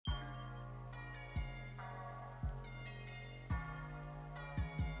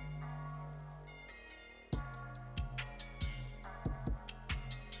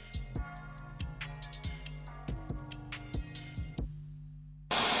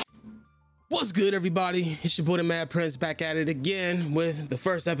What's good, everybody? It's your boy, the Mad Prince, back at it again with the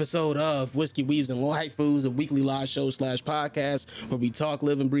first episode of Whiskey Weaves and Waifus, a weekly live show / podcast where we talk,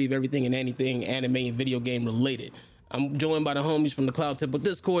 live, and breathe everything and anything anime and video game related. I'm joined by the homies from the Cloud Temple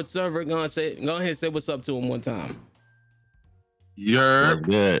Discord server. Go ahead and say what's up to them one time. What's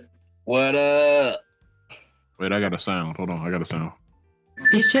good? What up? Wait, I got a sound. Hold on, I got a sound.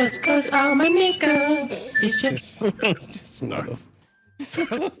 It's just cause I'm a nigga. It's just motherfucker.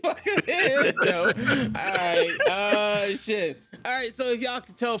 Yo. All right, shit. All right, so if y'all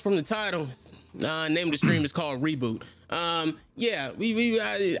can tell from the title, name of the stream is called Reboot. Yeah,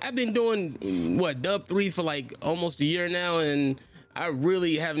 I've been doing Dub 3 for like almost a year now, and I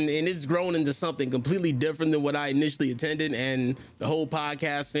really haven't, and it's grown into something completely different than what I initially intended. And the whole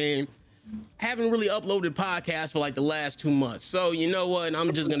podcast thing, haven't really uploaded podcasts for like the last 2 months. So you know what?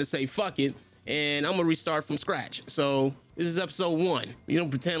 I'm just gonna say fuck it, and I'm gonna restart from scratch. So this is episode 1. You don't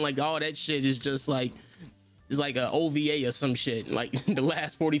pretend like all that shit is just like it's like a OVA or some shit. Like the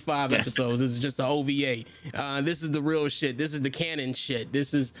last 45 episodes is just the OVA. This is the real shit. This is the canon shit.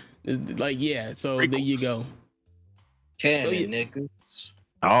 This is like, yeah. So prequels. There you go. Canon, nigga.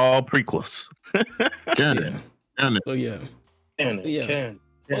 all prequels. Canon. So yeah. Canon.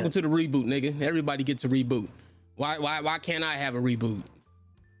 Welcome to the reboot, nigga. Everybody gets a reboot. Why can't I have a reboot?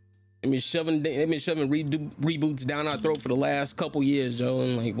 They've been shoving reboots down our throat for the last couple years, Joe.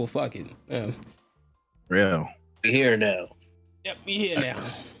 And like, well, fuck it. Yeah. Real. We here now. Yep, we here now.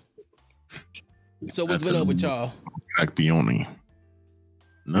 So what's been up with y'all? Like the only.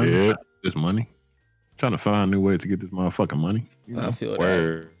 Nothing. This money. Trying to find a new way to get this motherfucking money. You know? I feel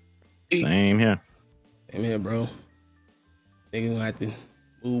that. Same here. Same here, bro. Nigga gonna have to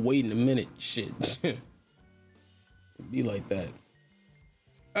wait in a minute. Shit. Be like that.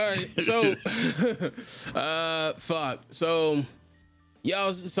 All right, so fuck. So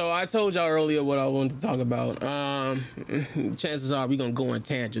y'all, so I told y'all earlier what I wanted to talk about. Chances are we gonna go on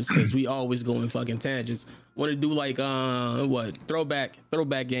tangents because we always go in fucking tangents. Want to do like throwback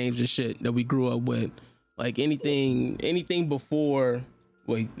games and shit that we grew up with, like anything before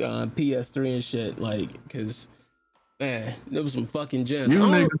like PS3 and shit, like, because man, there was some fucking gems. You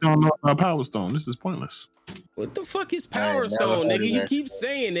niggas don't know about Power Stone. This is pointless. What the fuck is Power Stone, nigga? You keep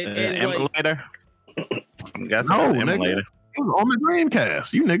saying it. And emulator. That's no, emulator. It was on the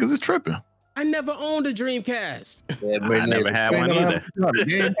Dreamcast. You niggas is tripping. I never owned a Dreamcast. I never had one either.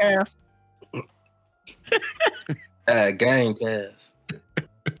 Gamecast. Gamecast.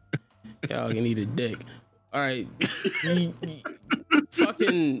 Y'all can eat a dick. All right.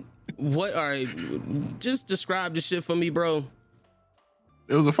 Fucking what? All right. Just describe the shit for me, bro.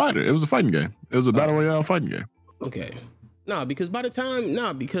 It was a fighter. It was a fighting game. It was a battle royale fighting game. Okay. Because by the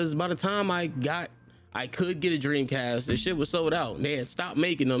time I could get a Dreamcast, the shit was sold out. They had stopped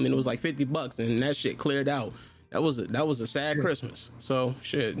making them, and it was like $50, and that shit cleared out. That was a sad Christmas. So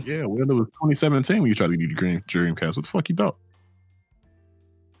shit. Yeah, well, it was 2017 when you tried to get your Dreamcast. What the fuck you thought?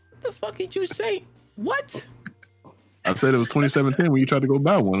 What the fuck did you say? What? I said it was 2017 when you tried to go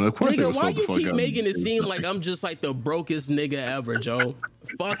buy one. Of course, nigga, why you keep making it seem like I'm just like the brokest nigga ever, Joe?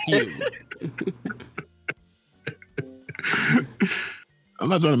 Fuck you. I'm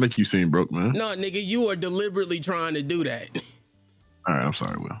not trying to make you seem broke, man. No, nigga, you are deliberately trying to do that. All right, I'm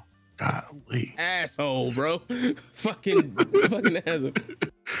sorry, Will. Golly. Asshole, bro. fucking asshole.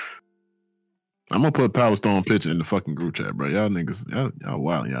 I'm gonna put Power Stone picture in the fucking group chat, bro. Y'all niggas, y'all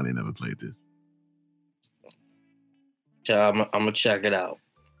wild. Y'all ain't never played this. I'm gonna check it out.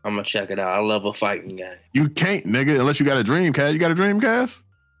 I love a fighting game. You can't, nigga, unless you got a Dreamcast. You got a Dreamcast?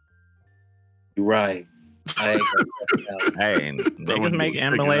 You're right. Hey, niggas make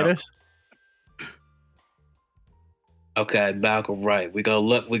emulators. Okay, Malcolm, right. We go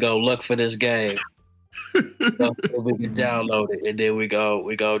look for this game. We can download it, and then we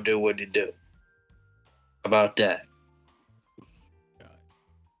go do what you do. How about that?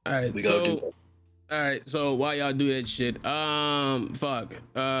 All right, all right, so while y'all do that shit, fuck.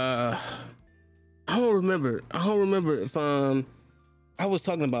 I don't remember if I was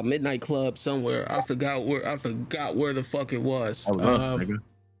talking about Midnight Club somewhere. I forgot where the fuck it was.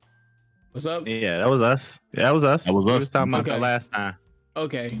 What's up? Yeah, that was us. We was talking about that last time.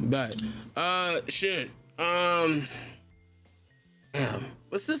 Okay, bet. Shit. Damn.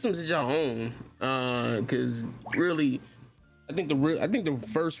 What systems did y'all own? Cause really, I think the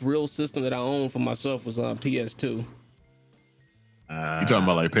first real system that I owned for myself was on PS2. You talking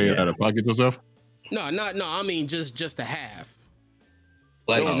about like paying out of pocket yourself? No. I mean just to have.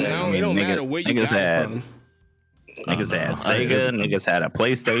 Like, it don't matter where you got it from. Niggas had Sega. Niggas had a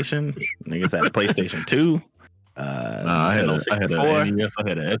PlayStation. Niggas had a PlayStation 2. I had an NES. I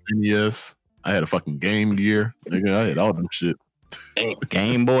had an SNES. I had a fucking Game Gear, nigga. I had all them shit.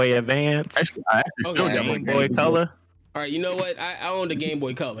 Game Boy Advance. Actually, I still Okay. got my Game Boy Color. All right, you know what? I owned a Game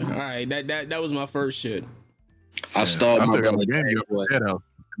Boy Color. All right, that was my first shit. I stole my still got brother my Game Game Gear. Boy. That house.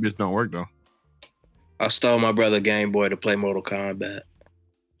 Bitch don't work though. I stole my brother Game Boy to play Mortal Kombat.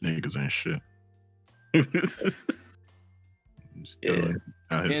 Niggas ain't shit. Yeah.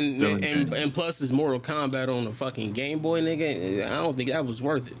 And plus, it's Mortal Kombat on the fucking Game Boy, nigga. I don't think that was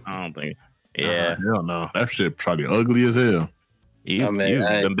worth it. I don't think. Yeah, Hell no. That shit probably ugly as hell. you, I mean,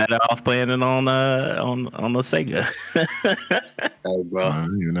 you've been better off playing it on the Sega. Hey, bro.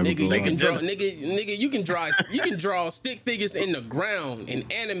 You never Nigga, go you can on. draw, nigga, you can draw stick figures in the ground and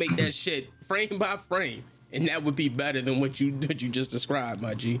animate that shit frame by frame, and that would be better than what you just described,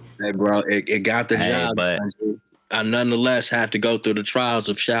 my G. Hey, bro. It got the Hey, job. but- I nonetheless had to go through the trials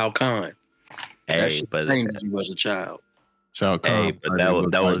of Shao Kahn. That Hey, shit but changed as you was a child. Shao Kahn. Hey, but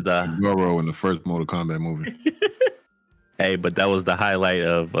that was the Goro in the first Mortal Kombat movie. hey, but that was the highlight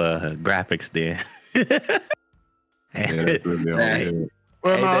of graphics then. Yeah, that's really all we Hey. had.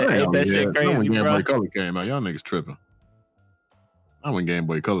 Well, Ain't no, that- it ain't ain't that shit all we had. crazy, Not when Game bro? Boy Color came out. Y'all niggas tripping. Not when Game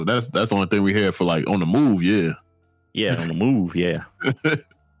Boy Color. That's the only thing we had for like on the move. Yeah. Yeah, on the move. Yeah.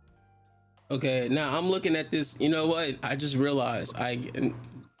 Okay, now I'm looking at this. You know what? I just realized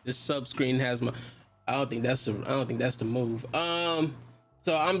this sub screen has my. I don't think that's the move.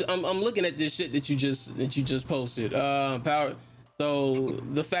 So I'm looking at this shit that you just posted. Power. So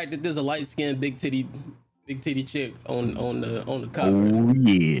the fact that there's a light skinned big titty chick on the cover. Oh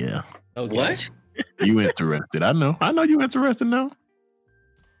yeah. Okay. What? You interested? I know you interested now.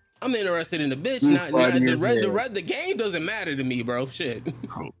 I'm interested in the bitch. You Not funny as hell. the game doesn't matter to me, bro. Shit.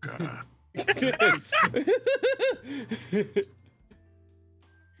 Oh God.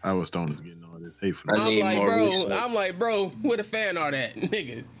 Our Stone is getting all this hate from I need more research. I'm like, bro, where the fan art at,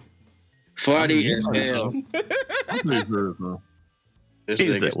 nigga? Funny as hell. I'm pretty sure, bro. This He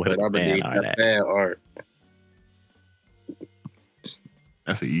nigga said, said, "What a I'm gonna fan need art that at." fan art.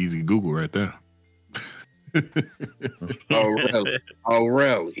 That's an easy Google right there. Oh really? Oh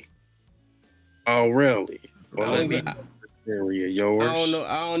really? Oh really? Well, I let don't me even- area yours.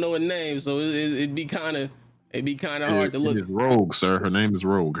 I don't know a name, so it'd be kind of hard to It look. is Rogue, sir. Her name is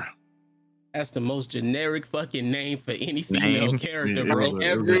Rogue. That's the most generic fucking name for any female Name? character, Yeah, bro.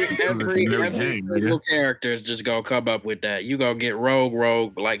 Every Generic game, single nigga. character is just gonna come up with that. You gonna get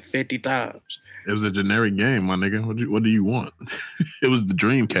rogue like 50 times. It was a generic game, my nigga. What do you want? It was the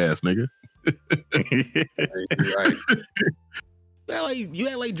Dreamcast, nigga. Right. You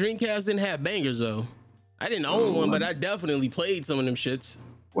had like Dreamcast didn't have bangers though. I didn't own one, but I definitely played some of them shits.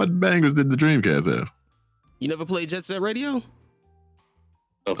 What bangers did the Dreamcast have? You never played Jet Set Radio?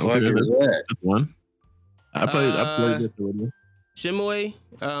 The fuck Okay, is that? That's one. I played this already. Shimue?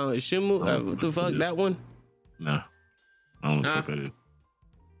 What the fuck? That one? Nah. I don't know what that is.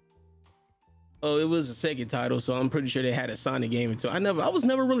 Oh, it was a Sega title, so I'm pretty sure they had a Sonic game into it. I was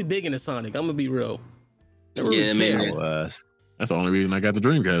never really big into Sonic. I'm gonna be real. Never Yeah, man. cared. I was. That's the only reason I got the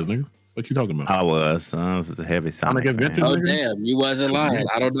Dreamcast, nigga. What you talking about? I was a heavy Sonic fan. Adventure? Oh damn, you wasn't lying.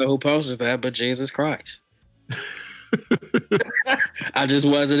 I don't know who posted that, but Jesus Christ. I just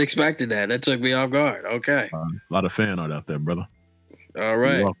wasn't expecting that. That took me off guard. Okay. A lot of fan art out there, brother. All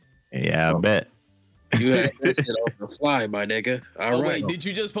right. Yeah, I bet. You had that shit on the fly, my nigga. All Oh right. wait, did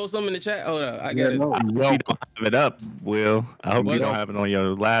you just post something in the chat? Hold up, I got it. no. I hope you don't have it up, Will. I hope What? you don't have it on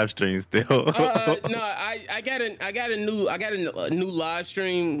your live stream still. No, I got a new live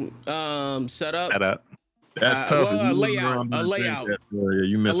stream set up. Set up. That's tough. well, If you a look layout, around a the layout. Dreamcast area,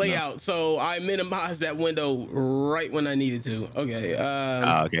 you A missing out. layout. So I minimized that window right when I needed to. Okay.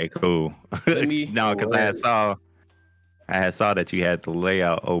 Oh, okay, cool. Let me- No, because I had saw that you had the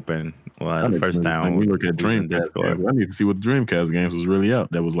layout open. Well, the first time we look at we was in Dreamcast Discord. games, I need to see what the Dreamcast games was really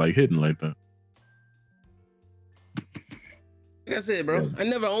out that was like hidden like that. Like I said, bro, I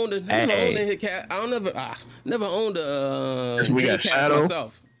never owned a. Hey. Never owned a. We got Dreamcast Shadow.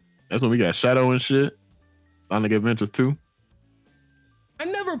 myself. That's when we got Shadow and shit. Sonic Adventures 2. I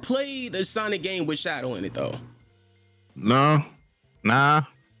never played a Sonic game with Shadow in it though. No. Nah,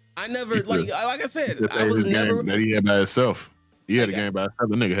 I never He like I said, Just I had was his never. game that he had by himself. He had a Nigga. game by himself.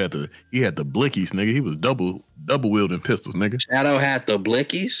 The nigga had the blickies, nigga. He was double wielding pistols, nigga. Shadow had the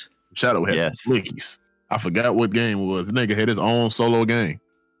blickies. Shadow had Yes. the blickies. I forgot what game it was. The nigga had his own solo game.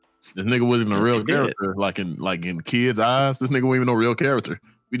 This nigga wasn't even a Yes, real he did. character. Like in kids' eyes, this nigga wasn't even no real character.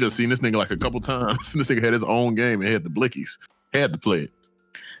 We just seen this nigga like a couple times. This nigga had his own game and had the blickies. Had to play it.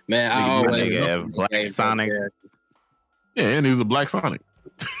 Man, I Nigga, always nigga loved have the Black game Sonic. there. Yeah, and he was a Black Sonic.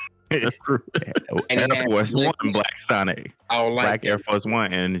 That's true. And he Air had Force One blickies. Black Sonic. I don't like Black that. Air Force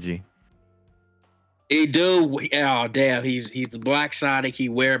One energy. He do. Oh damn, he's the Black Sonic. He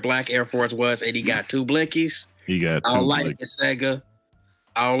wear black Air Force Ones, and he got 2 blickies. He got 2. I don't like it, Sega.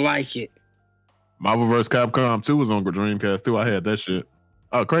 I don't like it. Marvel vs. Capcom 2 was on Dreamcast too. I had that shit.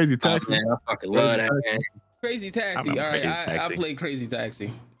 Oh, Crazy Taxi. Oh, man, I fucking love that, man. Crazy Taxi. All right, I played Crazy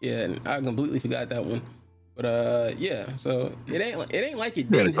Taxi. Yeah, and I completely forgot that one. But yeah, so it ain't like it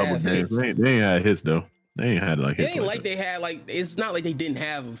didn't have hits. They ain't had hits though. They ain't had like hits. It ain't like they had like. It's not like they didn't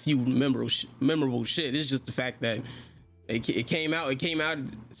have a few memorable shit. It's just the fact that it came out. It came out at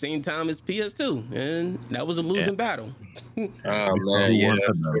the same time as PS2, and that was a losing battle. Oh man, yeah.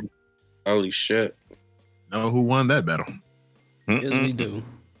 Holy shit. Know who won that battle? Yes, we do.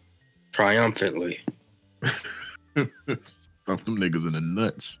 Triumphantly. Stomp them niggas in the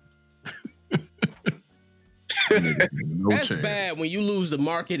nuts. That's bad when you lose the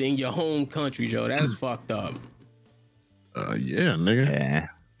market in your home country, Joe. That's fucked up. Yeah, nigga. Yeah.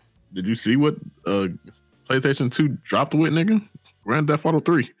 Did you see what PlayStation 2 dropped with, nigga? Grand Theft Auto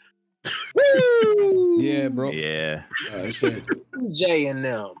 3. Yeah, bro. Yeah. Shit. CJ and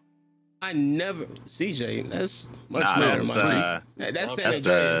them. I never CJ. That's much Nah, later. that's San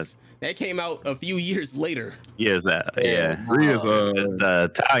Andreas. That came out a few years later. Yes, yeah. 3 is It's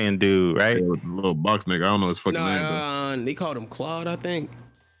the Italian dude, right? little box nigga. I don't know his fucking name. They called him Claude, I think.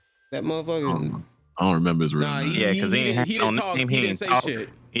 That motherfucker. I don't remember his real name. Yeah, because he didn't talk. He didn't say shit.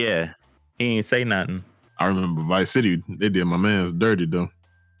 Yeah, he ain't say nothing. I remember Vice City. They did my man's dirty though.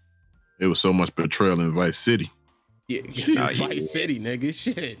 It was so much betrayal in Vice City. Yeah, Vice City, nigga.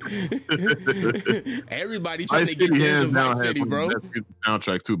 Shit. Everybody trying to get into Vice City, bro.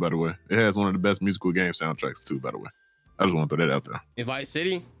 Soundtracks too, by the way. It has one of the best musical game soundtracks too, by the way. I just want to throw that out there. In Vice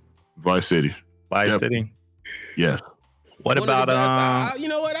City. Vice City. Vice City. Yes. What one about you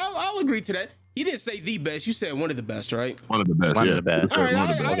know what? I'll agree to that. You didn't say the best. You said one of the best, right? One of the best. One yeah. of the best. All right,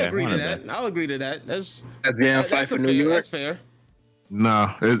 I agree to that. I'll agree to that. That's Fight for New York. That's fair.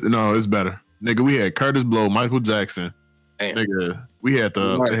 Nah, it's better. Nigga, we had Curtis Blow, Michael Jackson. Damn. Nigga, we had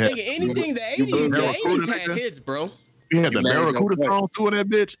Nigga, anything the 80s had hits, bro. We had the Barracuda song too in that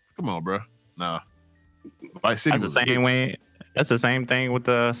bitch. Come on, bro. Nah. Vice City that's the same way. That's the same thing with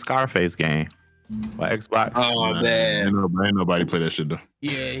the Scarface game by Xbox. Oh man, ain't nobody play that shit though.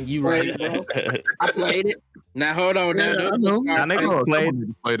 Yeah, you right. I played it. Now hold on. Now niggas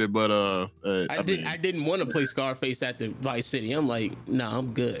played it, but I didn't want to play Scarface at the Vice City. I'm like, nah,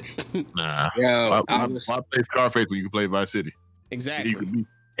 I'm good. Nah. Yo, I play Scarface when you can play Vice City. Exactly.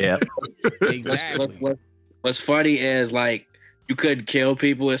 Yeah. Exactly. What's funny is like you couldn't kill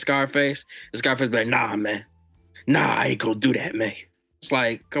people with Scarface. The Scarface be like, nah, man. Nah, I ain't gonna do that, man. It's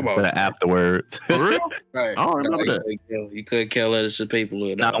like, come on. Afterwards. For real? Right. I don't remember that. You couldn't kill innocent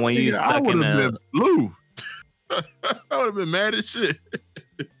people. Now when you stuck in the blue. I would have been mad as shit.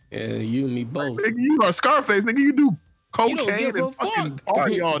 Yeah, you and me both. Nigga, you are Scarface, nigga. You do cocaine and fucking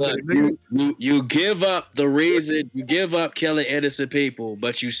party all day, nigga. You give up the reason. You give up killing innocent people,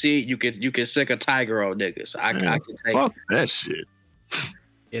 but you see, you can sick a tiger on niggas. I can take fuck that shit.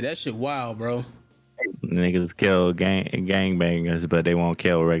 Yeah, that shit wild, bro. Niggas kill gangbangers, but they won't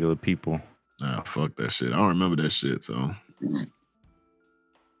kill regular people. Nah, fuck that shit. I don't remember that shit, so.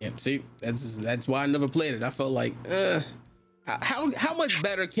 Yeah, see, that's why I never played it. I felt like, how much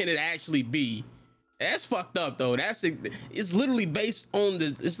better can it actually be? That's fucked up though. It's literally based on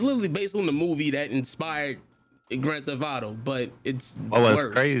the movie that inspired Grand Theft Auto, but it's what was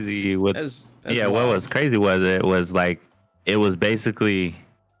crazy with what was crazy was it was like it was basically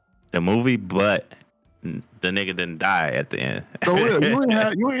the movie, but the nigga didn't die at the end. So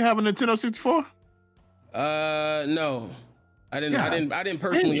you ain't have a Nintendo 64? No. I didn't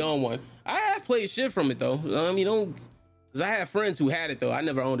personally own one. I have played shit from it though. Cause I have friends who had it though. I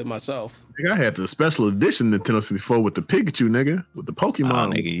never owned it myself. Nigga, I had the special edition Nintendo 64 with the Pikachu, nigga, with the Pokemon. Oh,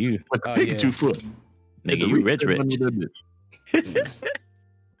 nigga, you with the Pikachu foot. Nigga, you rich.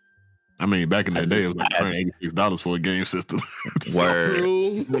 I mean, back in that day, it was like $186 for a game system. Word.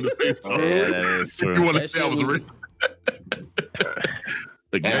 True. Yeah, that is true. You want to say I was rich?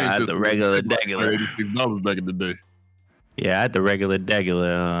 I had the regular degular. $86 back in the day. Yeah, I had the regular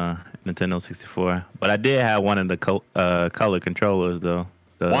degular Nintendo 64, but I did have one of the color controllers though.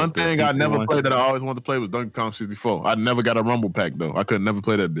 One thing I never played that I always wanted to play was Donkey Kong 64. I never got a Rumble Pack though. I could never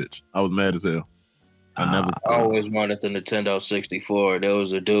play that bitch. I was mad as hell. I always wanted the Nintendo 64. There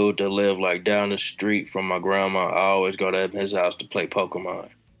was a dude that lived like down the street from my grandma. I always go to his house to play Pokemon.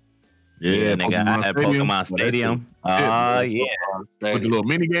 Yeah, nigga, I had Pokemon Stadium. Oh, yeah. With the little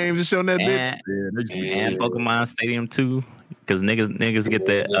mini games and shit on that bitch. And Pokemon Stadium 2. Because niggas get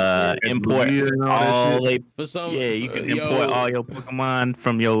the import all they. You can import all your Pokemon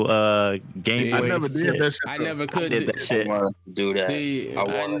from your Game Boy. I never did that shit. I never could did that shit. Do that. See,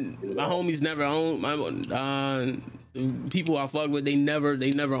 my homies never owned my people I fucked with. They never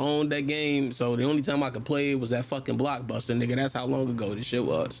owned that game. So the only time I could play it was that fucking Blockbuster, nigga. That's how long ago this shit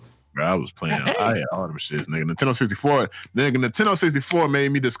was. Bro, I was playing. I had all them shits, nigga. Nintendo 64. Nintendo 64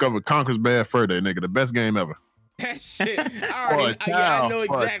 made me discover Conker's Bad Fur Day, nigga. The best game ever. That shit. I know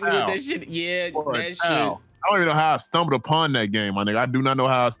exactly what that shit. Yeah, that shit. I don't even know how I stumbled upon that game, my nigga. I do not know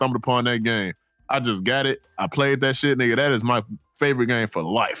how I stumbled upon that game. I just got it. I played that shit, nigga. That is my favorite game for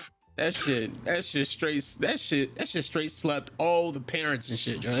life. That shit straight slept all the parents and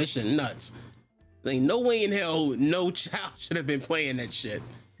shit, yo. That shit nuts. There ain't no way in hell no child should have been playing that shit.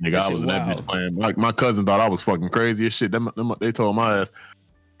 Nigga, I was in that bitch playing. My cousin thought I was fucking crazy as shit. They told my ass,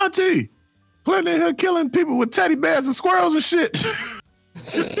 Auntie, playing in here killing people with teddy bears and squirrels and shit.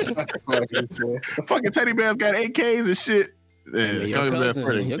 Fucking teddy bears got AKs and shit. Yeah,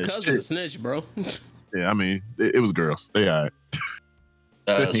 your cousin a snitch, bro. Yeah, I mean, it was girls. They all right.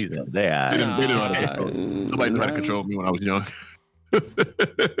 They didn't know how to control. Nobody knew how to control me when I was young.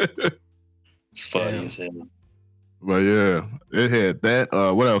 It's funny as hell. But yeah, it had that.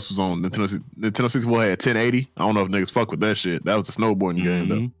 What else was on Nintendo 64? Had 1080. I don't know if niggas fuck with that shit. That was the snowboarding game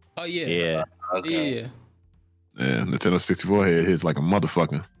though. Oh yeah. Yeah. Okay. Yeah. Yeah, Nintendo 64 had hits like a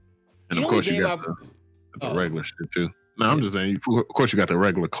motherfucker. And of course you got the regular shit too. No, I'm just saying, of course you got the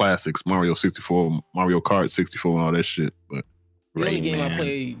regular classics, Mario 64, Mario Kart 64 and all that shit. But the only game I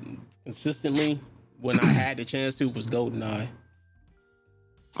played consistently when I had the chance to was GoldenEye.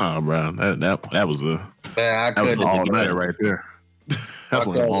 Oh, bro, that was a all night right there. That's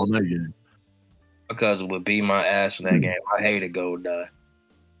one all night game. My cousin would beat my ass in that game. I hated GoldenEye.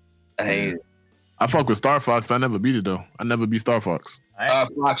 I hate it. I fuck with Star Fox. I never beat it though. I never beat Star Fox. Star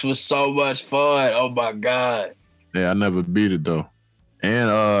Fox was so much fun. Oh my god. Yeah, I never beat it though. And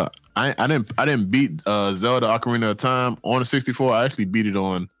I didn't beat Zelda Ocarina of Time on the 64. I actually beat it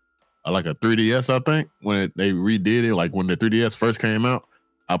on like a 3DS, I think, when they redid it. Like when the 3DS first came out,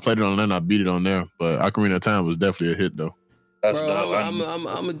 I played it on there and I beat it on there. But Ocarina of Time was definitely a hit though. That's bro, I'm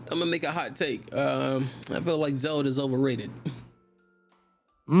gonna make a hot take. I feel like Zelda's overrated.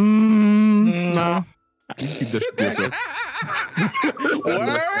 No. You keep that shit to yourself.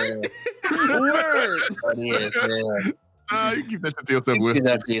 Word. Yes, man. You keep that shit to yourself. Keep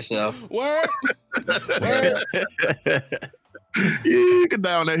that to yourself. Word. You can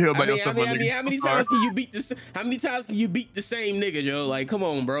die on that hill by yourself. I mean, how many times can you beat this? How many times can you beat the same nigga, Joe? Like, come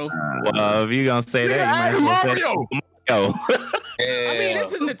on, bro. Well, if you gonna say that, you might as well say Mario. I mean,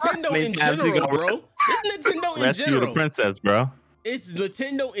 this is Nintendo in general, bro. This is Nintendo in Rescue general. the princess, bro. It's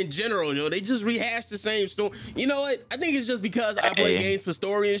Nintendo in general, yo. They just rehash the same story. You know what? I think it's just because I play games for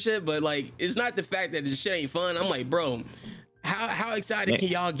story and shit, but like, it's not the fact that this shit ain't fun. I'm like, bro, how excited can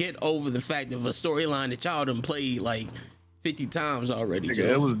y'all get over the fact of a storyline that y'all done played like 50 times already, Nigga, Joe?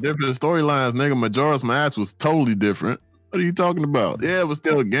 it was different storylines, nigga. Majora's Mask was totally different. What are you talking about? Yeah, it was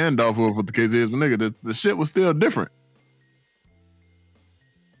still Gandalf or what the case is, but nigga, the shit was still different.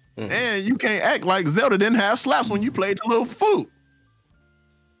 And you can't act like Zelda didn't have slaps when you played the little food.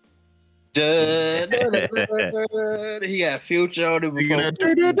 He got Future on it before.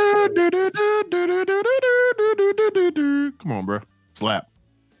 Come on, bro. Slap.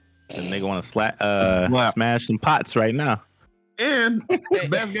 And nigga want to smash some pots right now. And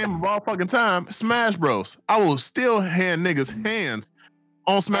best game of all fucking time, Smash Bros. I will still hand niggas hands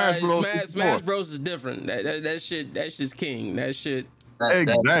on Smash Bros. Smash Bros is different. That shit's king. That shit.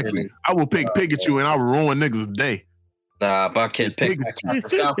 Exactly. I will pick Pikachu and I will ruin niggas' day. Nah, if I can't pick the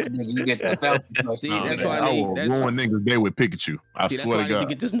Falcon, you get the Falcon. See, that's why I will ruin niggas' day with Pikachu. I swear to God. I need to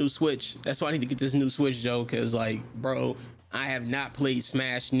get this new Switch. That's why I need to get this new Switch, Joe. Because like, bro, I have not played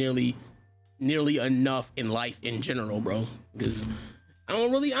Smash nearly enough in life in general, bro. Because I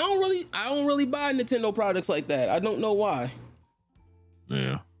don't really buy Nintendo products like that. I don't know why.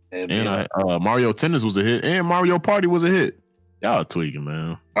 Yeah. And Mario Tennis was a hit, and Mario Party was a hit. Y'all tweaking,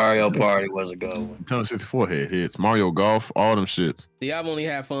 man. Mario Party was a good one. Nintendo 64 had hits. Mario Golf, all them shits. See, I've only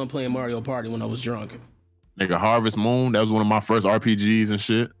had fun playing Mario Party when I was drunk. Nigga, Harvest Moon, that was one of my first RPGs and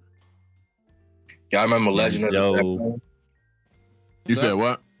shit. Y'all remember Legend of the You said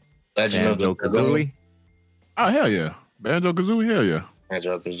what? Legend of the Kazooie? Oh, hell yeah. Banjo-Kazooie, hell yeah.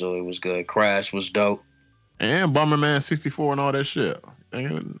 Banjo-Kazooie was good. Crash was dope. And Bomberman 64 and all that shit.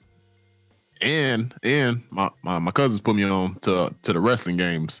 And my cousins put me on to the wrestling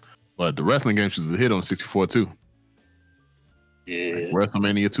games. But the wrestling games used to hit on 64 too. Yeah. Like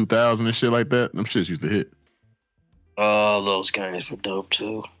WrestleMania 2000 and shit like that. Them shits used to hit. All those games were dope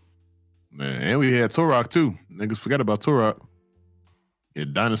too. Man, and we had Turok too. Niggas forgot about Turok. Yeah,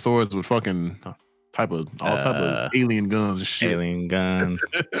 dinosaurs with fucking type of alien guns and shit. Alien guns.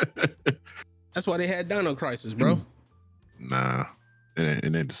 That's why they had Dino Crisis, bro. Nah, it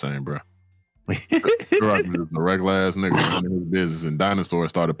ain't the same, bro. Turok was a regular ass nigga running his business, and dinosaurs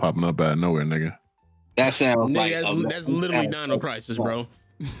started popping up out of nowhere, nigga. That sounds that's literally Dino Crisis, bro.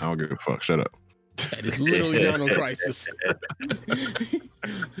 I don't give a fuck. Shut up. That is literally Dino Crisis.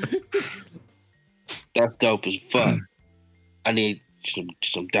 That's dope as fuck. I need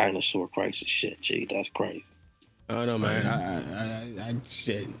some Dinosaur Crisis shit. Gee, that's crazy. Oh no, man.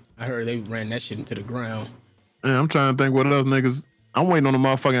 I heard they ran that shit into the ground. Man, I'm trying to think what else niggas. I'm waiting on the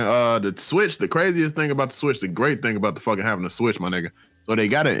motherfucking the Switch. The craziest thing about the Switch, the great thing about the fucking having a Switch, my nigga. So they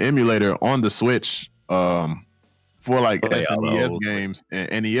got an emulator on the Switch for like SNES games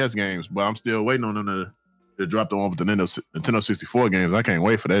and NES games, but I'm still waiting on them to drop the one with the Nintendo 64 games. I can't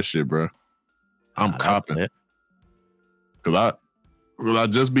wait for that shit, bro. I'm copping. Cause I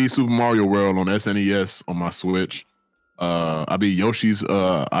just beat Super Mario World on SNES on my Switch. I beat Yoshi's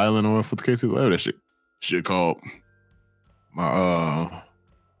Island or what the case is, whatever that shit called. My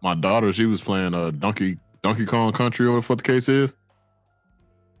daughter, she was playing Donkey Kong Country or what the case is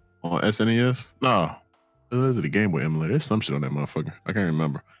on SNES. No, is it a Game Boy emulator? There's some shit on that motherfucker. I can't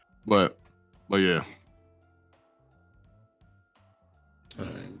remember, but yeah.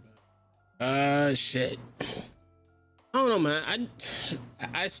 Shit. I don't know, man.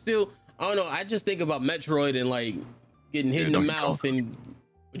 I still, I don't know. I just think about Metroid and like getting hit in the mouth and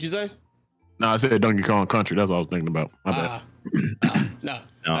what'd you say? No, I said Donkey Kong Country. That's what I was thinking about. My bad. No,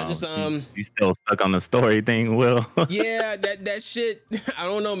 I just You still stuck on the story thing, Will? Yeah, that shit. I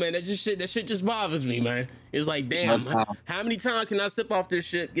don't know, man. That shit just bothers me, man. It's like, damn, how many times can I step off this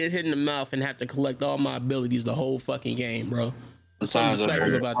shit, get hit in the mouth, and have to collect all my abilities the whole fucking game, bro? Sometimes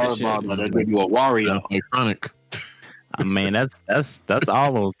about this shit. They give you a Wario. Like Sonic. I mean, that's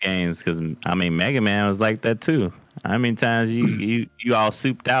all those games, because I mean, Mega Man was like that too. How many times you all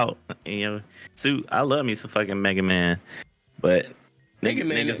souped out? You know, I love me some fucking Mega Man, but Mega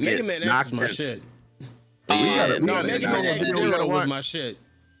Man X is my shit. Mega Man X-Zero was my shit.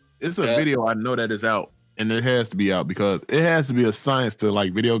 It's a video I know that is out, and it has to be out because it has to be a science to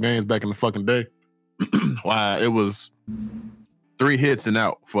like video games back in the fucking day. Why it was 3 hits and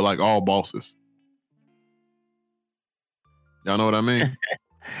out for like all bosses. Y'all know what I mean?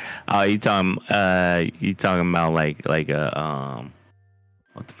 Oh, you talking about like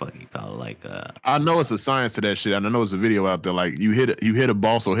what the fuck you call it? Like I know it's a science to that shit, and I know it's a video out there. Like you hit a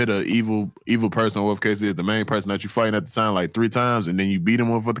boss or hit a evil person, or whatever the case is, the main person that you fighting at the time, like 3 times, and then you beat him,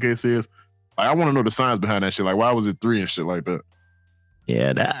 whatever the case is. Like, I want to know the science behind that shit. Like, why was it 3 and shit like that?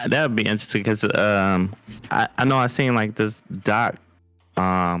 Yeah, that would be interesting because I know I seen like this doc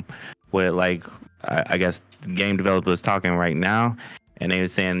where like I guess game developers talking right now, and they were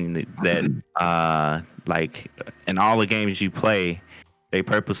saying that like in all the games you play, they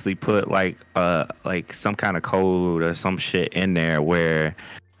purposely put like some kind of code or some shit in there where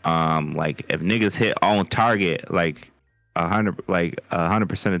like if niggas hit on target like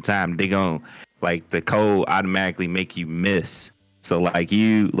 100% of the time, they gon' like the code automatically make you miss. So like if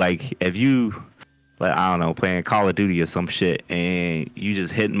you like, I don't know, playing Call of Duty or some shit, and you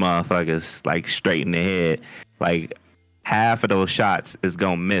just hitting motherfuckers like straight in the head, like half of those shots is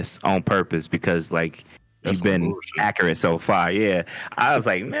gonna miss on purpose because like you've been accurate so far. Yeah, I was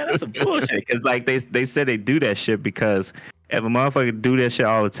like, man, that's some bullshit. Because like they said they do that shit because if a motherfucker do that shit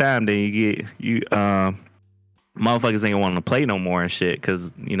all the time, then motherfuckers ain't want to play no more and shit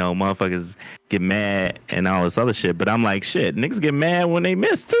because, you know, motherfuckers get mad and all this other shit. But I'm like, shit, niggas get mad when they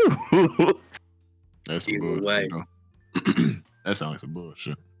miss too. That's some bullshit. That sounds like some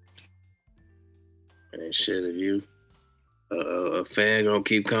bullshit. And shit, if you a fan gonna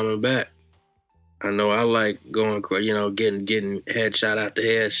keep coming back. I know I like going, you know, getting headshot after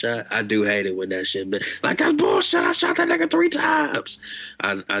headshot. I do hate it with that shit, but like, that's bullshit. I shot that nigga 3 times.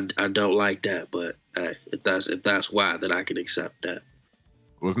 I don't like that, but hey, if that's why, then I can accept that.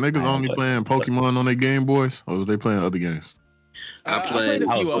 Was niggas only playing Pokemon on their Game Boys, or was they playing other games? I played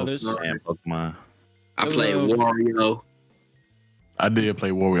a few others. Pokemon. I played Wario. I did play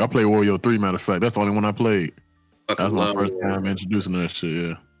Wario. I played Wario 3, matter of fact. That's the only one I played. That was my first time introducing that shit,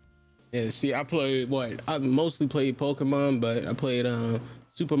 yeah. Yeah, see, I mostly played Pokemon, but I played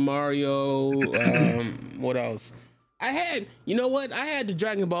Super Mario. What else? I had the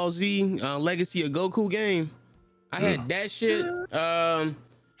Dragon Ball Z Legacy of Goku game. I had that shit.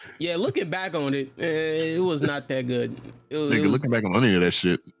 Yeah, looking back on it, it was not that good. It was, Nigga, looking back on any of that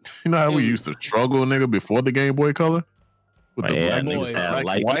shit, you know how we used to struggle, nigga, before the Game Boy Color with the Yeah, black, niggas black had and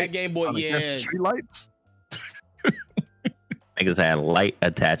light. white that Game Boy, on the yeah. street lights. Niggas had light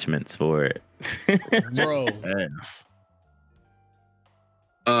attachments for it. bro. Ass.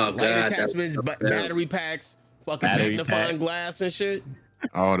 Oh Light god, attachments, battery packs, fucking Battery magnifying pack. glass and shit.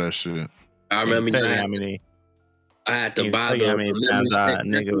 All that shit. I remember Tell you you had, how many, I had to tell buy you how the many memory times stick.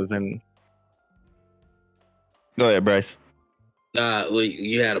 nigga was in. Go ahead, Bryce. Well,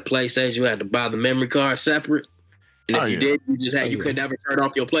 you had a PlayStation, you had to buy the memory card separate. And if Oh, you yeah. did, you just had you yeah. could never turn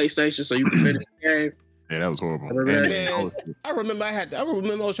off your PlayStation so you could finish the game. Yeah, that was horrible. Remember And that? then all Man, that shit. I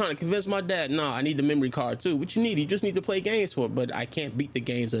remember I was trying to convince my dad, no, I need the memory card too. What you need? You just need to play games for it. But I can't beat the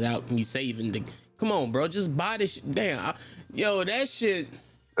games without me saving the. Come on, bro, just buy this shit. Damn, yo, that shit.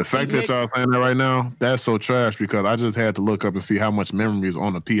 The fact Make- that y'all saying that right now, that's so trash because I just had to look up and see how much memory is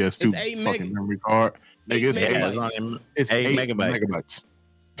on the PS2 It's 8 fucking meg- memory card. Nigga, it's 8 eight. megabytes. It's 8 8 megabytes. megabytes.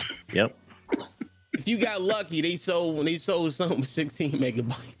 Yep. If you got lucky, they sold something 16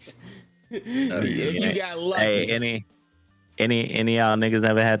 megabytes. If you got lucky, Hey, any y'all niggas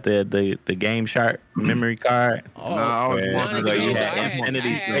ever had the Game Shark memory card? oh, Nah, I was man. wondering honestly, you that. had I had Infinity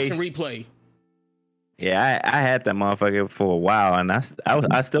Action Space. Replay. Yeah, I had that motherfucker for a while, and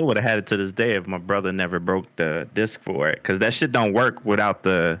I still would have had it to this day if my brother never broke the disc for it, because that shit don't work without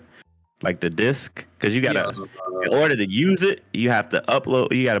the disc, because you gotta in order to use it, you have to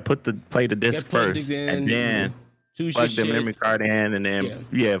upload, you gotta play the disc plug first, it in, and then choose plug your the shit. memory card in, and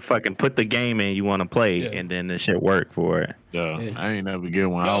then fucking put the game in you want to play, Yeah. and then the shit work for it. Yeah, Yeah. I ain't never get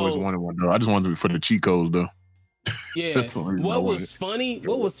one. I always Yo. wanted one though. I just wanted it for the cheat codes though. Yeah. That's the only reason I What wanted was it. funny?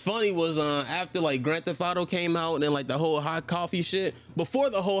 What was funny was after like Grand Theft Auto came out and like the whole hot coffee shit.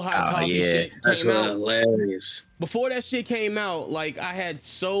 Before the whole hot Oh, coffee yeah. shit That's came out, hilarious. before that shit came out, like I had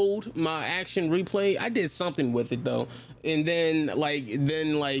sold my Action Replay. I did something with it though, and then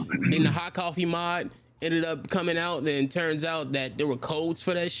the hot coffee mod ended up coming out. Then turns out that there were codes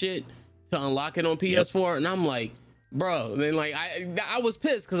for that shit to unlock it on PS4, and I'm like, bro. Then like I was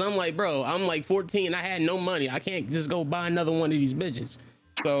pissed because I'm like, bro, I'm like 14. I had no money. I can't just go buy another one of these bitches.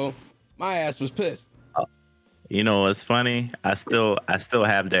 So my ass was pissed. You know what's funny? I still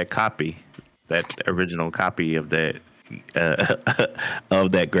have that copy, that original copy of that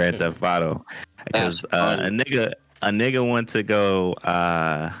of that Grand Theft Auto, because That's a nigga went to go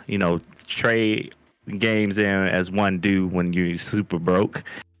trade games in as one do when you super broke,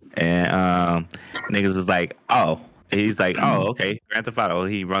 and niggas is like, oh, he's like, oh, okay, Grand Theft Auto.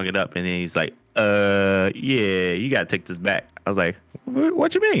 He rung it up and then he's like, yeah, you gotta take this back. I was like,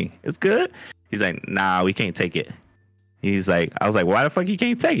 what you mean? It's good. He's like, nah, we can't take it. He's like, I was like, why the fuck you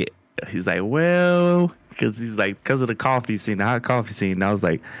can't take it? He's like, well, because of the coffee scene, the hot coffee scene. And I was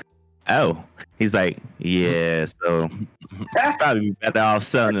like, oh. He's like, yeah, so probably be better off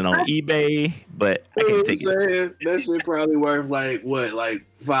selling it on eBay, but I can't take it. That shit probably worth like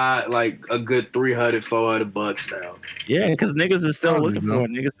a good $300-$400 now. Yeah, because niggas is still Probably, looking bro. for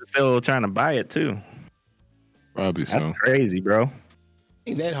it. Niggas is still trying to buy it too. Probably That's so. crazy, bro.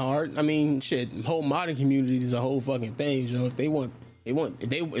 Ain't that hard? I mean, shit. Whole modern community is a whole fucking thing. You know, if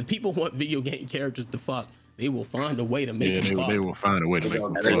people want video game characters to fuck, they will find a way to make Yeah, them fuck. they will find a way to make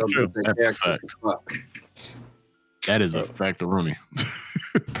them That is fuck. true. That's a fact. That is a fact of Rooney.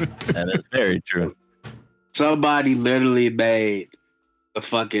 That is very true. Somebody literally made a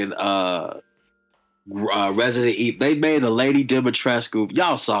fucking Resident Evil. They made a Lady Dimitrescu.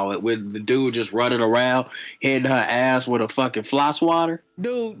 Y'all saw it when the dude just running around hitting her ass with a fucking floss water.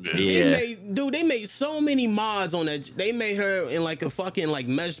 Dude, Yeah. they made so many mods on that. They made her in like a fucking like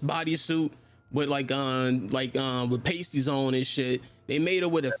mesh bodysuit with with pasties on and shit. They made her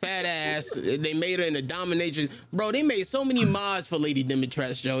with a fat ass. They made her in a domination. Bro, they made so many mods for Lady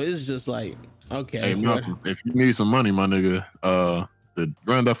Dimitrescu. Joe, it's just like, okay. Hey, bro. Malcolm, if you need some money, my nigga, the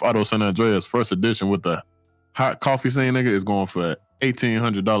Grand Theft Auto San Andreas first edition with the hot coffee scene, nigga, is going for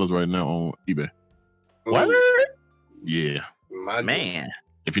 $1,800 right now on eBay. What? Yeah, Man,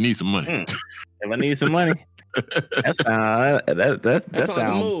 if you need some money. if I need some money, that That sound like a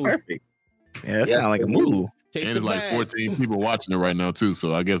sounds move. perfect. Yeah, that Yes, sounds like a it move. Chase And the it's like bag. 14 people watching it right now too,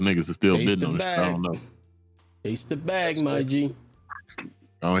 so I guess niggas are still Taste bidding the on this. shit. I bag. don't know. Chase the bag, my G.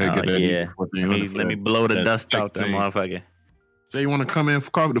 Go ahead, get that. Yeah. Let me blow the that dust out that 16. motherfucker. Say you want to come in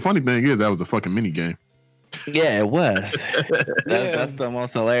for coffee. The funny thing is that was a fucking mini game. Yeah, it was. Yeah. That's the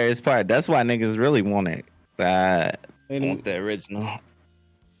most hilarious part. That's why niggas really want it. They Want didn't- the original.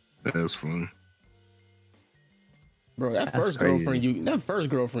 That's fun. Bro, that That's first crazy.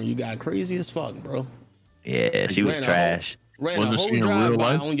 girlfriend you got crazy as fuck, bro. Yeah, she was ran a trash. ran Wasn't a she whole in real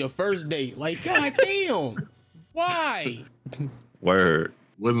drive-by life? on your first date. Like, goddamn, why? Word.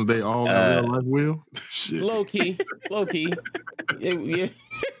 Wasn't they all in real life, Will? Shit. Low key. Yeah.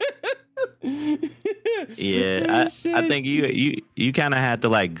 Yeah, I think you kind of had to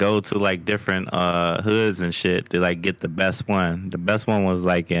like go to like different hoods and shit to like get the best one. The best one was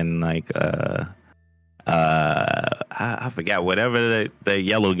like in like I forgot whatever the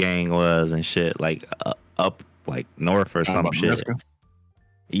yellow gang was and shit, like up like north or some shit. Nebraska?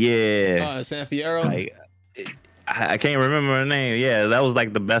 Yeah, San Fierro. like I can't remember her name. Yeah, that was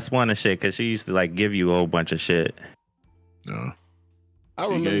like the best one and shit because she used to like give you a whole bunch of shit. No. I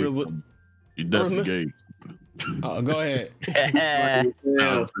remember it was, You definitely gay. go ahead.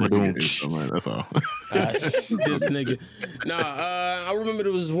 No, Boom. that's all. This nigga. I remember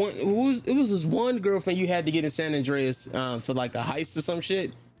there was one. It was this one girlfriend you had to get in San Andreas for like a heist or some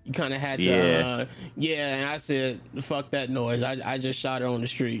shit. You kind of had to, Yeah. And I said, "Fuck that noise." I just shot her on the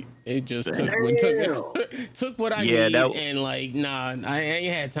street. It just took what I need, and like, nah, I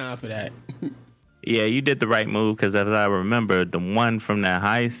ain't had time for that. Yeah, you did the right move because as I remember, the one from that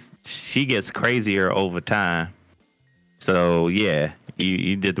heist, she gets crazier over time. So yeah,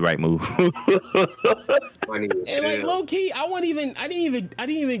 you did the right move. And like low key, I didn't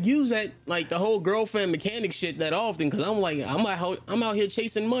even use that like the whole girlfriend mechanic shit that often because I'm like I'm out here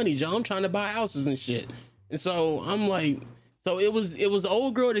chasing money, John. I'm trying to buy houses and shit, and so I'm like, so it was the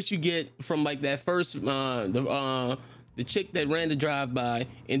old girl that you get from like that first the chick that ran the drive-by,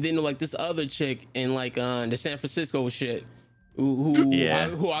 and then like this other chick in like the San Francisco shit,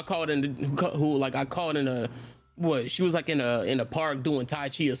 I called in a what? She was like in a park doing Tai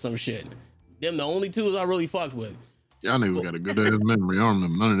Chi or some shit. Them the only two I really fucked with. Y'all niggas got a good ass memory. I don't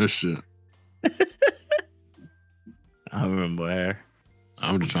remember none of this shit. I remember her.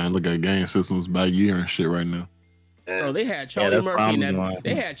 I'm just trying to look at game systems by year and shit right now. Bro, they had Charlie that's Murphy in that. probably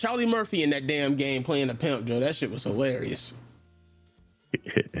They had Charlie Murphy in that damn game playing a pimp, Joe. That shit was hilarious.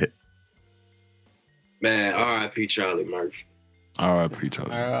 Man, R.I.P. Charlie Murphy. R.I.P.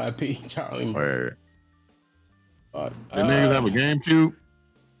 Charlie. R.I.P. Charlie Murphy. Word. Did niggas have a GameCube?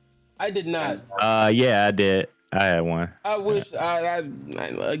 I did not. Yeah, I did. I had one. I wish I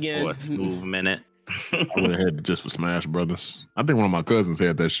again. What, smooth minute? I would have had it just for Smash Brothers. I think one of my cousins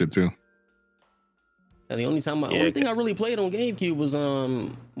had that shit too. The only thing I really played on GameCube was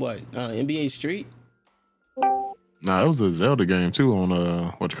NBA Street. Nah, it was a Zelda game too on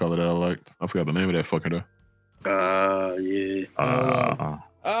what you call it that I liked. I forgot the name of that fucker though. Yeah.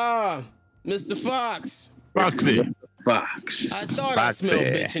 Mr. Fox. Foxy. Fox. I thought Foxy. I smelled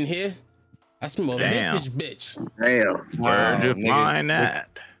bitch in here. I smell Damn. vintage bitch. Damn. Where'd you nigga, find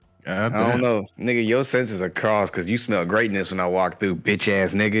that? God I don't damn. know, nigga. Your senses are crossed because you smell greatness when I walk through, bitch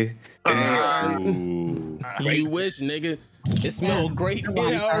ass nigga. Ooh. You wish, nigga. It smelled great. I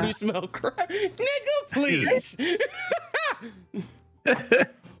already smell crap. Nigga, please.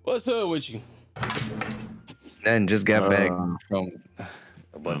 What's up with you? Nothing. Just got back from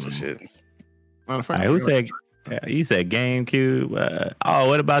a bunch of shit. Matter of All fact, right, who said? You said GameCube.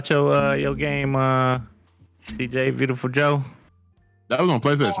 What about your game, CJ Beautiful Joe? that was on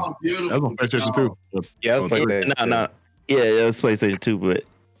PlayStation. Oh, That was on PlayStation too. Yeah, Oh, PlayStation. No. Yeah, it was PlayStation 2, but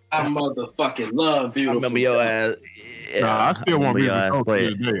I motherfucking love I Beautiful. remember your ass. Yeah, Nah, I still want remember your Beautiful ass Joe play to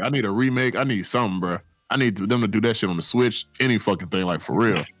it. this day. I need a remake. I need something, bro. I need them to do that shit on the Switch. Any fucking thing, like for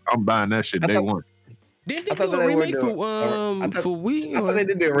real. I'm buying that shit day one. Did they I thought do a they were remake doing- for Wii? I thought they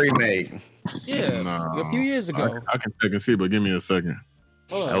did the remake. Yeah, Nah, a few years ago. I can check and see, but give me a second.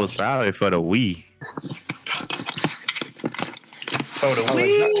 Hold on. That was probably for the Wii.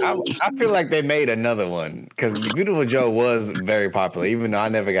 I feel like they made another one because Beautiful Joe was very popular, even though I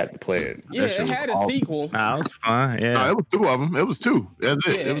never got to play it. Yeah, shit it was had a awesome. sequel. Nah, it was fun. Yeah. No, it was two of them. It was two. That's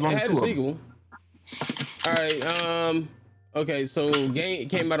it. Yeah, it was only had two a of them. sequel. All right. Okay. So it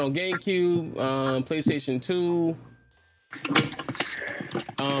came out on GameCube, PlayStation 2,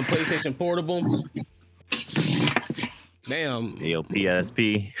 PlayStation Portable. Damn. Yo,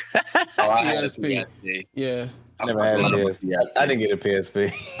 PSP. Oh, I had a PSP. PSP. Yeah, I never had a PSP. I didn't get a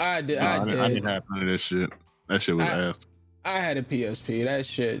PSP. I did. No, I I didn't did. have none of this shit. That shit was ass. I had a PSP. That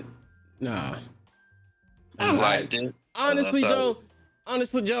shit. Nah. I liked it. Honestly, I thought-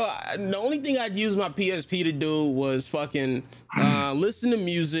 Joe, the only thing I'd use my PSP to do was fucking listen to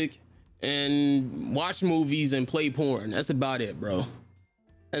music and watch movies and play porn. That's about it, bro.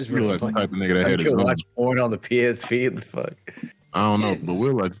 That's We're really like the fun. type of nigga that I had a could Zoom. watch porn on the PSP. What the fuck? I don't know, but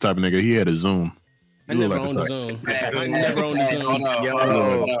we're like the type of nigga he had a Zoom. I You never look like owned a a thug. Zoom. Hey, I never owned a hey, Zoom. hold on, Yo.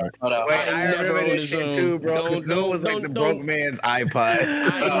 hold on, hold on. Wait, I I never remember owned this a shit Zoom. too, bro. Because Zoom was like the broke man's iPod.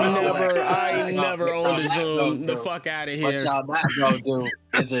 Zoom. The fuck out of What here. y'all not gonna do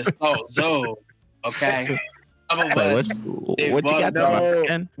is install Zoom, okay? Some of Wait, us what they you got bought there, No.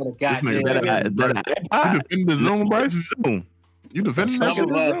 man? for the This goddamn. nigga- You defending the Zoom, Bryce? Zoom. You defending that Some shit?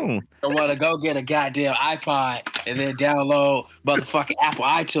 of us Zoom. don't want to go get a goddamn iPod and then download motherfucking Apple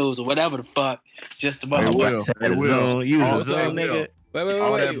iTunes or whatever the fuck just to Hey, motherfucking. Will. Said Hey, Will. Zoom. You was a Also, Zoom Will. nigga.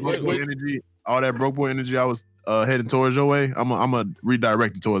 All that broke boy Wait. energy. All that broke boy energy. I was heading towards your way. I'm gonna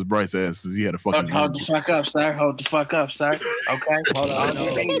redirect it towards Bryce ass because he had a fucking. Hold the fuck up, sir. Hold the fuck up, sir. Okay, hold on.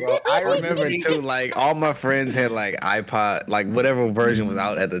 Bro, I remember too, like all my friends had like iPod, like whatever version was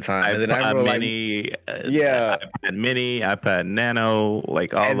out at the time. And then I remember like Mini, yeah. iPad Mini, iPad Nano,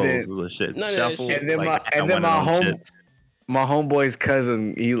 like all And those then- little shit. None of that Shuffle. shit. And then like, my I had and then one of my them home shits. my homeboy's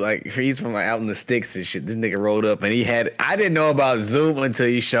cousin, he's from like out in the sticks and shit. This nigga rolled up and I didn't know about Zoom until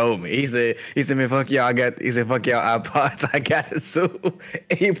he showed me. He said, man, fuck y'all, fuck y'all iPods, I got a Zoom.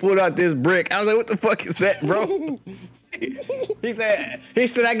 And he pulled out this brick. I was like, what the fuck is that, bro? He said,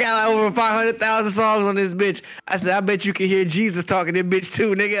 I got like over 500,000 songs on this bitch. I said, I bet you can hear Jesus talking to this bitch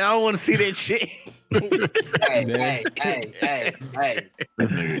too, nigga. I don't want to see that shit. Hey. Nigga,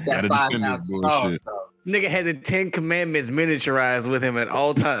 That gotta defend 5,000 this songs, bullshit. though. Nigga had the 10 Commandments miniaturized with him at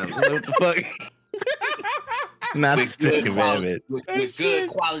all times. What the fuck? Not With the good, commandment. with good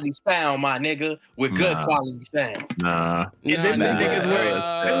quality sound, my nigga. With good Nah. quality sound. Nah. And then nah, them niggas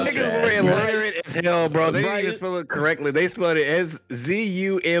nah, them niggas nah. were illiterate as hell, bro. They didn't even Bryce- spell it correctly. They spelled it as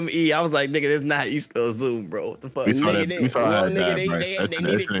Zume. I was like, nigga, that's not how you spell Zoom, bro. What the fuck? We saw Nigga, that. they, We saw well, how nigga, that they, died, they, Bryce. they That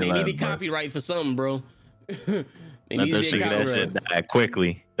needed, shit they ain't needed last, copyright for something, bro. They Let needed that shit their get That that copyright. shit died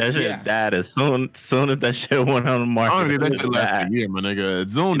quickly. That shit Yeah. died as soon as that shit went on the market. I don't think that shit lasted died. a year, my nigga.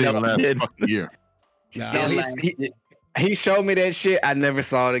 Zoom No, didn't last it a didn't. fucking year. Nah, No, Yeah, he showed me that shit. I never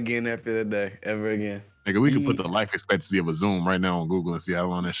saw it again after that day, ever again. Nigga, we can put the life expectancy of a Zoom right now on Google and see how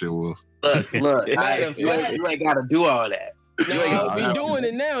long that shit was. Look, Matter of fact- you ain't gotta do all that. no, Nah, we nah. doing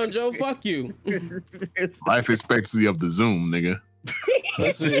it now, Joe. Fuck you. Life expectancy of the Zoom, nigga.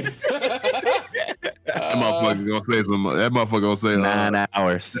 Let's see. That motherfucker gonna say some. That motherfucker gonna say 9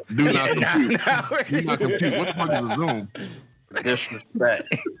 hours. do not compute. 9 hours. Do not compute. What the fuck is a Zoom? Disrespect.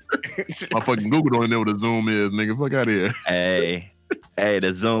 Motherfucking Google don't know what a Zoom is, nigga. Fuck out of here. Hey,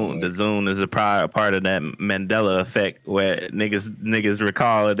 the Zoom is a part of that Mandela effect where niggas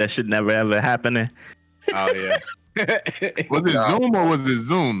recall that shit never ever happening. Oh yeah. Was it Zoom or was it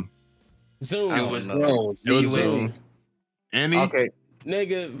Zoom? Zoom. It was no. Zoom. It was Zoom. Any? Okay.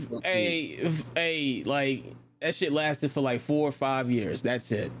 Nigga, hey, like that shit lasted for like 4 or 5 years.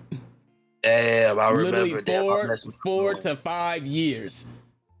 That's it. Damn, I Literally remember that. 4 to 5 years.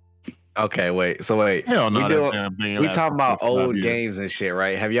 Okay, wait. So wait. Hell no. We that doing- damn thing We lasted talking about 4 or 5 old years. games and shit,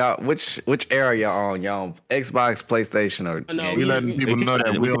 right? Have y'all which era y'all on? Y'all on Xbox, PlayStation, or No, We letting people know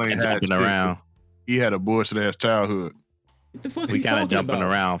that Will ain't had jumping shit. around. He had a bullshit ass childhood. What the fuck We you kind of talking jumping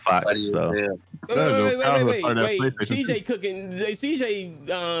about? around Fox. So Wait.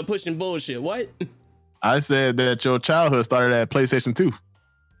 CJ pushing bullshit. What? I said that your childhood started at PlayStation 2.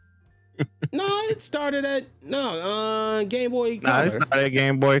 No, it started at Game Boy nah, Color. it's not a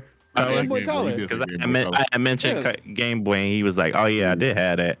Game Boy. Game Boy Color. Because I mentioned Game Boy, and he was like, "Oh yeah, I did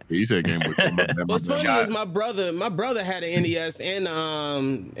have that." You said Game Boy Color. What's funny is my brother had an NES and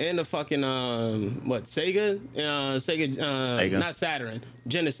a fucking Sega Sega. not Saturn,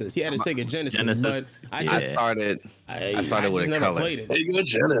 Genesis. He had a Sega Genesis. Genesis. But I Yeah. just I started with just a never color. played it. Sega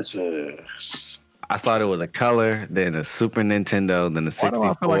Genesis. I started with a color, then a Super Nintendo, then a Why do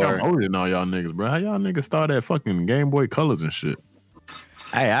I feel like I'm 64. older than all y'all niggas, bro? How y'all niggas start at fucking Game Boy Colors and shit?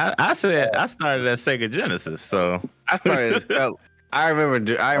 Hey, I said I started at Sega Genesis, so I started. I remember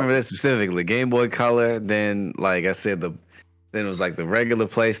this specifically. Game Boy Color. Then, like I said, then it was like the regular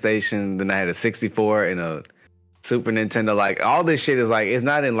PlayStation. Then I had a 64 and a Super Nintendo. Like all this shit is like it's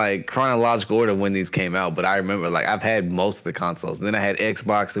not in like chronological order when these came out, but I remember like I've had most of the consoles. Then I had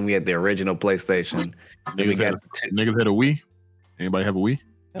Xbox, and we had the original PlayStation. Then we got. Niggas had a Wii. Anybody have a Wii?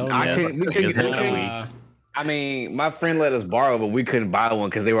 Oh, I yeah. couldn't- we couldn't- we couldn't- I mean, my friend let us borrow, but we couldn't buy one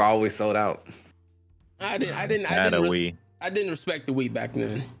because they were always sold out. I didn't had a Wii. I didn't respect the Wii back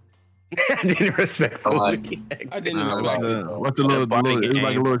then. I didn't respect the I like Wii. I didn't respect it. What's the little? Party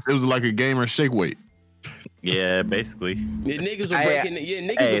It was like a gamer shake weight. Yeah, basically. Yeah, niggas were I- breaking Hey, were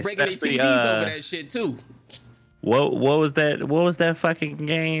breaking their especially, TVs over that shit too. What was that? What was that fucking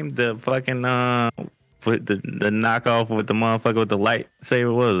game? The fucking with the knockoff with the motherfucker with the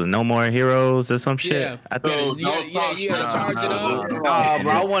lightsaber. What was it? No More Heroes or some shit. Yeah. I think. You gotta charge it up. Oh,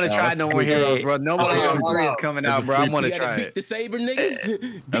 bro, I want to try No More Heroes, bro. No More Hold on, Heroes hold 3 is on. coming out, bro. I want You to gotta try beat it. the saber,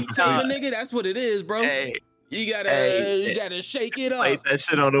 nigga. Beat saber, nigga. That's what it is, bro. Hey, You gotta shake it play up. that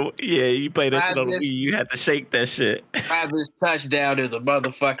shit on the you play that shit on the Travis- Wii. You have to shake that shit. Travis Touchdown is a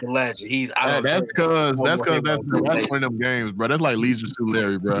motherfucking legend. He's out. That's because that's one of them games, bro. That's like Leisure Suit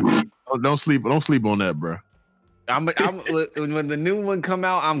Larry, bro. Don't sleep on that, bro. When the new one come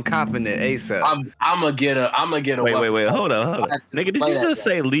out, I'm copping it ASAP. I'm gonna get a. Wait, hold on. Nigga, did you just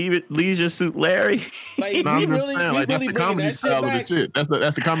say Leisure Suit Larry? Like, No, we I'm just really, saying, we like that's really the bringing comedy that shit style of the back. shit.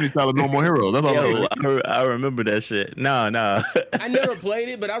 That's the comedy style of No More Heroes. That's all I'm Yo, saying. I remember that shit. No. I never played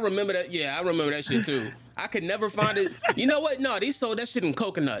it, but I remember that. Yeah, I remember that shit too. I could never find it. You know what? No, they sold that shit in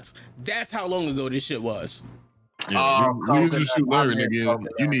coconuts. That's how long ago this shit was. Yeah, Leisure coconut, Suit Larry, I mean nigga.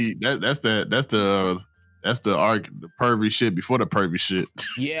 coconut. You need that's the pervy shit before the pervy shit.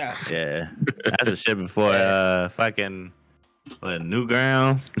 Yeah. Yeah, that's the shit before fucking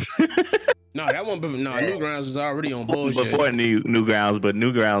Newgrounds. No, that one. No, Newgrounds was already on bullshit. Before Newgrounds, but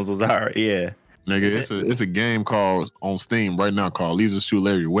Newgrounds was already Nigga, it's a game called on Steam right now called Leisure Suit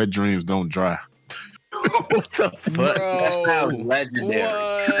Larry. Wet Dreams Don't Dry. What the fuck? Bro, That sounds legendary.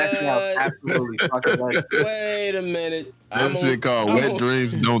 That sounds absolutely fucking legendary. Wait a minute. That shit called Wet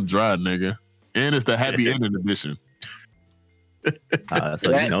Dreams Don't Dry, nigga. And it's the happy ending edition. So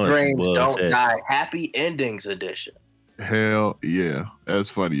That you know Dreams it's Don't bullshit. Die Happy Endings Edition. Hell yeah. That's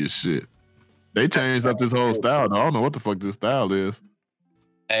funny as shit. They changed up this whole style. Though. I don't know what the fuck this style is.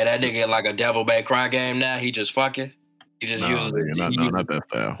 Hey, that nigga like a Devil May Cry game now. He just fucking. He just No, uses nigga, not that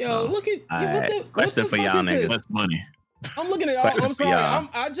style. Yo, No. look at Alright, what the question for fuck y'all is this? niggas. That's money. I'm looking at Question all. I'm for sorry. y'all.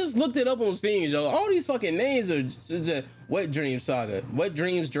 I just looked it up on Steam, yo. All these fucking names are just Wet Dream Saga. Wet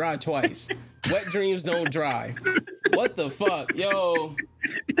Dreams Dry Twice. Wet Dreams Don't Dry. What the fuck, yo?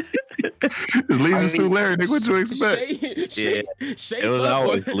 It's Leisure Suit Larry, nigga. What you expect? Shape It was up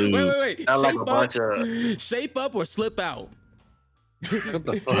always or, lose. Wait. I like Shape a bunch of. Shape up or slip out. What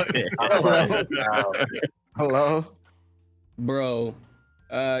the fuck? Wow. Hello? Bro.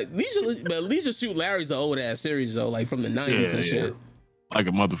 Leisure Suit Larry's an old ass series though, like from the 90s Yeah, and yeah. shit. Like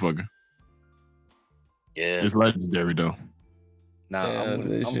a motherfucker. Yeah. It's legendary though. Nah, Yeah,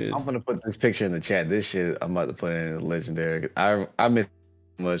 this shit. I'm gonna put this picture in the chat. This shit I'm about to put in as legendary. I miss it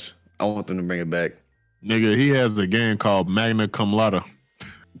so much. I want them to bring it back. Nigga, he has a game called Magna Cum Laude.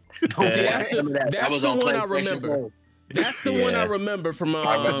 See, that's the, That that's was the on one I PlayStation remember. 4. That's the one I remember from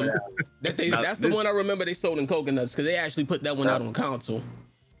I remember that they. Now, That's the this- one I remember they sold in coconuts because they actually put that one out on console.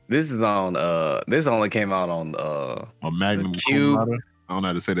 This is on this only came out on Or Magnum The Cum Cube. Laude. I don't know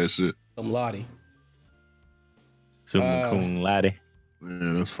how to say that shit. Lottie. Super Cum Laude.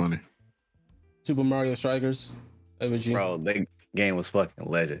 Yeah, that's funny. Super Mario Strikers. OG. bro, that game was fucking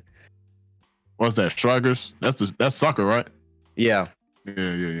legend. What's that? Strikers? That's soccer, right? Yeah.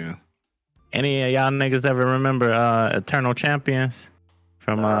 Yeah. Any of y'all niggas ever remember Eternal Champions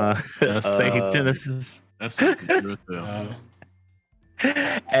from Sega Genesis? That's soccer. for real.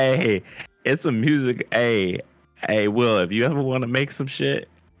 Hey, it's some music. Hey, Will, if you ever want to make some shit,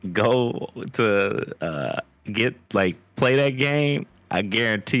 go to play that game. I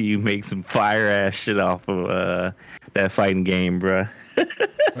guarantee you make some fire ass shit off of that fighting game, bruh.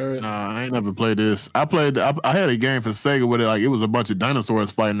 Nah, I ain't never played this. I had a game for Sega with it. Like it was a bunch of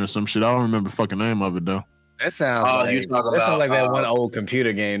dinosaurs fighting or some shit. I don't remember the fucking name of it though. That sounds Oh, you like talking that sounds about, like that one old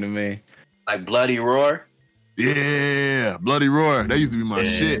computer game to me. Like Bloody Roar. Yeah, Bloody Roar. That used to be my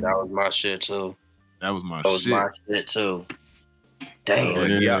shit. That was my shit too. That was my That was shit. my shit too. Damn.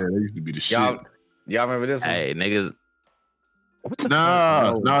 Yeah, Yeah. that used to be the shit. Y'all remember this one? Hey, niggas.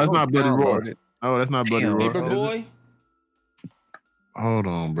 Nah, no, it's not Bloody Roar. No, that's not Bloody Damn, Roar. Paper Boy. Hold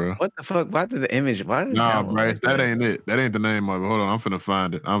on, bro. What the fuck? Why did the image? Why did it Nah, sound bro, like that ain't it. That ain't the name of it. Hold on, I'm finna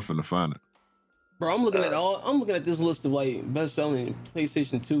find it. Bro, I'm looking at this list of like best selling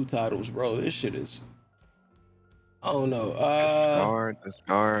PlayStation 2 titles, bro. This shit is. I don't know. The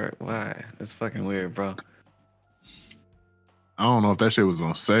scar. Why? That's fucking weird, bro. I don't know if that shit was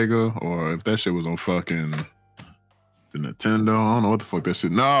on Sega or if that shit was on fucking the Nintendo. I don't know what the fuck that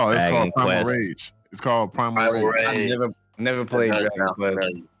shit. No, it's Dragon called Primal Quest. Rage. It's called Primal Primal Rage. Rage. I never played Dragon Quest.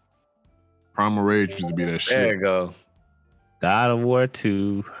 Primal Rage used to be that There shit. you go. God of War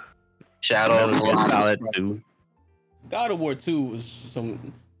 2. Shadow of Metal Gear the Solid 2. God of War 2 was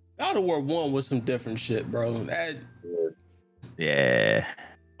some. God of War 1 was some different shit, bro. That Yeah.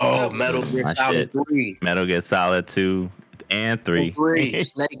 Oh, Metal Gear My Solid shit. 3. Metal Gear Solid 2 and 3. 3.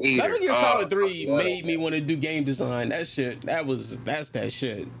 Snake Eater. Metal Gear Oh, Solid 3 my God. made me want to do game design. That shit. That's that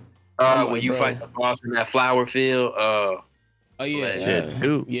shit. I'm like, when you bro. fight the boss in that flower field. Oh yeah, Shit,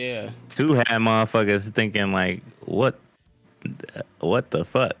 dude. yeah. Two had motherfuckers thinking like, what the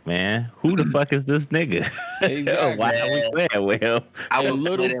fuck, man? Who the fuck is this nigga? Exactly. Why are we playing with him? I Yeah, was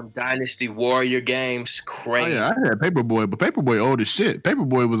little- little them Dynasty Warrior games. Oh, Crazy. yeah, I had Paperboy, but Paperboy old as shit.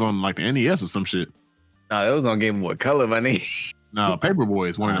 Paperboy was on like the NES or some shit. No, that was on Game Boy Color, my nigga. No, Paperboy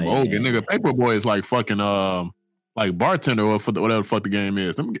is one of them Oh, old yeah. nigga. Paperboy is like fucking like bartender or whatever the fuck the game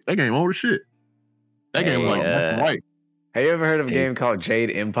is. That game old as shit. That game was like black and white. Have you ever heard of a Hey. game called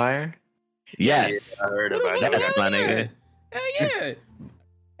Jade Empire? Yes. I heard What the about fuck? that. That's my Hell nigga. Hell yeah.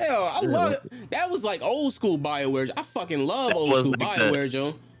 Hell, I love it. That was like old school BioWare. I fucking love That old was school like the- BioWare,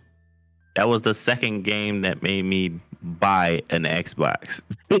 Joe. That was the second game that made me buy an Xbox.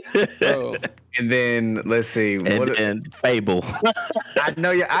 Bro. And then let's see. and Fable. I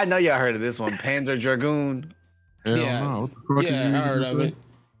know y'all heard of this one, Panzer Dragoon. Hell Yeah. no. What the fuck Yeah, is I heard of it.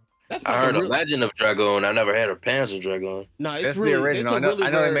 That's I like heard a of real, Legend of Dragoon. I never had a Panzer Dragoon. No, it's That's really, the original. It's a really I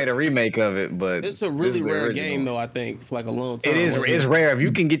know rare, they made a remake of it, but it's a this really is the rare original. game though. I think for like a long time. It is. wasn't It's rare if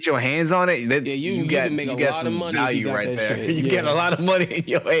you can get your hands on it. That, Yeah, you got, can make you a got lot of some money if you value got right that there. shit, You yeah. get a lot of money in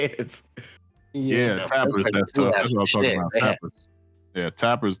your hands. Yeah, Yeah, Tappers. that's That's like what I was talking shit. about. They had- Tappers. Yeah,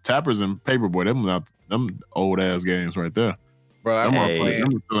 Tappers and Paperboy. Them old ass games right there. Bro, Them Hey. are playing.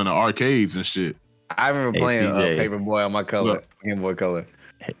 Them still in the arcades and shit. I remember Hey, playing CJ. Paperboy on my color, Look. Game Boy Color.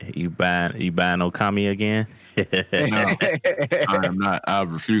 You buying Okami again? I am not. I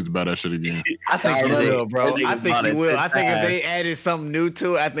refuse to buy that shit again. I think you Already. will, bro. That I nigga think bought you it will. I think if 10 they added something new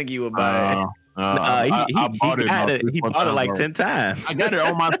to it, I think you would buy it. I bought it. got about it. He 3-4 bought it like times 10 times. I got it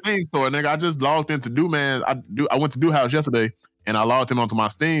on my Steam store, nigga. I just logged into Do-Man. I went to Do House yesterday, and I logged in onto my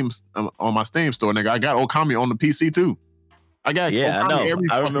Steam on my Steam store, nigga. I got Okami on the PC too. I got Yeah, I Okami know. every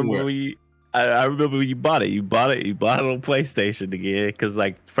I fucking remember where. when you. I remember when you bought it. You bought it on PlayStation again because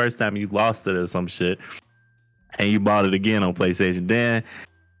like first time you lost it or some shit, and you bought it again on PlayStation. Then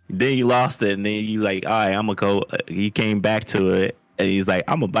you lost it, and then you like, all right, I'm gonna go. He came back to it, and he's like,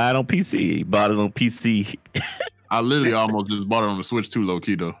 I'm gonna buy it on PC. He bought it on PC. I literally almost just bought it on the Switch too, low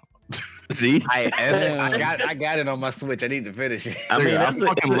key though. See, I got it on my Switch. I need to finish it. I mean, Nigga, I that's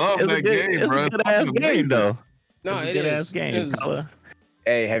fucking love it's a that good, game, it's bro. a It's good ass fucking game amazing. though. No, It's a it good is. ass game. It's- Color.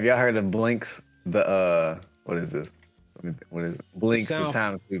 Hey, have y'all heard of Blinks? The what is this? What is it? Blinks the Sound-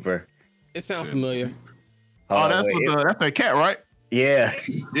 Time Sweeper? It sounds familiar. Oh, that's wait, that's that cat, right? yeah.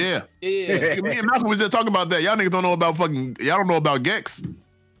 Yeah. Yeah. Me and Malcolm was just talking about that. Y'all niggas don't know about y'all don't know about Gex.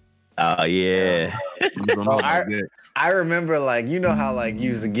 Oh yeah. You don't know Oh, about Gex. I remember like you know how like you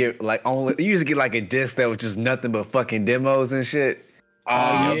used to get like only you used to get like a disc that was just nothing but fucking demos and shit. Oh,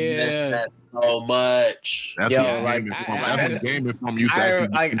 I yeah. missed that so much. That's Yo, what like, Game Inform. I- That's what Game Inform used to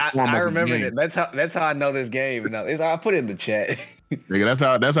actually inform I us of remember games. it. That's how I know this game. And I put it in the chat.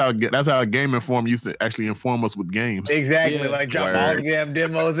 Nigga, that's how Game Inform used to actually inform us with games. Exactly, Yeah. like drop Word. all the damn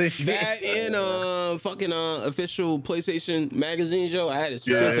demos and shit. That and fucking official PlayStation magazine show. I had a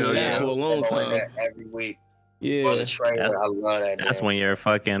subscription to that yeah. for a long I'm on time. that every week. On Yeah. the trailer, That's- I love that. That's damn. when you're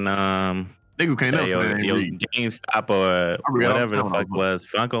fucking Niggas can't know your GameStop or forget whatever the all fuck the time. was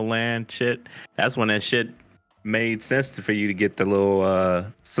Funko Land shit. That's when that shit made sense for you to get the little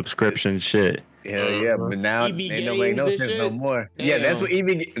subscription shit. Hell yeah, but now EB ain't no make no Games and sense no shit? more. Yeah, that's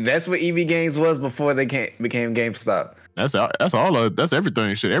Damn. what EB Games was before they became GameStop. That's that's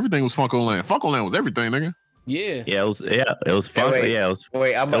everything. Shit, everything was Funko Land. Funko Land was everything, nigga. Yeah. Yeah, it was Funko. wait. Yeah, it was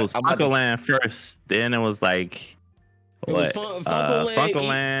Wait, it was I'm about Funko to- Land first. Then it was like It was what? Funko Land, Funko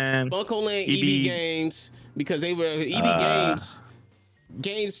Land. Funko Land, EB EB Games, because they were EB Games.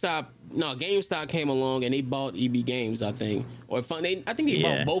 GameStop came along and they bought EB Games, I think, I think they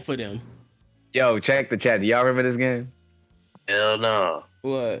Yeah. bought both of them. Yo, check the chat. Do y'all remember this game? Hell no.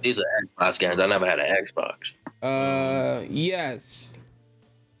 What? These are Xbox games. I never had an Xbox. Yes.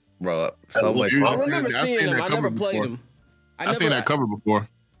 Bro, so much Dude, I fun. remember I've seeing seen them. that I never cover played before. them. I've seen that cover before.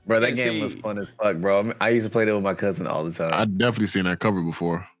 Bro, that Yeah, game was see- fun as fuck, bro. I used to play that with my cousin all the time. I definitely seen that cover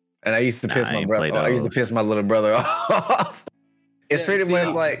before. And I used to piss Nah, I my ain't brother. played I used to those. piss my little brother off. It's Yeah, pretty see-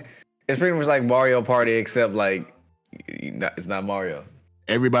 much like Mario Party, except like it's not Mario.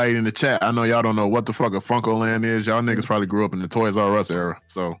 Everybody in the chat, I know y'all don't know what the fuck a Funko Land is. Y'all niggas probably grew up in the Toys R Us era,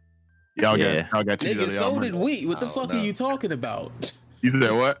 so y'all Yeah. got you. Nigga, so did we. What the Oh, fuck no. are you talking about? You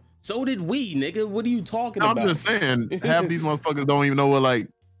said what? So did we, nigga. What are you talking No, I'm about? just saying, half these motherfuckers don't even know what like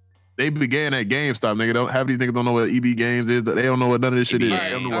they began at GameStop, nigga. Don't half these niggas don't know what EB Games is. They don't know what none of this shit is. EB They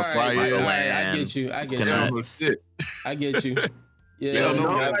don't know all what right, Fly all is. right, I Land. get you. I get They don't you. know shit. I get you. Yeah. They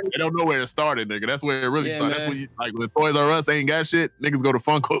don't know where it started, nigga. That's where it really Yeah, started. That's man. when you, like when Toys R Us ain't got shit, niggas go to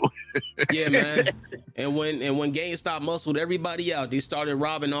Funko. Yeah, man. And when GameStop muscled everybody out, they started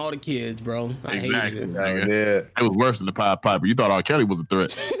robbing all the kids, bro. I hated it. nigga. Yeah. It was worse than the Pied Piper. You thought R. Kelly was a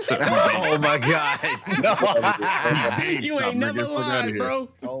threat. Oh my god. No. You ain't never lied, bro.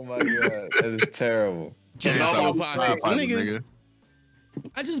 Oh my god. That is terrible. Just Yeah, all Pied pockets, Piper, nigga.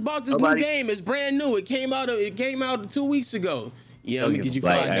 I just bought this Nobody- new game. It's brand new. It came out 2 weeks ago. Yeah, I'm gonna get you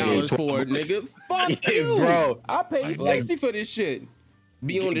Like, $5 hey, for it, nigga. Fuck Yeah, you, bro. I paid $60 for this shit.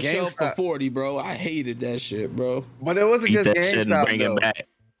 Be on the shelf for GameStop. $40, bro. I hated that shit, bro. But it wasn't Eat just that shit and GameStop bring though. it back.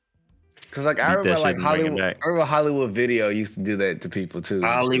 Cause like I Eat that remember shit like and bring it Hollywood. back. I remember Hollywood Video used to do that to people too.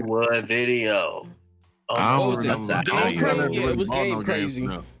 Hollywood Video. Oh, I What don't was it? remember. That's Game how you Crazy? remember. Yeah, it was Ball no Game games, Crazy.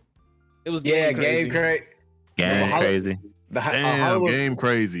 no. It was Yeah, Game Crazy. Game Holly- crazy. Damn, Hollywood, Game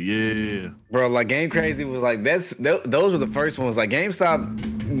Crazy. Yeah. bro. Like Game Crazy was like those were the first ones. Like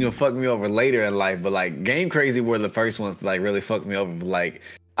GameStop, fucked me over later in life, but like Game Crazy were the first ones to like really fuck me over. Like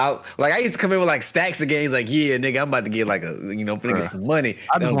I used to come in with like stacks of games. Like yeah, nigga, I'm about to get like a nigga some money.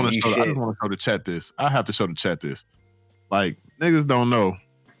 I just Don't want give to you show. I shit. just want to show the chat this. I have to show the chat this. Like niggas don't know,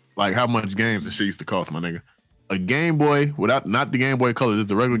 like how much games and shit used to cost, my nigga. A Game Boy without not the Game Boy Color, just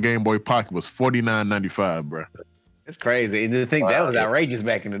the regular Game Boy Pocket was $49.95, bro. It's crazy. And to think that was outrageous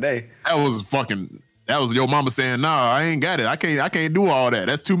back in the day. That was your mama saying, "Nah, I ain't got it. I can't do all that.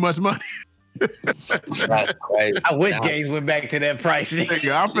 That's too much money." that's crazy. I wish games went back to that price.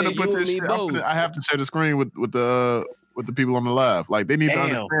 Nigga, I'm Shit, finna put you and this me shit. both. I have to share the screen with the people on the live. Like they need to Damn,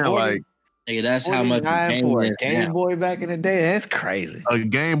 understand, 40 like Nigga, that's how much a 49 game for a is Game now. Boy back in the day. That's crazy. a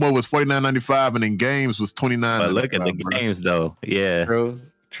Game Boy was $49.95, and then games was $29.95. But look at the bro. games though. Yeah. True.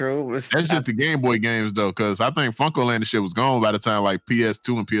 That's just the Game Boy games though, because I think Funko Land and shit was gone by the time like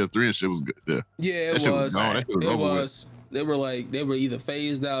PS2 and PS3 and shit was good there. Yeah, That it shit was was. gone. That shit was It over with. was. They were either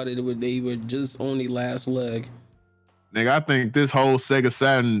phased out or they were just on the last leg. Nigga, I think this whole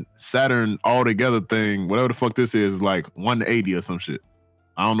Sega Saturn all together thing, whatever the fuck this is like 180 or some shit.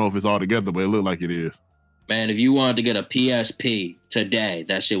 I don't know if it's all together, but it looked like it is. Man, if you wanted to get a PSP today,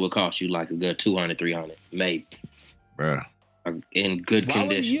 that shit would cost you like a good 200, 300, maybe. Bruh. In good Why would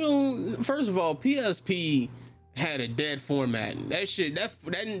condition. you don't? First of all, PSP had a dead format. That shit,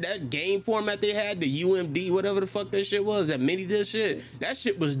 that game format they had, the UMD, whatever the fuck that shit was, that mini disc shit, that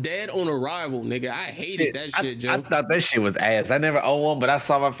shit was dead on arrival, nigga. I hated that shit, Joe. I thought that shit was ass. I never owned one, but I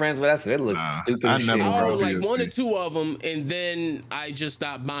saw my friends with that. I said, it looks Nah, stupid I as never shit, I bro. owned like PSP. one or two of them, and then I just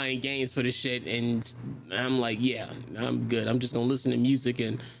stopped buying games for the shit. And I'm like, yeah, I'm good. I'm just gonna listen to music,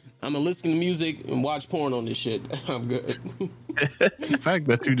 and I'm gonna listen to music and watch porn on this shit. I'm good. The fact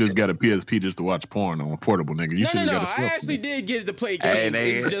that you just got a PSP just to watch porn on portable, nigga. You No, should have got a I Switch. actually did get it to play Hey, games.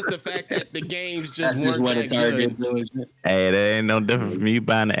 nigga. It's just the fact that the games just That's just weren't what that it turned good. into. Isn't it? Hey, that ain't no different from you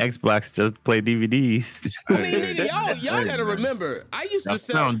buying an Xbox just to play DVDs. I mean, nigga, y'all gotta remember. I used to Y'all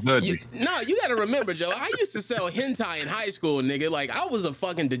sell. sound judgy. You gotta remember, Joe. I used to sell hentai in high school, nigga. Like I was a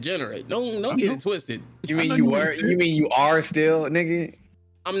fucking degenerate. Don't get it twisted. You mean you are still, nigga?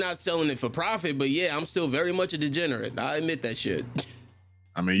 I'm not selling it for profit, but yeah, I'm still very much a degenerate. I admit that shit.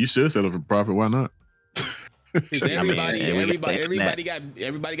 I mean, you should sell it for profit. Why not? Everybody, and we got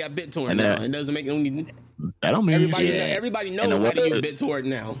everybody got BitTorrent And now. that- It doesn't make any. That don't mean Everybody, Yeah. everybody And knows the how to use words- BitTorrent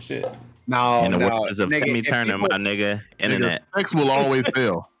now. Shit. No, In the no. words of nigga, Timmy if Turner, people- my nigga, internet. Nigga, sex will always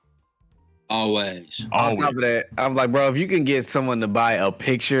fail. Always. On Always. top of that, I'm like, bro, if you can get someone to buy a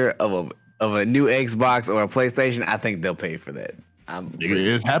picture of a new Xbox or a PlayStation, I think they'll pay for that. Nigga,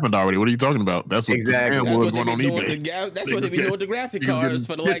 it's happened already. What are you talking about? That's what Exactly. the scam That's was what they going on be doing. eBay. That's what they be doing with the graphic You can get cards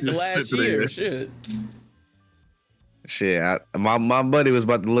for the last pictures sent to year. there. Shit. Shit, my buddy was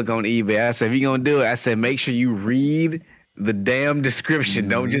about to look on eBay. I said, if you gonna do it, I said, make sure you read the damn description.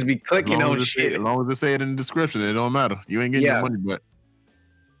 Don't just be clicking on shit. As long as it say it in the description, it don't matter. You ain't getting Yeah. your money back.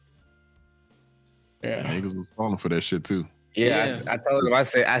 Yeah. Niggas was falling for that shit too. Yeah, I told him. I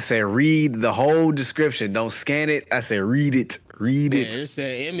said, read the whole description. Don't scan it. I said, read it. Read Yeah, it. it's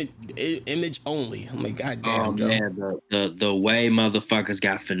an image only. I'm like, God damn, Oh Joe. man, the way motherfuckers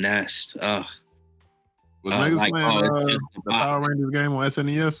got finessed. Ugh. Was niggas like, playing it's just the Power Rangers game on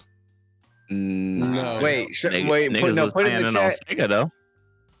SNES? No. Wait, Niggas put was it in playing the it on chat. Sega though.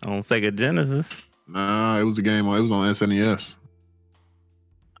 On Sega Genesis. Nah, it was a game. It was on SNES.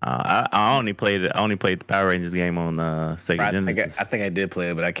 I only played it. I only played the Power Rangers game on Sega I think Genesis. I think I did play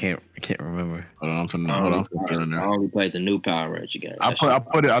it, but I can't remember. Hold on, I'm finna in I there. only played the new Power Ranger game. I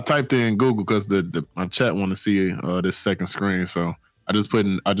typed it in Google because my chat want to see this second screen, so I just put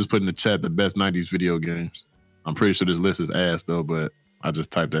in the chat the best '90s video games. I'm pretty sure this list is ass though, but I just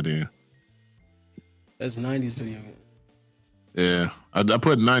typed that in. That's 90s video game. Yeah, I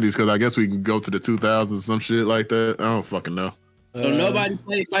put '90s because I guess we can go to the 2000s or some shit like that. I don't fucking know. So nobody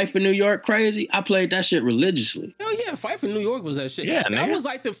played Fight for New York crazy. I played that shit religiously. Hell yeah, Fight for New York was that shit. Yeah, that nigga. was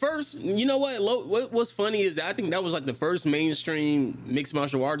like the first. You know what? What's funny is that I think that was like the first mainstream mixed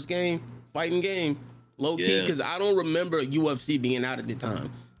martial arts game, fighting game, low key. Yeah. Because I don't remember UFC being out at the time.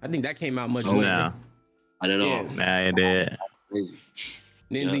 I think that came out much later. No, I don't know. Yeah. nah, it did. Crazy.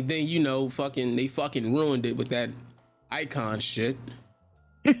 Then they fucking ruined it with that icon shit,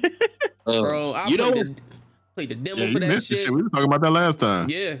 bro. I you know played the demo Yeah, for you that missed the shit. shit. We were talking about that last time.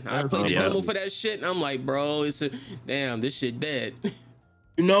 Yeah, I Last played the time. demo for that shit, and I'm like, bro, this shit dead.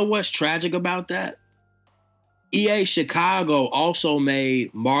 You know what's tragic about that? EA Chicago also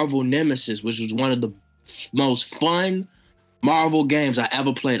made Marvel Nemesis, which was one of the most fun Marvel games I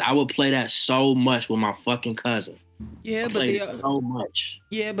ever played. I would play that so much with my fucking cousin. Yeah, I but played they it so much.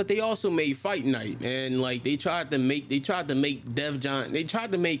 Yeah, but they also made Fight Night, and like they tried to make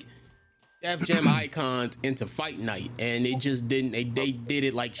Def Jam icons into Fight Night, and it just didn't. They did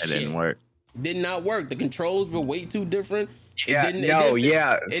it like It shit. didn't work. Did not work. The controls were way too different. Yeah, it didn't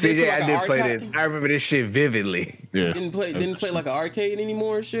CJ, feel like I an did play arcade. this. I remember this shit vividly. Yeah. Didn't play like an arcade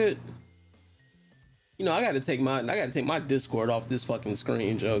anymore. And shit. You know, I gotta take my Discord off this fucking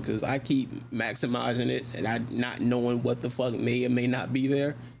screen, Joe, because I keep maximizing it and I not knowing what the fuck may or may not be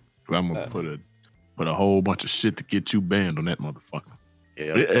there. I'm gonna put a whole bunch of shit to get you banned on that motherfucker.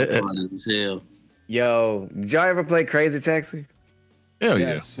 Funny as hell. Yo, did y'all ever play Crazy Taxi? Hell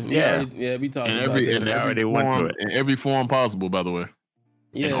Yes. Yeah. We talked In about every, that. in I every already went form, through it. in every form possible, by the way.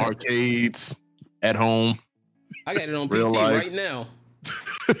 In Yeah, arcades, at home. I got it on Real PC life. right now.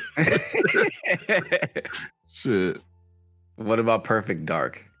 Shit. What about Perfect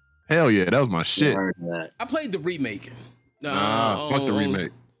Dark? Hell yeah, that was my shit. Heard that. I played the remake. Fuck the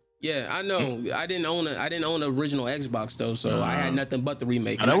remake. Yeah, I know. I didn't own an original Xbox though, so I had nothing but the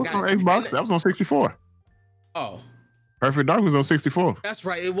remake. Nah, that was on Xbox. That was on 64. Oh, Perfect Dark was on 64. that's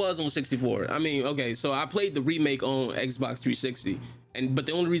right. It was on 64. I mean, okay, so I played the remake on Xbox 360, but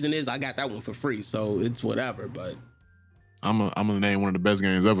the only reason is I got that one for free, so it's whatever. But I'm gonna name one of the best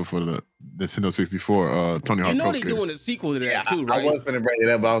games ever for the Nintendo 64. Tony Hawk you know Pro they Skater. doing a sequel to that too, I right? was gonna bring it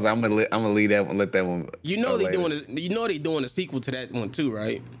up, but I was like, I'm gonna leave that one. Let that one. You know they later. doing a sequel to that one too,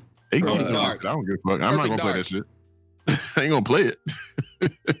 right? They can Perfect keep doing Dark. it. I don't give a fuck. I'm not Perfect gonna play that shit. I ain't gonna play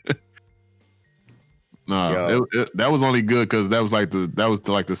it. Nah, Yo. that was only good because that was like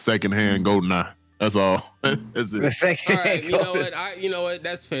the second hand GoldenEye. That's all. That's The it. second. All right, you know what?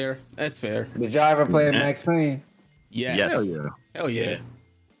 That's fair. That's fair. Did y'all ever play Max Payne? Yes. Yes. Hell yeah. Hell yeah.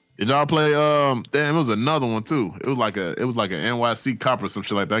 Did y'all play? Damn, it was another one too. It was like an NYC cop or some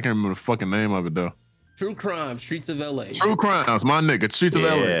shit like that. I can't remember the fucking name of it though. True Crime, Streets of LA. True Crimes, my nigga. Streets of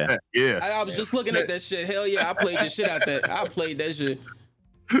Yeah. LA. Yeah. I was just looking at that shit. Hell yeah, I played the shit out that. I played that shit.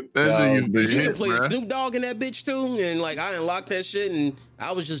 That shit used to be You can hit, play bruh. Snoop Dogg in that bitch too, and like I unlocked that shit, and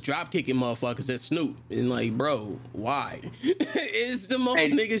I was just drop kicking motherfuckers at Snoop, and like, bro, why? It's the most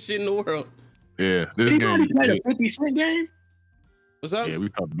Hey. nigga shit in the world. Yeah, this Anybody game. played a 50 Cent game? What's up? Yeah, we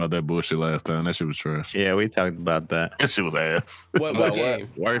talked about that bullshit last time. That shit was trash. Yeah, we talked about that. That shit was ass. What About what? game?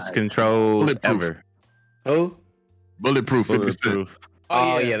 Worst controls Bulletproof. ever. Who? Bulletproof 50 Cent. Bulletproof.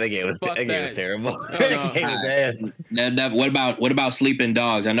 Oh yeah, that game was Fuck that. terrible. No, That game was ass. What about Sleeping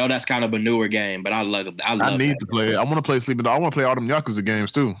Dogs? I know that's kind of a newer game, but I love it. I need to play it. I want to play Sleeping Dog. I want to play all them Yakuza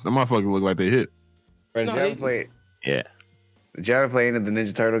games too. Them motherfuckers look like they hit. Bro, No, did you ever they- play? Yeah. Did you ever play any of the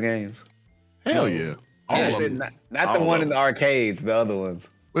Ninja Turtle games? Hell No. yeah. All Yeah, of them. Not All the of one in them. the arcades, the other ones.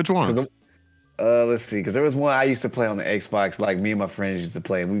 Which one? Let's see, because there was one I used to play on the Xbox. Like me and my friends used to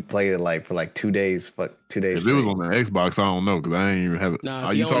play, and we played it like for like 2 days. Fuck, 2 days. If it was straight. on the Xbox, I don't know because I ain't even have it. Nah,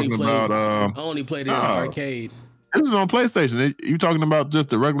 Are see, you I only talking played- about? I only played it in the Oh. arcade. It was on PlayStation. You talking about just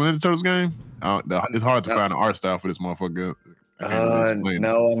the regular Ninja Turtles game? It's hard to find an art style for this motherfucker. I can't really explain it.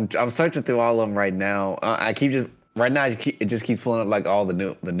 No, I'm searching through all of them right now. I keep just right now. It just keeps pulling up like all the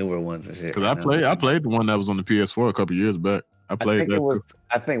newer ones and shit. Cause right now. I played the one that was on the PS4 a couple years back. I I played think that. it was.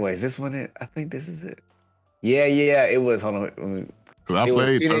 I think. Wait, is this one it? I think this is it. Yeah, it was. Hold on. Cause I it was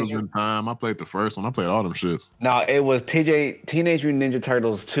played Teenage Turtles in Time. I played the first one. I played all them shits. No, it was Teenage Mutant Ninja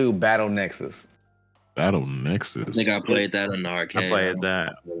Turtles 2 Battle Nexus. Battle Nexus. I think I played that in the I arcade. played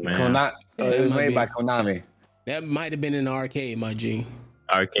that. Man. Yeah, It that was might made be- by Konami. That might have been in the arcade, my G.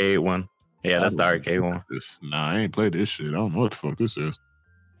 Arcade one. Yeah, that's the arcade one. Nah, I ain't played this shit. I don't know what the fuck this is.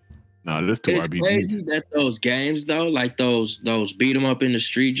 Nah, this two It's RPGs. crazy that those games though, like those beat 'em up in the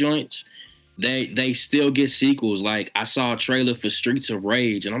street joints, they still get sequels. Like I saw a trailer for Streets of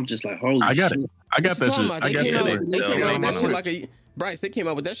Rage, and I'm just like, holy I got shit. it. I got that Talking shit. about, I they got came that. out Yeah, with they that still shit got like Bryce, they came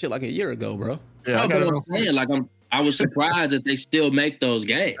out with that shit like a year ago, bro. Yeah, I No, got but it. I'm saying, like I was surprised that they still make those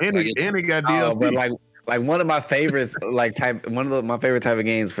games. And Like, it got Oh, DLC. but like Like one of my favorites, my favorite type of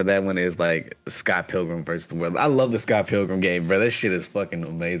games for that one is like Scott Pilgrim versus the World. I love the Scott Pilgrim game, bro. That shit is fucking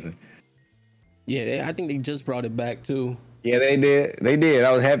amazing. Yeah, I think they just brought it back too. Yeah, they did. They did.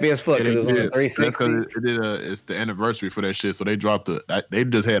 I was happy as fuck Yeah, because they it was on the did. 360. It's the anniversary for that shit, so they dropped they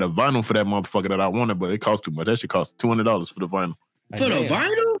just had a vinyl for that motherfucker that I wanted, but it cost too much. That shit cost $200 for the vinyl. For the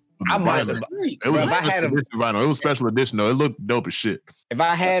vinyl? I might have. It was Bro, if I had special edition vinyl. It was special edition though. It looked dope as shit. If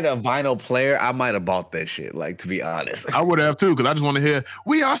I had a vinyl player, I might have bought that shit. Like, to be honest. I would have too, because I just want to hear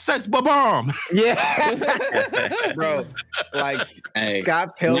 "We Are Sex Bomb." Yeah, bro. Like Hey,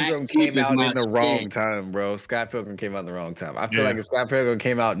 Scott Pilgrim Black Sheep came is out my in the wrong shit. time, bro. Scott Pilgrim came out in the wrong time. I feel Yeah. like if Scott Pilgrim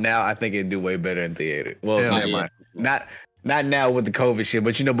came out now, I think it'd do way better in theater. Well, Hell never yeah. mind. Not now with the COVID shit,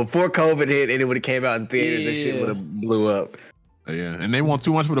 but before COVID hit and it would have came out in theaters, that shit Yeah. would have blew up. Yeah, and they want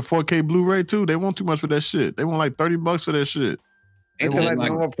too much for the 4K Blu-ray too. They want too much for that shit. They want like $30 for that shit. Ain't They that want like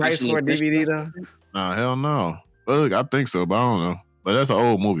normal price for a DVD though? Nah, hell no. Look, I think so, but I don't know. But that's an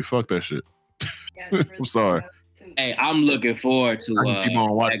old movie. Fuck that shit. I'm sorry. Hey, I'm looking forward to I can keep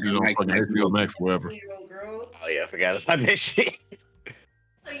on watching it on Edgar fucking Wright's HBO Max forever. Oh yeah, I forgot about that shit.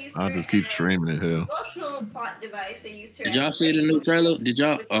 I just keep streaming it. Hell, Did y'all see the new trailer? Did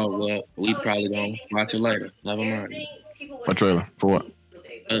y'all? Oh well, we probably gonna watch it later. Never mind. what trailer for what?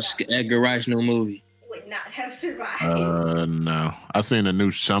 Edgar Wright's new movie. Would not have survived. No. I seen a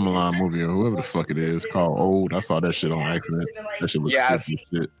new Shyamalan movie or whoever the fuck it is called Old. I saw that shit on accident. That shit was Yeah, stupid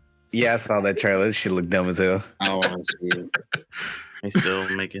as shit. Yeah, I saw that trailer. This shit look dumb as hell. I don't want to see it. They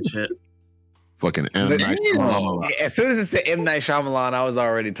still making shit. Fucking M. But- Night Shyamalan. As soon as it said M. Night Shyamalan, I was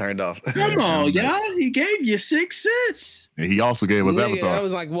already turned off. Come on, y'all. He gave you 6 cents. And he also gave us Nigga, Avatar. that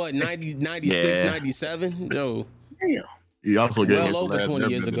was like what 90, 96, Yeah. 97? Yo, He also gave well us over Last 20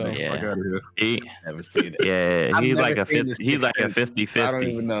 years Airbender. ago. Fuck Yeah. outta here. He, Never seen it. yeah, I've he's never like a seen 50, this he's like a Sixth Sense. 50-50. I don't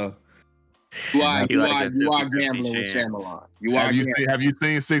even know. You are, He you like are, a you are 50-50 gambling with chance. Shyamalan. You are Have you gambling.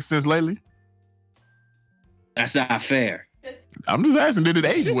 seen Sixth Sense lately? That's not fair. I'm just asking, did it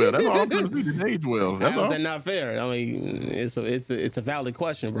age well? That's all I'm trying to see. Did it age well? That's How is all. that not fair? I mean, it's a valid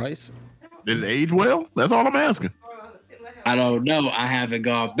question, Bryce. Did it age well? That's all I'm asking. I don't know. I haven't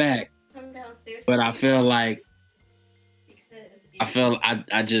gone back, but I feel like I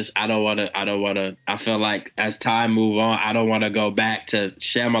don't want to. I feel like as time move on, I don't want to go back to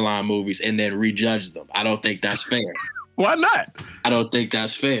Shyamalan movies and then rejudge them. I don't think that's fair. Why not? I don't think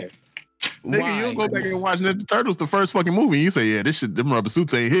that's fair. Nigga, you'll go back and watch Ninja Turtles, the first fucking movie, and you say, yeah, this shit, them rubber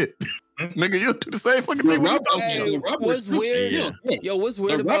suits ain't hit. Nigga, you'll do the same fucking thing. Rubber- Hey, the rubber what's suits weird? still hit. Yo, what's The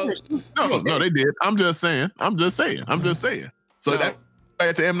weird about? rubber suits No, still no, hit. they did. I'm just saying. So No. that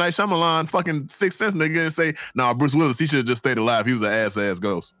back to M. Night Shyamalan, fucking Sixth Sense nigga, and say, nah, Bruce Willis, he should have just stayed alive. He was an ass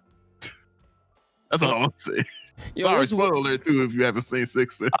ghost. That's all I'm saying. Yo, Sorry, what's, spoiler alert too if you haven't seen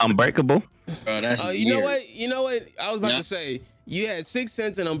Sixth Sense. Unbreakable. Bro, that's you know weird. what? You know what? I was about Yeah. to say. You had Sixth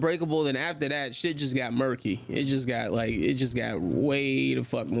Sense and Unbreakable, then after that, shit just got murky. It just got way the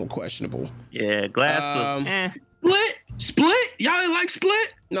fuck more questionable. Yeah, Glass Um, was. Split? Y'all didn't like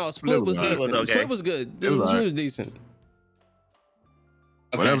Split? No, Split was Split was decent. okay. Split was good. It was It alright. was decent.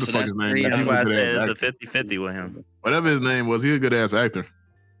 Whatever the fuck that's his name three is. out That's of- why I good said ass it's a 50-50 with him. Whatever his name was, he a good ass actor.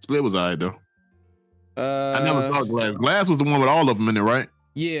 Split was alright though. I never saw Glass. Glass was the one with all of them in it, right?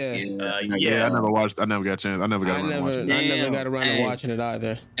 Yeah. I never watched. I never got a chance. I never got I around to never watching it. Damn. got around to Hey. watching it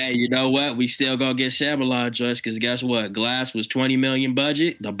either. Hey, you know what? We still gonna get Shyamalan, Joyce, because guess what? Glass was 20 million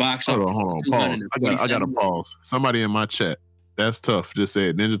budget. The box Hold office. on. Pause. I got to pause. Somebody in my chat. That's tough. Just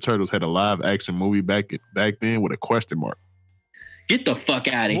said Ninja Turtles had a live action movie back then with a question mark. Get the fuck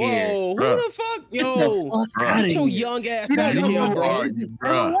out of here. Whoa, who Bruh. the fuck? Yo, get your young ass out of here, bro.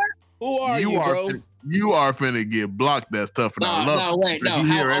 Bruh. Who are you, bro? You are finna get blocked. That's tough. And I love No, wait, that no. you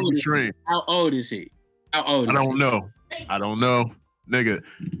hear How every old is he? stream. How old is he? How old I is don't know. Nigga.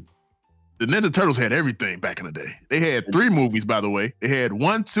 The Ninja Turtles had everything back in the day. They had 3 movies, by the way. They had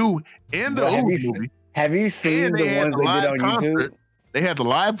 1, 2, and the Bro, have old you seen- movie. Have you seen And the they had ones the they did live on concert. YouTube? They had the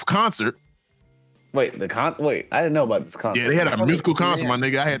live concert. Wait, I didn't know about this concert. Yeah, they had a musical concert, Yeah. my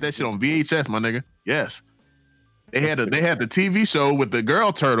nigga. I had that shit on VHS, my nigga. Yes. They had the TV show with the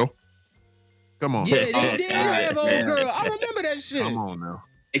girl turtle. Come on. Yeah, they Oh, did God, have old man. girl. I remember that shit. Come on now.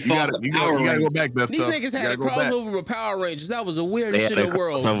 They You fought gotta, the you Power gotta go Rangers. back. That's These tough. niggas You had a gotta go back. crossover with Power Rangers. That was the weirdest They shit had in a the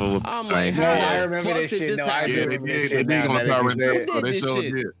world. crossover with I'm Power like, Rangers. how No, the I remember fuck that did shit. this No, I happen? do Yeah, they remember did. this They shit did now go on that Power you say Rangers. it. Who So did they this sure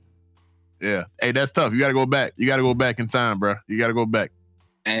shit? did. Yeah. Hey, that's tough. You gotta go back. You gotta go back in time, bro. You gotta go back.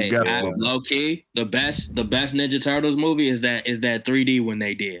 Hey, You gotta go. low key, the best Ninja Turtles movie is that 3D when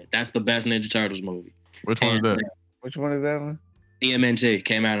they did. That's the best Ninja Turtles movie. Which one is that? Which one is that one? TMNT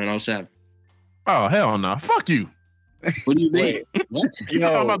came out in 07. Oh hell no! Fuck you. What do you mean? What? You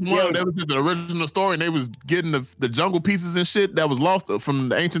talking about the one that was just the original story and they was getting the jungle pieces and shit that was lost from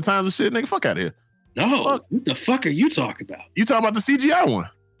the ancient times and shit? Nigga, fuck out of here. No, Fuck. what the fuck are you talking about? You talking about the CGI one?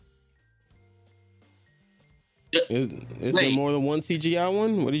 Is there Wait. more than one CGI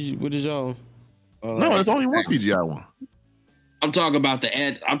one? What did y'all? No, it's only one CGI one. I'm talking about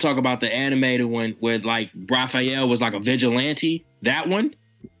the animated one with like Raphael was like a vigilante. That one.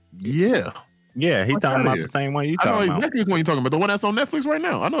 Yeah. Yeah, he Fuck talking outta about here. the same one you I know talking about. exactly which one you're talking about. The one that's on Netflix right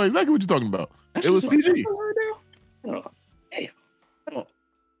now. I know exactly what you're talking about. That's It was just on CG. Netflix right now?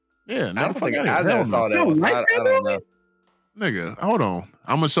 Yeah, I don't think I Hell never no. saw that No, one. So like I that don't know. Nigga, hold on.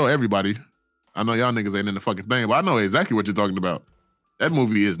 I'm gonna show everybody. I know y'all niggas ain't in the fucking thing, but I know exactly what you're talking about. That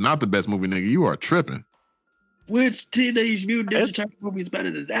movie is not the best movie, nigga. You are tripping. Which Teenage Mutant Ninja It's- Turtle movie is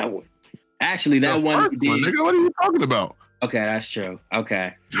better than that one? Actually, that The one first you did. nigga, what are you talking about? Okay, that's true.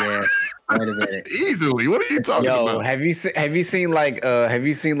 Okay, yeah. Wait a minute. Easily. What are you talking Yo, about? have you seen like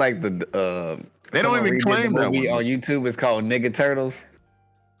the They don't someone even redid claim the that use one. on YouTube? It's called Nigga Turtles.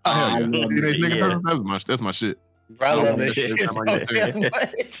 Oh, hell I yeah. love Teenage it. Nigga Yeah. Turtles, that's my shit. Bro, I Oh, love that that shit shit so sound like that. damn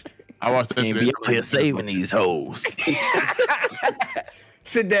much. I watched that Can't shit. be out here saving these hoes.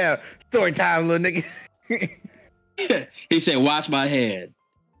 Sit down. Story time, little nigga. He said, "Watch my head."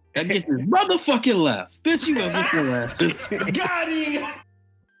 I get this motherfucking left, bitch. You gonna get your ass? Got him.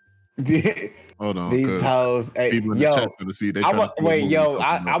 Hold on. These 'cause toes. Hey, people in the yo, chat to see they I'm trying to see what wait, movie yo. you're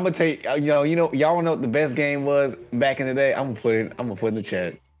talking I'm gonna tell you. Y'all wanna know what the best game was back in the day? I'm gonna put in the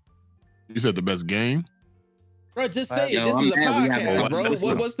chat. You said the best game? Bro, just say it. Yo, This I'm is a mad we haven't podcast, watched bro. this What,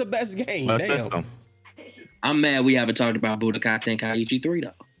 one. what's the best game? My Damn. system. I'm mad we haven't talked about Budokai Tenkaichi 3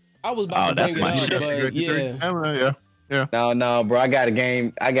 though. I was about Oh, to that's bring my it up, shit. but yeah. Yeah. No, bro. I got a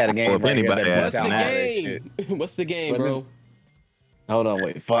game. Hope right here anybody that What's has the busts out that. all that shit. game? What's the game, What bro? Hold on,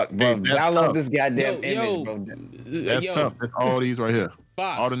 wait. Fuck, bro. Hey, that's Download tough. this goddamn Yo, image, bro. That's tough. That's all these right here.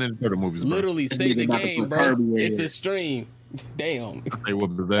 All the Fox, Ninja Turtle movies, bro. literally This say nigga the about to game, put bro. Kirby in It's here. a stream. Damn. They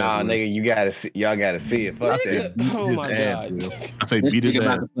whooped his ass. Nah, with. nigga, y'all gotta see it. Fuck that. Nigga, oh His my ass, god. Will. I say This beat his nigga ass.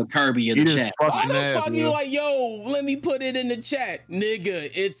 about to put Kirby in Beat the his chat. Why fucking the ass, fuck you Will. like, yo, let me put it in the chat.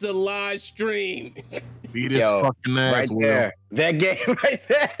 Nigga, it's a live stream. Beat his Yo, fucking ass, Right Will. there. That game right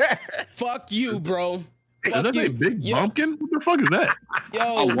there. Fuck you, bro. Is Fuck that you. a big Yo, bumpkin? What the fuck is that? I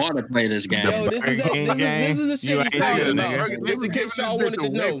Yo, want to play this game. yo, this is the shit You he's ain't talking shit, about. nigga. They Just was in giving case this y'all bitch wanted to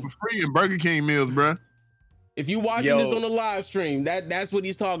away know. for free in Burger King meals, bro. If you watching Yo. this on the live stream, that's what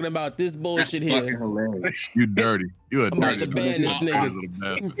he's talking about. This That's bullshit fucking here. hilarious. You dirty. You a I'm about dirty to ban this little nigga.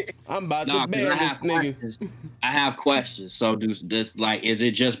 bastard. I'm about Nah, to 'cause ban this nigga. I have questions. So do this like, is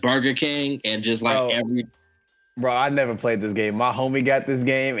it just Burger King and just like Bro. every? Bro, I never played this game. My homie got this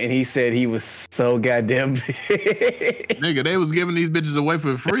game and he said he was so goddamn big. Nigga, they was giving these bitches away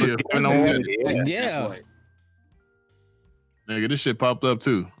for free. giving them away. Yeah. Nigga, this shit popped up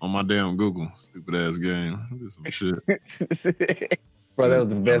too on my damn Google. Stupid ass game. This some shit. Bro, that was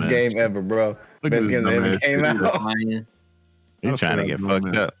the best Dumbass. game ever, bro. Look Best at game this that ever dumbass came shit. out. You trying to get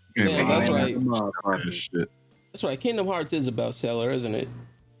fucked up. Yeah, that's right. Dumbass shit. That's right. Kingdom Hearts is a bestseller, isn't it?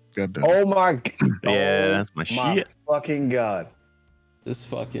 Goddamn. Oh my g- Yeah, oh that's my my shit. fucking god. That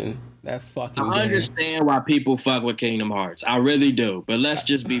fucking I game. understand why people fuck with Kingdom Hearts. I really do. But let's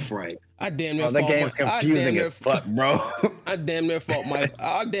just be frank. I damn near Bro, that fought game's I confusing damn near- as fuck, bro. I damn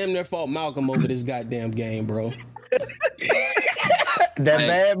near fought Malcolm over this goddamn game, bro. That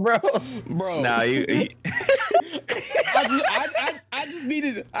bad, bro. Bro. Nah, you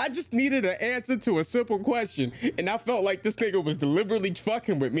I just needed an answer to a simple question, and I felt like this nigga was deliberately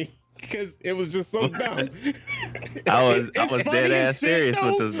fucking with me because it was just so dumb. I was It's dead funny ass as shit, serious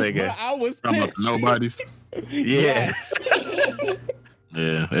with though, this nigga. but I was I'm about pissed. to nobody's. Yeah. Yes.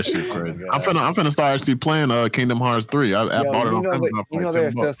 Yeah, that shit crazy. God. I'm finna start actually playing Kingdom Hearts 3. I Yo, bought it you on know, Amazon you for know like they're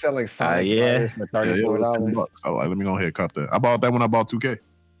 $10 still bucks. selling Sonic yeah. fighters for Yeah, it was $34. $10. I was like, let me go ahead and cop that. I bought that when I bought 2K.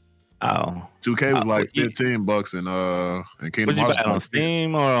 Oh. 2K was like you- $15 and Kingdom Would you buy Hearts it on was like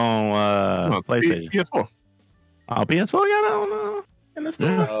Steam or on PlayStation? PS4. Oh, PS4 got it on in the store.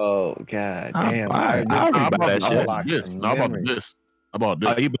 Yeah. Oh god, Oh, damn! alright. This- I'll I buy bought that the- shit. I bought this. No, I bought the Memory. disc. I bought this.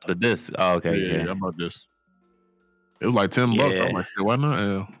 Oh, you bought the disc. Oh, okay, yeah, yeah. I bought this. It was like $10. Yeah. I'm like, shit, why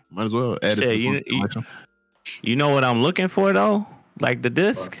not? Might as well add it Shit, to you- the collection. You know what I'm looking for though? Like the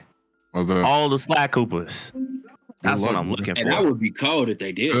disc, What was that? all the Sly Coopers. That's what luck, I'm man. looking And that for. would be cold if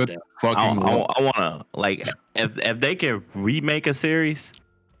they did Good that. I fucking luck. wanna like if they can remake a series,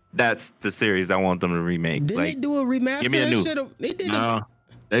 that's the series I want them to remake. Didn't they Like do a remaster? give me a new- They did. Nah,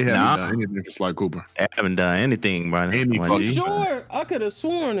 they haven't Nah. done anything for Sly Cooper. they haven't done anything, bro. Any When fucking you- Sure, I could have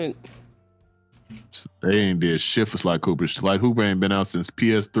sworn it. They ain't did shit for Sly Cooper. Sly Cooper ain't been out since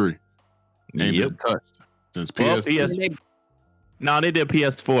PS3. Ain't Yep. been touched. Since Well, PS. No, they did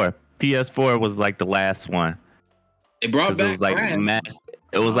PS4. PS4 was like the last one. They brought 'Cause it back was like Crash.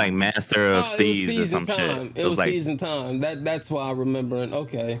 it was like Master of Oh, it was Thieves or Thieves some in Time. shit. It was like Thieves in Time. That's why I'm remembering.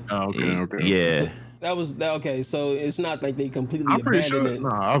 Okay. Oh, okay. Yeah. That was okay. So it's not like they completely I'm pretty sure. abandoned No,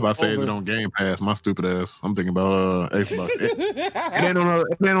 I was about to say, is it over- on Game Pass? My stupid ass. I'm thinking about Xbox. It ain't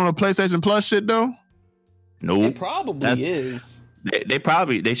on a PlayStation Plus shit though. Nope. It probably That's- is.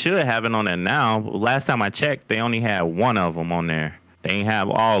 They should have it on there now. Last time I checked, they only had one of them on there. They ain't have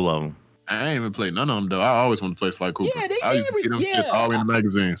all of them. I ain't even played none of them though. I always want to play Sly Cooper. Yeah, they I used to did see them re- shit yeah. all in the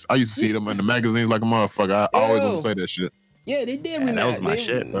magazines. I used to see them in the magazines like a motherfucker. I always want Yo. to play that shit. Yeah, they did Yeah, that was my they,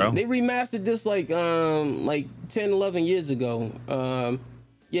 shit, bro. They remastered this like 10, 11 years ago.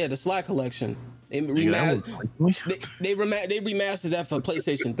 Yeah, the Sly collection. They Nigga, they remastered that for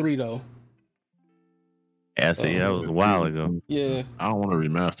PlayStation 3 though. Yeah, see, that was a while ago. Yeah. I don't want to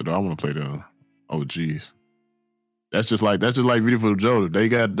remaster though. I want to play the OGs. That's just like Beautiful Joe. They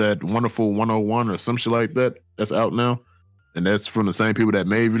got that Wonderful 101 or some shit like that. That's out now, and that's from the same people that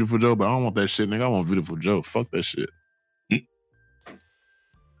made Beautiful Joe. But I don't want that shit, nigga. I want Beautiful Joe. Fuck that shit.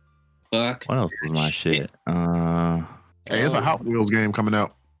 Fuck. What else was my shit? Hey, it's a Hot Wheels game coming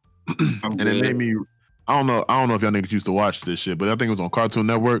out, I'm and it good. made me. I don't know if y'all niggas used to watch this shit, but I think it was on Cartoon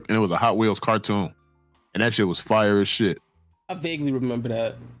Network, and it was a Hot Wheels cartoon, and that shit was fire as shit, I vaguely remember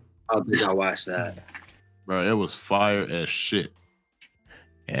that. I don't think I watched that. bro. It was fire as shit.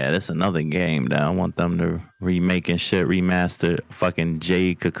 Yeah, that's another game that I want them to remake and shit, remaster. Fucking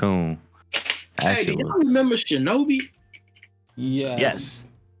Jade Cocoon. That Hey, do shit y'all was- remember Shinobi? Yes,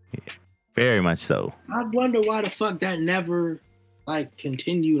 very much so. I wonder why the fuck that never like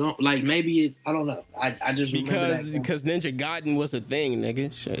continued on. Like maybe it. I don't know. I just remember that. Because Ninja Gaiden was a thing,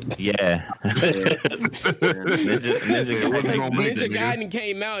 nigga. Shit. Yeah. Ninja It wasn't gonna make Ninja it, nigga. Gaiden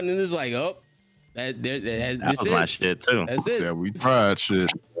came out and it's like, oh, That was my shit too. That's it. Yeah, we tried shit.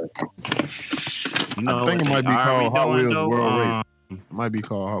 You know I think it what might be they are called Hot redoing, Wheels though? World Race. It might be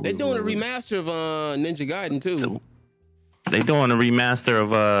called Hot They're Wheels doing a World Race. remaster of Ninja Gaiden too. They doing a remaster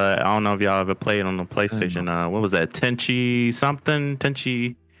of I don't know if y'all ever played on the PlayStation. What was that? Tenchi something?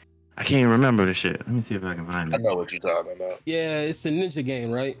 Tenchi. I can't even remember the shit. Let me see if I can find I it. know what you're talking about. Yeah, it's a ninja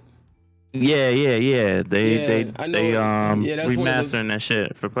game, right? Yeah. They Yeah, I know it. Yeah, that's one of remastering that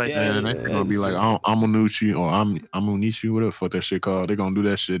shit for PlayStation. Yeah, Man, they gonna be like Amunuchi or Amunichi, whatever the fuck that shit called. They gonna do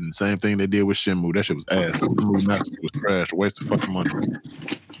that shit, and same thing they did with Shenmue. That shit was ass. Shenmue Master was trash, waste of fucking money.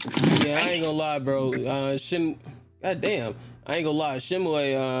 Yeah, I ain't gonna lie, bro. God damn, I ain't gonna lie.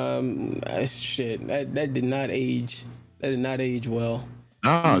 Shenmue, shit, that did not age. That did not age well.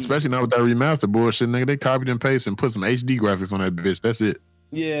 Nah, especially not with that remaster bullshit, nigga. They copied and pasted and put some HD graphics on that bitch. That's it.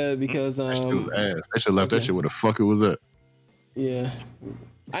 Yeah, because That shit was ass. They should left that okay. shit where the fuck it was at. yeah.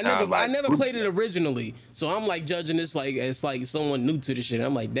 I like- never played it originally, so I'm like judging this like it's like someone new to the shit.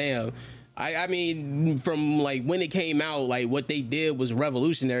 I'm like, damn. I mean, from like when it came out, like what they did was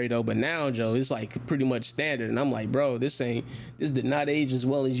revolutionary though. But now, Joe, it's like pretty much standard, and I'm like, bro, this did not age as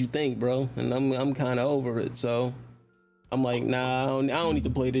well as you think, bro. And I'm kind of over it. So I'm like, nah, I don't need to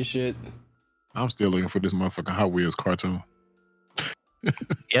play this shit. I'm still looking for this motherfucking Hot Wheels cartoon.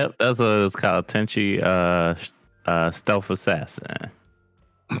 Yep, that's what it's called. Tenchi Stealth Assassin.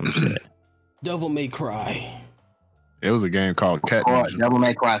 Some shit. Devil May Cry. It was a game called Cat Oh, Ninja. Devil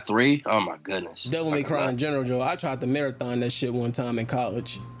May Cry 3. Oh my goodness. Devil May Cry in general, Joe. I tried to marathon that shit one time in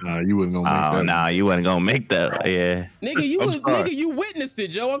college. You wasn't gonna make Oh that. no, you wasn't gonna make that. Yeah. Nigga, I'm sorry. you witnessed it,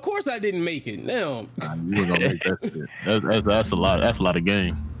 Joe. Of course I didn't make it. Damn. Nah, you wasn't gonna make that shit. That's a lot. That's a lot of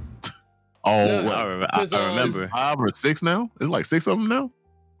game. Oh, No, what, I 'Cause, remember. 5 or 6 now? It's like 6 of them now.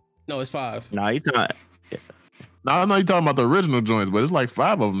 No, it's 5. No, you talking? No, I know you're talking about the original joints, but it's like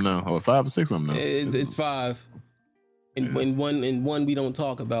 5 of them now, or 5 or 6 of them now. It's 5. And one we don't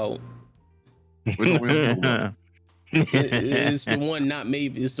talk about. Which one we don't talk about? It's the one not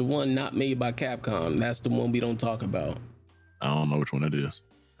made. It's the one not made by Capcom. That's the one we don't talk about. I don't know which one it is.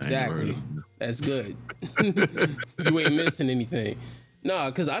 I ain't never heard Exactly. of it. That's good. You ain't missing anything.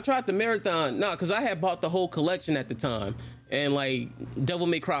 Nah, cause I tried the marathon. Nah, cause I had bought the whole collection at the time, and like Devil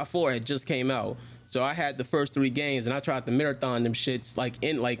May Cry 4 had just came out, so I had the first 3 games, and I tried to marathon them shits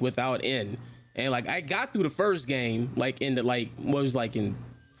like without end, and like I got through the first game like in the what was like in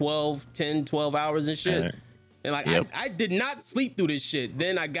 12 hours and shit. Alright. And like Yep. I did not sleep through this shit.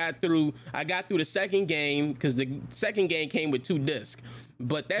 Then I got through the second game because the second game came with 2 discs.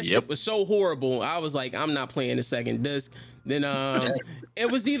 but that Yep. shit was so horrible. I was like, I'm not playing the second disc. Then it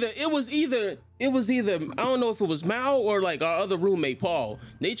was either I don't know if it was Mao or like our other roommate Paul.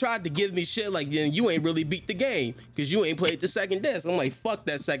 They tried to give me shit like, then you ain't really beat the game because you ain't played the second disc. I'm like, fuck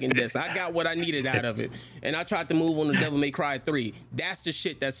that second disc. I got what I needed out of it, and I tried to move on to Devil May Cry 3. That's the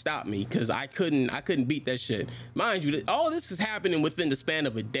shit that stopped me because I couldn't beat that shit. Mind you, all this is happening within the span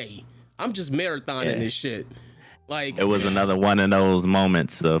of a day. I'm just marathoning this shit. Like, It was another one of those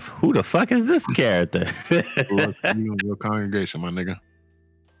moments of who the fuck is this character? Your congregation, my nigga.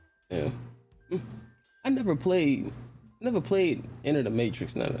 yeah. I never played Enter the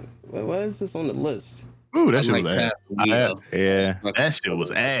Matrix. None. Why is this on the list? Ooh, that I shit like was ass. Path, Yeah. That shit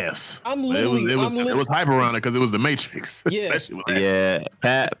was ass. I'm It literally, was hype around it because it was the Matrix. Yeah. That shit was ass.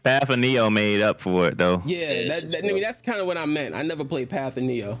 Yeah. Path of Neo made up for it though. yeah. I mean, that's kind of what I meant. I never played Path of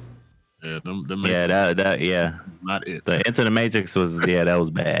Neo. Yeah, them Yeah, Matrix, that not it. the Into the Matrix was that was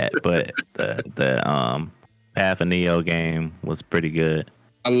bad, but the Path of Neo game was pretty good.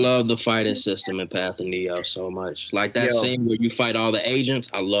 I love the fighting system in Path of Neo so much. Like that Yo. scene where you fight all the agents.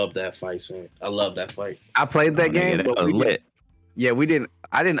 I love that fight scene. I love that fight. I played that Oh, game, nigga, but that was lit. we didn't.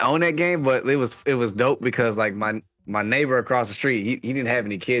 I didn't own that game, but it was dope because like my neighbor across the street, he didn't have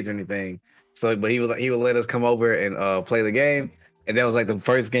any kids or anything. So, but he would let us come over and play the game, and that was like the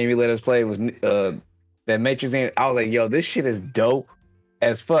first game he let us play was that Matrix game. I was like, yo, this shit is dope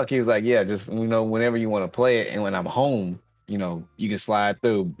as fuck. He was like, yeah, just whenever you want to play it, and when I'm home, you can slide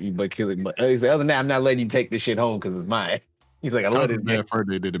through. But he said, other than that, I'm not letting you take this shit home because it's mine. He's like, I love this game. Bad Fur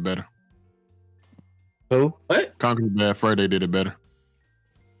Day did it better. Who? Conquer's Bad Fur Day did it better.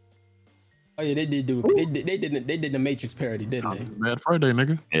 Oh yeah, they did the Matrix parody, didn't they? Bad Fur Day,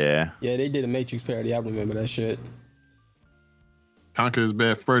 nigga. Yeah. Yeah, they did a Matrix parody. I remember that shit. Conquer's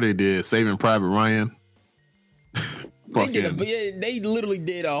Bad Fur Day did Saving Private Ryan. They literally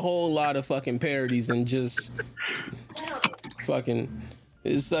did a whole lot of fucking parodies and just fucking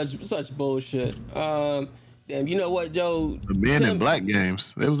it's such bullshit. Damn, you know what, Joe? The Men in Black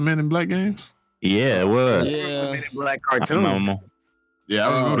games. There was Men in Black games. Yeah, it was. Yeah. Men in Black I cartoon. remember. Yeah,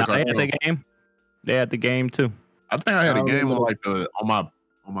 I remember No, the they had cartoon. the game. They had the game too. I think I had a I game remember. on like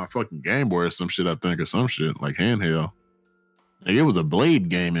on my fucking Game Boy or some shit. I think or some shit like handheld. Like, it was a Blade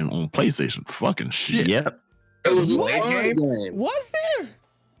game on PlayStation. Fucking shit. Yep. It was a What? hard game. Was there?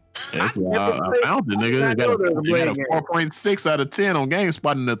 That's why never I played- found it, I nigga. did not It got know there was a a Blade game. 4.6 out of 10 on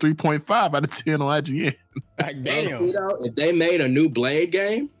GameSpot and a 3.5 out of 10 on IGN. Like, damn. You know, if they made a new Blade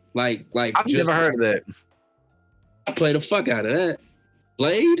game, like I've just- never heard of that. I play the fuck out of that.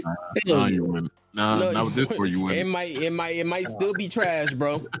 Blade? Hell Nah, yeah. you wouldn't. Nah, No, not with this score, you It wouldn't. might still be trash,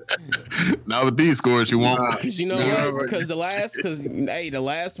 bro. Not with these scores, you won't. Nah. Cause you know Nah, what? bro. Because the last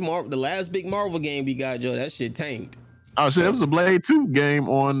big Marvel game we got, Joe, that shit tanked. Oh shit, it was a Blade 2 game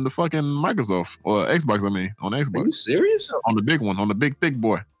on the fucking Microsoft or Xbox. I mean, on Are you Xbox, serious? on the big one, on the big thick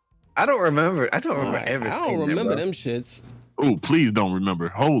boy. I don't remember. I don't remember I ever. don't seeing remember that, bro. them shits. Oh, please don't remember.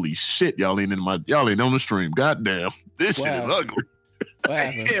 Holy shit, y'all ain't on the stream. Goddamn, this shit is Wow. ugly. What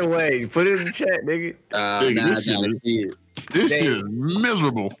happened? Can't wait. Put it in the chat, nigga. Nigga, Nah, I this shit gotta is- see it. This They- shit is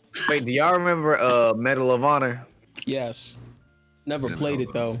miserable. Wait, do y'all remember Medal of Honor? Yes. Never Yeah, played no.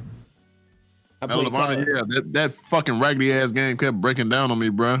 it though. I Medal played of Honor, yeah, that fucking raggedy ass game kept breaking down on me,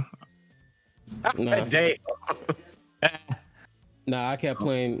 bruh. Nah. Damn. I kept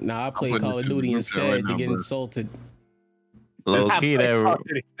playing. Nah, I played putting Call this of in the Duty group chat instead right to now, get bro. insulted. Low key, that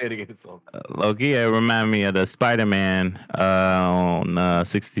remind me of the Spider-Man on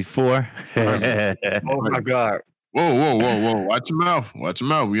 64. Oh my god. Whoa. Watch your mouth. Watch your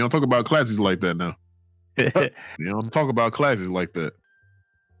mouth. We don't talk about classes like that now. You don't talk about classes like that.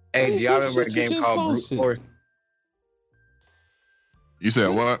 Hey, What do is y'all this remember a shit you game just called Brute posted? Force? You said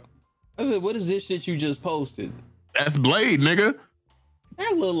what? I said, "What is this shit you just posted?" That's Blade, nigga.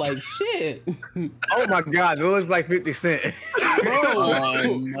 That look like shit, Oh my god, it looks like 50 Cent. bro.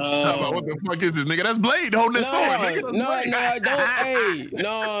 Talk about what the fuck is this, nigga? That's Blade holding that sword, nigga. That's Blade. don't. Hey,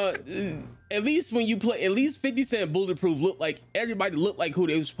 no. At least when you play, at least 50 Cent Bulletproof looked like everybody looked like who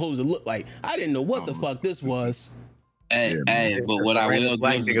they were supposed to look like. I didn't know what the fuck this was. Hey, Yeah, hey, but what I will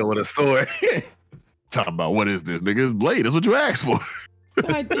black give nigga with a sword. Talk about what is this, nigga? It's Blade. That's what you asked for.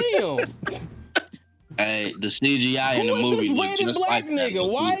 God damn. hey, the CGI in Who the is movie this look red and just black like that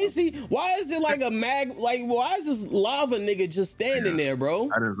nigga? Why movie. is it like a why is this lava nigga just standing there, bro?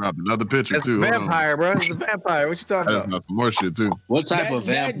 I just dropped another picture That's a too. Hold on. vampire, bro. It's a vampire. What you I talking just about? dropped some more shit too. What type of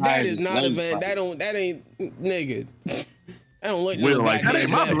vampire? that is not a van. That ain't nigga. That don't look Will, no like, that ain't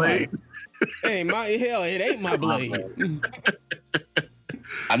my goddamn Blade. vampire. Ain't my hell. It ain't my blade.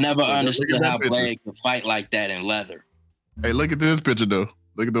 I never Look at understood that how picture. Blade could fight like that in leather. Hey, look at this picture though.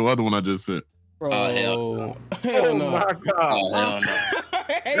 Look at the other one I just sent. Bro, hell hell no. my god. Oh, hell no.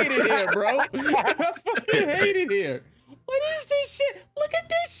 I hate it here, bro. I fucking hate it here. What is this shit? Look at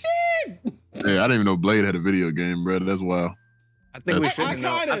this shit. Yeah, I didn't even know Blade had a video game, bro. That's wild. I think we I should know.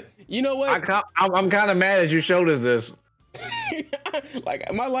 kind of, you know what? I'm kind of mad that you showed us this.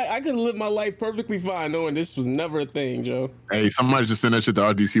 Like my life, I could live my life perfectly fine knowing this was never a thing, Joe. Hey, somebody just sent that shit to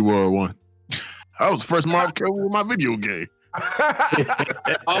RDC World 1. I was the first Marvel character with my video game.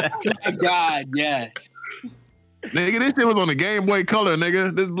 Oh my God, yes. Nigga, this shit was on the Game Boy Color,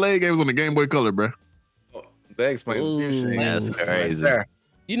 nigga. This Blade game was on the Game Boy Color, bro. That explains a few things. That's crazy. Right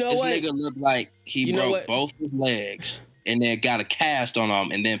You know This what? nigga looked like he You know broke what? both his legs and then got a cast on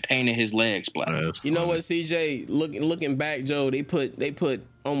him and then painted his legs black. You know what, CJ? Looking back, Joe, they put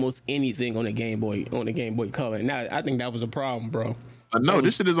almost anything on the Game Boy Color. And I think that was a problem, bro. No,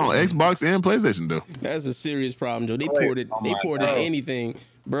 this shit is on Xbox and PlayStation, though. That's a serious problem, Joe. They Oh, wait. poured it. Oh They my poured God. in anything,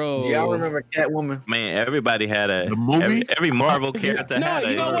 bro. Do y'all remember Catwoman? Man, everybody had a The movie? every Marvel character No, had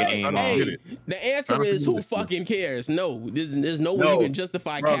you know what? a game. Hey, the answer Trying to is who figure it out. fucking cares? No, there's no way No. you can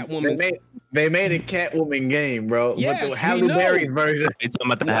justify Bro, Catwoman. they made a Catwoman game, bro. Yes, but we the Halle know. Berry's version. You talking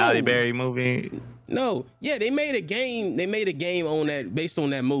about the No. Halle Berry movie? No, yeah, they made a game. They made a game on that based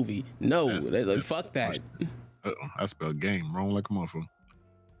on that movie. No, That's- fuck that. I spelled game wrong like a motherfucker.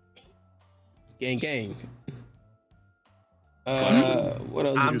 Gang. What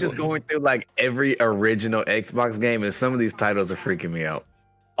else? I'm just going through like every original Xbox game, and some of these titles are freaking me out.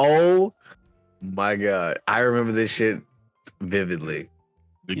 Oh my god, I remember this shit vividly.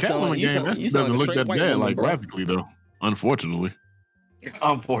 The You sound Catwoman like- you game sound- that you sound doesn't like a look straight that white bad, woman, like bro. graphically though. Unfortunately,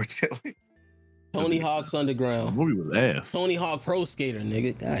 Unfortunately, Tony Hawk's the Underground. movie was ass. Tony Hawk Pro Skater,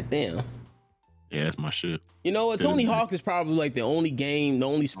 nigga. God damn. Yeah, that's my shit. You know what? To this Tony day. Hawk is probably like the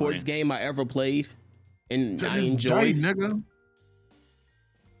only sports game I ever played, and I enjoyed. Nigga.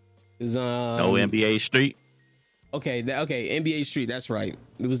 Is No NBA Street. Okay, NBA Street. That's right.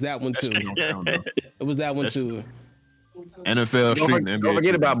 It was that one too. That shit don't count, though. It was that one That's- too. NFL Street and NBA. don't forget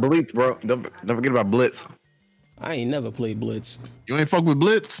Street. about Blitz, bro. Don't forget about Blitz. I ain't never played Blitz. You ain't fuck with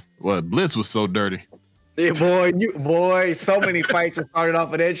Blitz? What? Blitz was so dirty. Yeah, boy, so many fights were started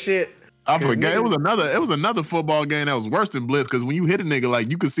off of that shit. I forgot. It was another football game that was worse than Blitz because when you hit a nigga, like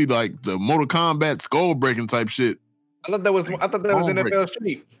you could see like the Mortal Kombat skull breaking type shit. I thought that was NFL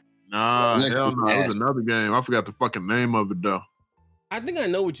Street. Nah, Look hell at no. It that. was another game. I forgot the fucking name of it though. I think I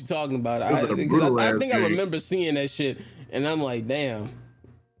know what you're talking about. It was a I brutal-ass think I game. remember seeing that shit, and I'm like, damn.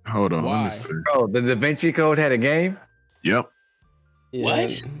 Hold on, Why? let me see. Bro, the Da Vinci Code had a game. Yep. Yeah.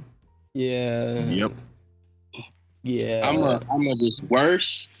 What? Yeah. Yep. Yeah. I'm a just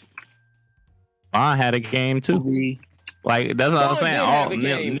worse Spawn had a game too. movie. Like that's what I'm Spawn saying. did All have a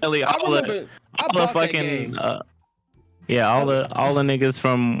game. nearly I all the remember. I all the bought that fucking game. all the niggas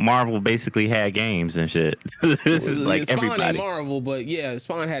from Marvel basically had games and shit. This is like Spawn ain't everybody. Marvel, but yeah,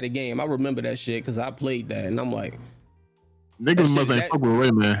 Spawn had a game. I remember that shit because I played that, and I'm like, Niggas That must shit- ain't that- fuck with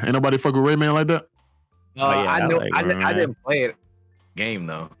Rayman. Ain't nobody fuck with Rayman like that? Oh, yeah, I I know. like I Rayman. didn't play it. Game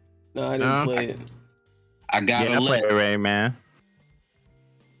though. no, I didn't Nah. play it. I got Yeah, I a played list. Rayman.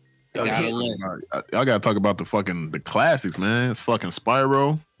 I got a list. Y'all gotta talk about the classics, man. It's fucking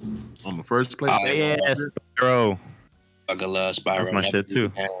Spyro on the first place. Oh, Yeah, Spyro. Fucking love Spyro. That's my shit,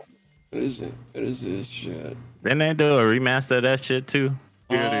 too. What is it? What is this shit? Didn't they do a remaster of that shit too?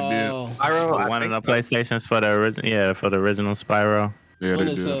 Yeah, they did. Oh, Pyro, I One of think the PlayStations for the original, yeah, for the original Spyro. Yeah, on they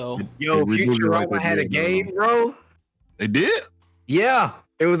the did. cell. Yo, They rebooted it like Futurama they had a did, game, bro. They did? Yeah,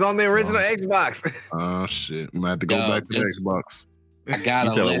 it was on the original Oh. Xbox. Oh shit. We might have to go Yo, back to this- the Xbox. I got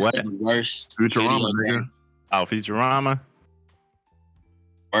You a said list what? of the worst Futurama, video nigga. Oh, Futurama.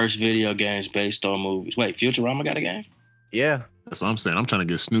 worst video games based on movies. Wait, Futurama got a game? Yeah. That's what I'm saying. I'm trying to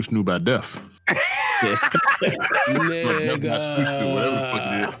get Snoo by Death.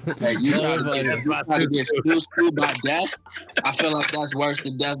 Nigga. Hey, you trying to Nobody. get Snoo by Death? I feel like that's worse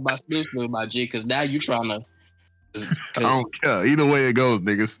than Death by Snoo by G, because now you trying to. I don't care. Either way it goes,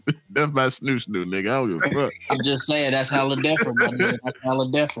 niggas. Death by Snoo, nigga. I don't give a fuck. I'm just saying that's hella different, my nigga. That's hella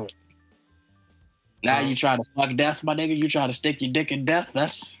different. Now you try to fuck death, my nigga. You try to stick your dick in death.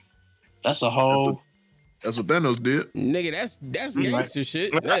 That's a whole. That's what Thanos did. Nigga, that's gangster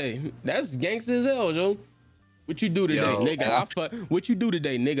shit. Hey, that's gangster as hell, Joe. What you do today, Yo. nigga? I fuck. What you do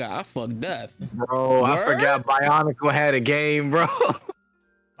today, nigga? I fuck death. Bro, I Word? forgot Bionicle had a game, bro.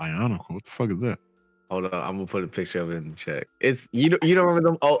 Bionicle. What the fuck is that? Hold on, I'm gonna put a picture of it in the chat. It's you don't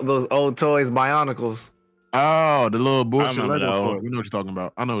remember those old toys, Bionicles? Oh, the little bullshit remember Lego that toy. one. We know what you're talking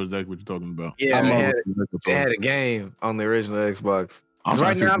about. I know exactly what you're talking about. Yeah, I they love had, Lego they had toys. a game on the original Xbox. I'm trying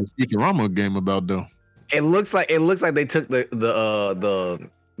right to see now- what this Futurama game about though. It looks like they took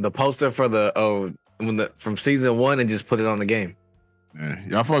the poster for from season 1 and just put it on the game. Yeah.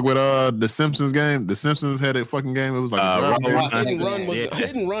 Y'all fuck with the Simpsons game. The Simpsons had a fucking game. It was like Hidden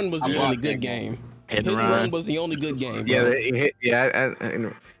Run was the only good game. Hidden Run was the only good game. Yeah,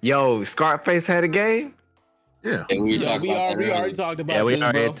 yo, Scarface had a game. Yeah, we already talked about. Yeah, we this,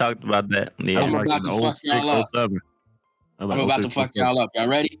 already bro. talked about that. Yeah, I'm about to fuck y'all up. I'm about to fuck y'all up. Y'all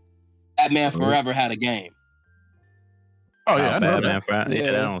ready? Batman Forever had a game. Oh yeah, I know Batman. that.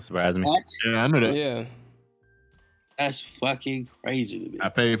 Yeah, that don't surprise me. What? Yeah, I know that. Yeah. That's fucking crazy to me. I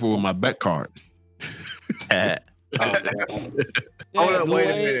paid for it with my bet card. Oh, man. Hold up, wait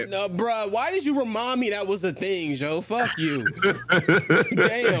a Dwayne, minute. No, bro. Why did you remind me that was a thing, Joe? Fuck you.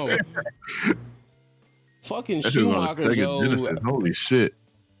 Damn. Fucking That shit was on Schumacher, Sega Joe. Genesis. Holy shit.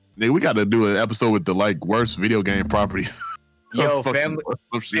 Nigga, we got to do an episode with the worst video game properties. Yo, Fucking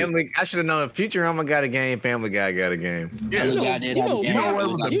shit. Family. I should have known. Futurama got a game. Family Guy got a game. Yeah, You know, Yeah, I did you have know, a game. what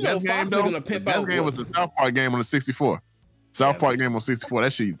was the you know best game Fox is though? gonna The pimp best out. game was the South Park game on the 64. South Park game on 64.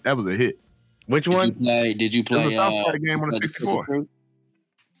 That was a hit. Which Did you one? play? Did you It was play? a South Park game on the play 64. Crew?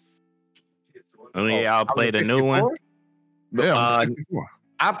 Y'all played a new one. Yeah, on the 64.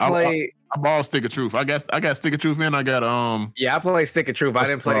 I played. I bought Stick of Truth. I got Stick of Truth and I got Yeah, I played Stick of Truth. I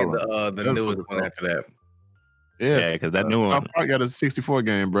didn't play the That's newest what one it's after that. Yeah, because that new one, South Park got a 64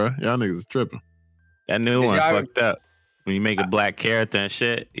 game, bro. Y'all niggas is tripping. that new Did one y'all- fucked up. When you make a black character and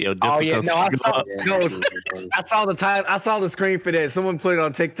shit, yo, Oh yeah, no, I difficulty saw, go up. no, I saw the time. I saw the screen for that. Someone put it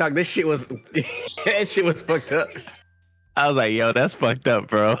on TikTok. This shit was, that shit was fucked up. I was like, yo, that's fucked up,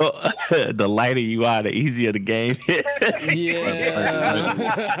 bro. The lighter you are, the easier the game is. Yeah.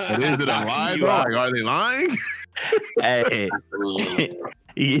 But is it a lie though? Like, are they lying? Hey,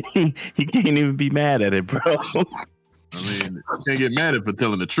 you can't even be mad at it, bro. I mean, you can't get mad at for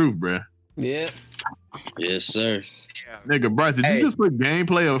telling the truth, bro. Yeah. Yes, sir. Nigga, Bryce, did Hey. you just put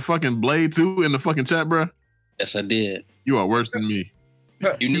gameplay of fucking Blade 2 in the fucking chat, bro? Yes, I did. You are worse than me.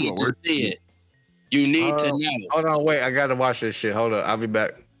 You need are to worse see it. You need to know. Hold on, wait. I gotta watch this shit. Hold up. I'll be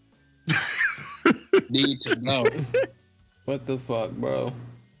back. Need to know. What the fuck, bro?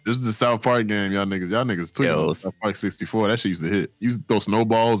 This is the South Park game, y'all niggas tweeting Yo. on South Park 64. That shit used to hit. You used to throw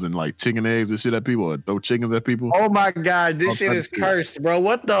snowballs and like chicken eggs and shit at people, or throw chickens at people. Oh my god, this All shit types is of shit. cursed, bro.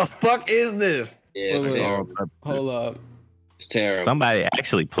 What the fuck is this? Yeah, it's Wait, wait. terrible. Hold up. It's terrible. Somebody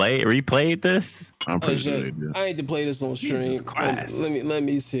actually replayed this. I'm Oh, pretty sure they shit. did. I need to play this on stream. Christ. Let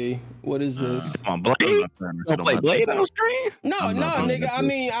me see. What is this? Come on, Blade. I'm not playing this shit Don't on play my Blade TV. on screen. No, I'm not playing nigga.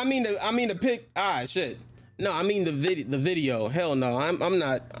 that I mean the pic. Shit. No, I mean the video. Hell no. I'm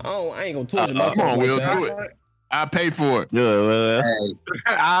not. I ain't gonna torture myself. Come on, like Will, that. do it. I pay for it. Good.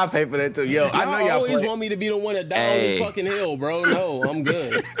 Hey, I'll pay for that too. Yo, I know y'all always play. want me to be the one that die on Hey. this fucking hill, bro. No, I'm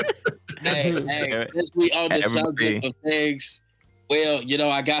good. hey, since we on the Everybody. subject of things, well,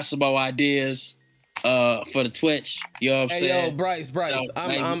 I got some more ideas for the Twitch. You know what I'm Hey yo, saying? Bryce, No,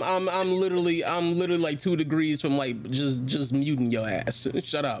 I'm literally like 2 degrees from like just muting your ass.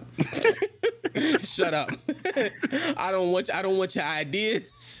 Shut up. Shut up. I don't want your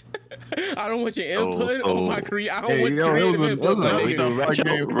ideas. I don't want your input on my I don't want your creative input. my another nigga. South Park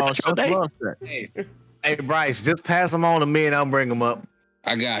game called Shut the Love Shack. Hey, Bryce, just pass them on to me and I'll bring them up.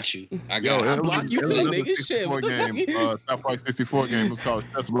 I got you. I Yo, got I you. block you it was too, another nigga. Shit, 64 what the fuck game, is- South Park 64 game. It was called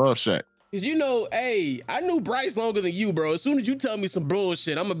Shut the Love Shack. Cause hey, I knew Bryce longer than you, bro. As soon as you tell me some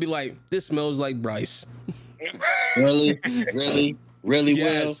bullshit, I'm gonna be like, this smells like Bryce. Really, really, really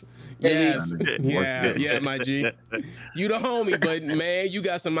Yes. Yes. Really? Yeah, my G. You the homie, but man, you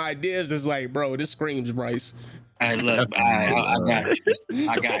got some ideas that's like, bro, this screams Bryce. Hey, look, I got you.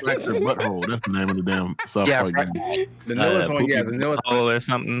 I got you. Fractured Butthole. That's the name of the damn South Yeah, Park game. The newest one, yeah, the newest hole or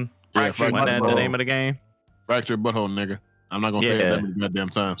something. Yeah, Fractured Wasn't that the Butthole. name of the game? Fractured Butthole, nigga. I'm not gonna say it Yeah. that many goddamn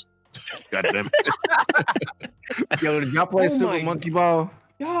times. Goddamn it. Yo, did y'all play Oh Super my- Monkey Ball?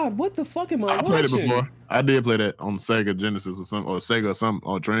 God, what the fuck am I I watching? played it before. I did play that on Sega Genesis or Sega or some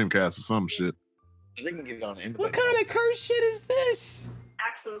or Dreamcast or some shit. They can get it on the What kind of curse shit is this?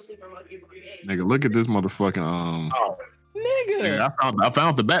 Actual Super Monkey Ball game. Nigga, look at this motherfucking Oh, Nigga. nigga, I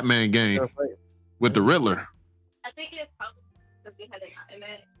found the Batman game with the Riddler. I think it's probably because we had an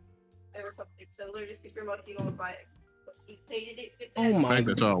internet. There was something similar to Super Monkey Ball, was like he hated it. With that. Oh I my think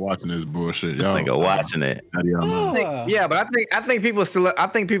that y'all watching this bullshit. This Y'all nigga watching it. How do y'all know? Ah. yeah, but I think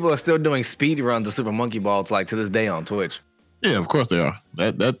people are still doing speed runs of Super Monkey Ball to this day on Twitch. Yeah, of course they are.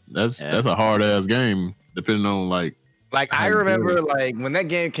 That's a hard ass game. Depending on like Like I remember, like when that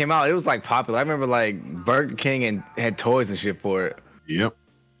game came out, it was like popular. I remember like Burger King and had toys and shit for it. yep.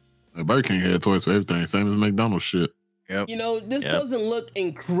 Burger King had toys for everything, same as McDonald's shit. Yep. You know, this Yep. doesn't look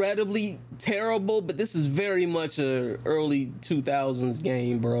incredibly terrible, but this is very much a early 2000s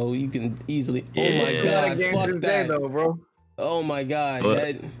game, bro. You can easily. Oh my Yeah. god, Game fuck to this day, that. though, bro. Oh my god, Go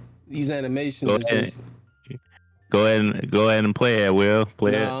that these animations Go are ahead. just. Go ahead and play it, Will.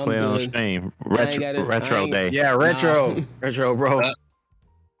 Play Nah, I'm it on good. stream. I ain't got it. I Retro ain't- day. Yeah, retro, retro, bro.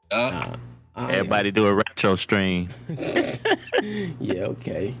 Nah, I- Everybody do a retro stream. yeah,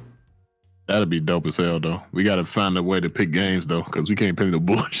 okay. That'd be dope as hell, though. We gotta find a way to pick games, though, because we can't pick the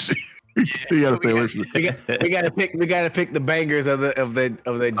bullshit. We gotta stay away from We gotta pick the bangers of the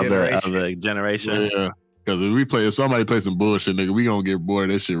generation. Of the generation. Yeah, because if somebody plays some bullshit, nigga, we gonna get bored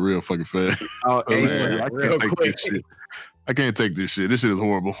of that shit real fucking fast. Oh, Man, ASAP, I real can't take quick. this shit. I can't take this shit. This shit is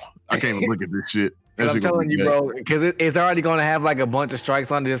horrible. I can't even look at this shit. That I'm shit gonna telling be you, bad. bro, because it's already gonna have like a bunch of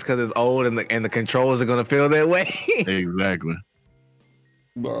strikes on it just because it's old and the controls are gonna feel that way. Exactly.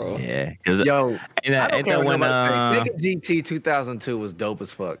 Bro. Yeah, because Yo, ain't I that, don't ain't care that what when nobody says. Sega GT 2002 was dope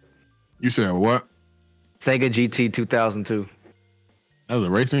as fuck. You said what? Sega GT 2002. That was a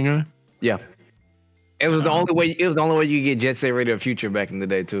racing game? Yeah, it was the only way. It was the only way you could get Jet Set Radio Future back in the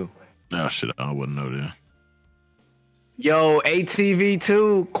day too. Oh shit, I wouldn't know that. Yo,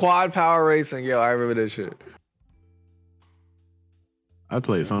 ATV2 quad power racing. Yo, I remember that shit. I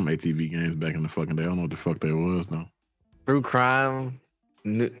played some ATV games back in the fucking day. I don't know what the fuck that was though. True Crime.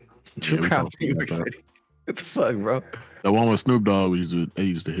 True we Crime. talked New York about that. City. What the fuck, bro? The one with Snoop Dogg they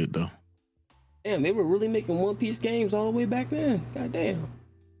used to hit though. Damn, they were really making One Piece games all the way back then. God damn.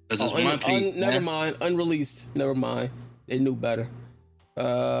 This is Oh, One Piece. never man. mind. Unreleased. Never mind. They knew better.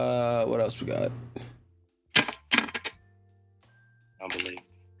 What else we got? Unbelievable.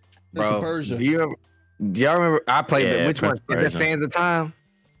 Prince of Bro, Persia. do y'all remember? I played Yeah, which one? Prince of The Persia. Sands of Time.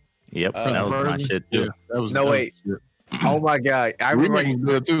 Yep, Uh, that was my Version? shit Yeah, too. that was No, that was wait. shit. Oh my god, I remember. Remake was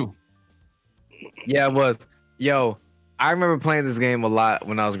good too. Yeah, it was. Yo, I remember playing this game a lot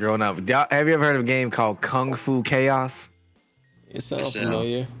when I was growing up. Have you ever heard of a game called Kung Fu Chaos? It sounds Yes,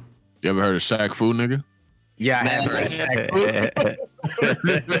 familiar. You ever heard of Shaq Fu, nigga? Yeah, I have heard of Shaq Fu.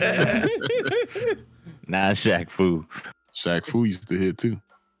 Nah, Shaq Fu. Shaq Fu used to hit too.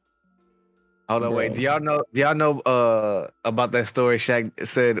 Hold on, wait. Bro. Do y'all know about that story Shaq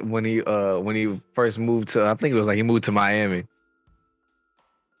said when he first moved to, I think it was like he moved to Miami.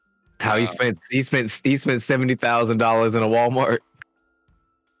 How he spent $70,000 in a Walmart.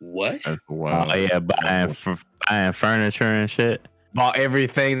 What? That's wild. Oh yeah, buying furniture and shit. Bought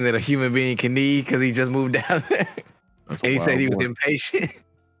everything that a human being can need because he just moved down there. That's And he wild said he was boy. impatient.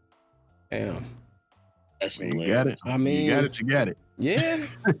 Damn. That's You hilarious. got it. I mean, You got it. You got it. yeah.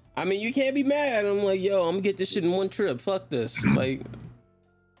 I mean, you can't be mad. I'm like, yo, I'm gonna get this shit in one trip. Fuck this. Like,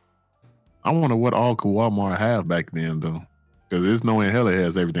 I wonder what all could Walmart have back then though, because there's no in hell it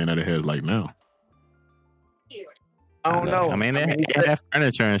has everything that it has like now. I don't know. I mean, they have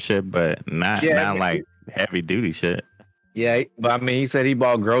furniture and shit, but not Yeah, not like heavy duty shit. Yeah, but I mean, he said he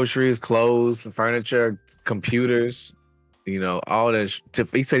bought groceries, clothes, furniture, computers, all that.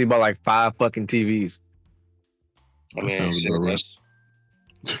 He said he bought like 5 fucking TVs. I That mean, sounds shit, about right.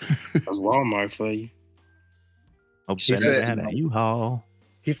 that's Walmart for you. Hope She they said- had a U-Haul.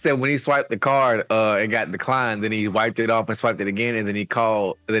 He said when he swiped the card, it got declined. Then he wiped it off and swiped it again, and then he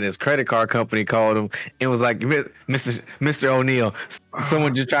called. Then his credit card company called him and was like, "Mr. O'Neal,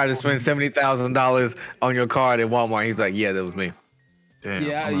 someone just tried to spend $70,000 on your card at Walmart." He's like, "Yeah, that was me."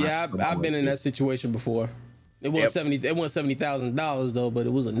 Damn, I've been in that situation before. It wasn't Yep. $70,000 though, but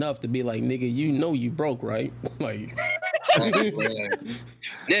it was enough to be like, nigga, you broke, right? Like,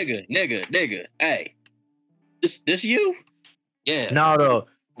 nigga. Hey, this you? Yeah. No, though,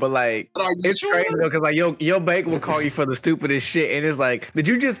 but like. Are you It's sure? crazy though, cause like your bank will call you for the stupidest shit, and it's like, did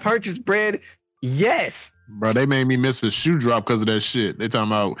you just purchase bread? Yes. Bro, they made me miss a shoe drop because of that shit. They talking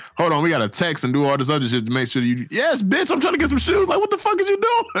about, hold on, we got to text and do all this other shit to make sure you. Yes, bitch, I'm trying to get some shoes. Like, what the fuck is you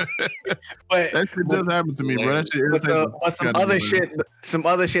doing? But That shit just happened to me, bro. That shit But, irritates the some fuck out of other me, shit, some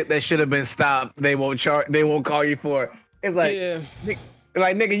other shit that should have been stopped. They won't call you for. It's like, yeah.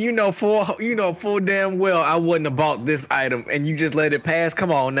 like nigga, full damn well I wouldn't have bought this item, and you just let it pass. Come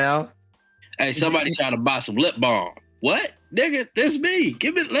on now. Hey, somebody trying to buy some lip balm. What? Nigga, this me.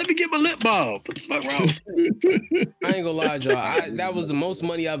 Let me get my lip balm. What the fuck wrong? I ain't gonna lie, y'all. That was the most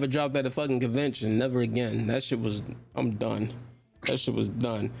money I ever dropped at a fucking convention. Never again. I'm done. That shit was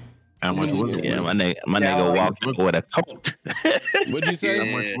done. How much was it? Yeah, Will? my nigga walked up with a coat. What'd you say? How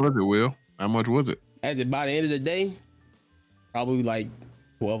much was it, Will? How much was it? By the end of the day, probably like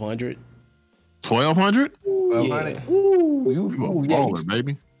 1,200. 1,200? Yeah. Ooh, You a baller,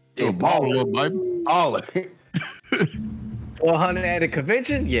 baby. You a Yeah, baller, little baby. baller. 100 at a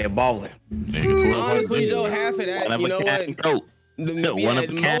convention, yeah, balling. Nigga, Honestly, Joe, half of that, you know what? Coat. One of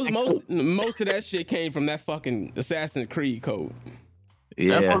a kind. Most of that shit came from that fucking Assassin's Creed code.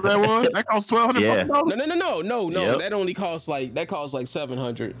 That's Yeah. what that was. That cost $1,200. Yeah. No. Yep. That only costs like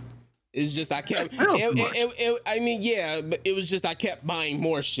 700. It's just I kept. That's still too much. I mean, yeah, but it was just I kept buying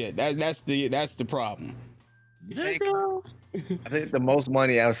more shit. That's the problem. Nigga. I think the most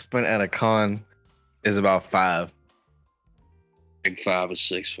money I've spent at a con is about 5. Like 5 or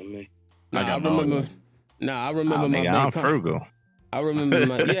 6 for me. Nah, I got no remember. Nah, I remember Oh, my nigga, I'm big con. frugal. I remember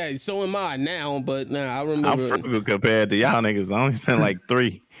my yeah. So am I now, but nah, I I'm remember. frugal compared to y'all niggas. I only spent like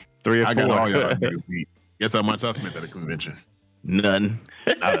three or I four. got all y'all niggas beat. Guess how much I spent at a convention? None.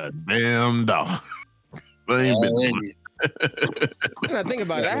 Not a damn dollar. Same bit. When I think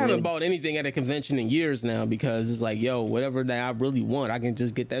about it, I haven't bought anything at a convention in years now because it's like, yo, whatever that I really want, I can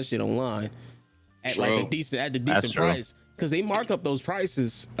just get that shit online at like True. a decent That's true. price because they mark up those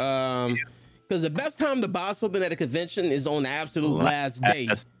prices. Because the best time to buy something at a convention is on the absolute last day.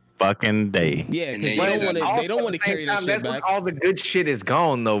 Last fucking day. Yeah, And because then they don't want to carry that shit That's back. when all the good shit is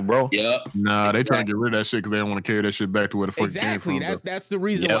gone, though, bro. Yep. Nah, they trying to get rid of that shit because they don't want to carry that shit back to where the fuck Exactly. it came from. That's the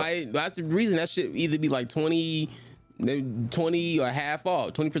reason Yep. why. That's the reason that should either be like 20 or half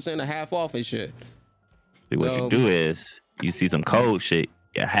off, 20% or half off and shit. See, what you do is you see some cold shit.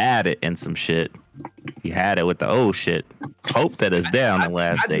 You had it in some shit. You had it with the old shit. Hope that it's there on the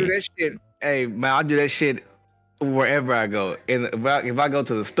last I day. do that shit. Hey, man, I do that shit wherever I go. And if I go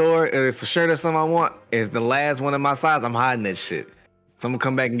to the store and it's a shirt or something I want, it's the last one in my size, I'm hiding that shit. So I'm gonna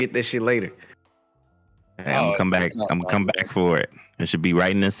come back and get that shit later. Hey, I'm gonna come back. I'm gonna come back for it. It should be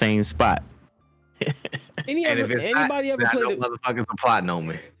right in the same spot. Anybody And if it's not, ever then I know play the, motherfuckers are plotting on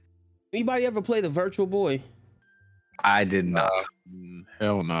me. anybody ever play the Virtual Boy? I did not.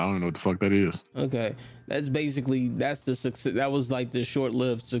 Hell no, I don't know what the fuck that is. Okay, that's the success. That was like the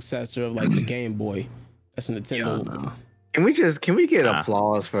short-lived successor of like the Game Boy. That's a Nintendo. Can we get Nah.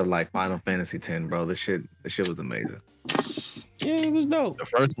 applause for like Final Fantasy X, bro? The shit was amazing. Yeah, it was dope. The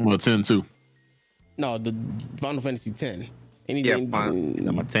first one was 10 too. No, the Final Fantasy X. Anything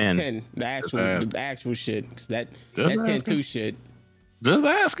Number 10. 10, the actual shit. 'Cause that Just 10 asking. 2 shit. Just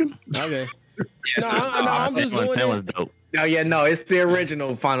asking. Okay. No, I'm just doing That was it. dope. No, it's the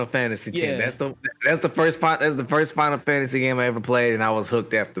original Final Fantasy X. Yeah. That's the first Final Fantasy game I ever played, and I was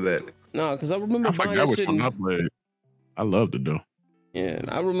hooked after that. No, because I remember I buying forgot that which shit. one In, I played. I loved it though. yeah,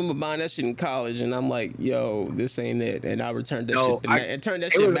 I remember buying that shit in college, and I'm like, yo, this ain't it. And I returned that No, shit. And turned that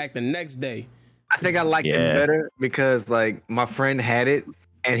it shit was- back the next day. I think I liked Yeah. it better because like my friend had it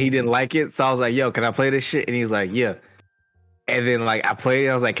and he didn't like it, so I was like, "Yo, can I play this shit?" And he was like, "Yeah." And then like I played it,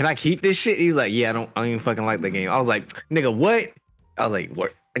 I was like, "Can I keep this shit?" And he was like, "Yeah, I don't even fucking like the game." I was like, "Nigga, what?" I was like,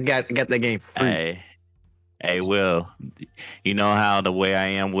 "What?" I got that game free. Hey, Will, you know how the way I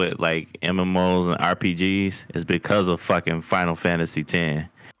am with like MMOs and RPGs is because of fucking Final Fantasy X.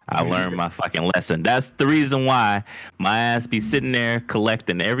 I learned my fucking lesson. That's the reason why my ass be sitting there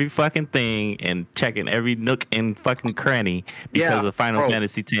collecting every fucking thing and checking every nook and fucking cranny because Yeah, of Final bro.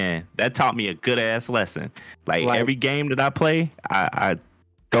 Fantasy X. That taught me a good ass lesson. Like Like- every game that I play, I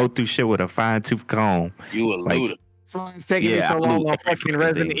go through shit with a fine tooth comb. You a Like, looter. That's why it's taking me Yeah, so I long blew on every fucking fucking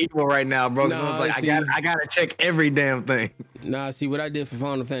Resident thing. Evil right now, bro. 'cause Nah, I was like, see- I gotta check every damn thing. Nah, see what I did for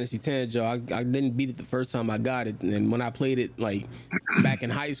Final Fantasy X, Joe. I didn't beat it the first time I got it, and then when I played it like back in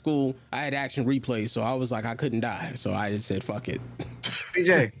high school, I had action replay, so I was like I couldn't die, so I just said fuck it.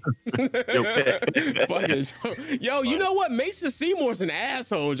 CJ, Fuck it, Joe. Yo, you know what? Mason Seymour's an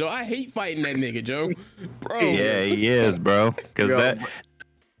asshole, Joe. I hate fighting that nigga, Joe. Bro. Yeah, he is, bro. Because Yo.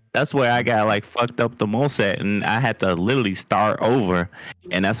 that's where I got like fucked up the most at, and I had to literally start over.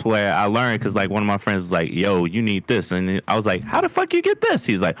 And that's where I learned because like one of my friends was like, "Yo, you need this," and I was like, "How the fuck you get this?"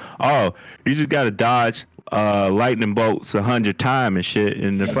 He's like, "Oh, you just gotta dodge lightning bolts 100 times and shit."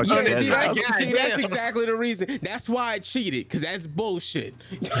 And the fucking Yeah, that's see, right. that's Damn. exactly the reason. That's why I cheated, because that's bullshit.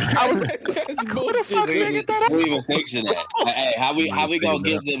 That's bullshit. Who even fixing that? Hey, how we gonna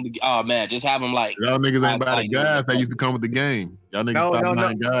give them? Oh man, just have them like. Y'all niggas ain't buy the Like- guys that used to come with the game. Y'all niggas No, stop no, no.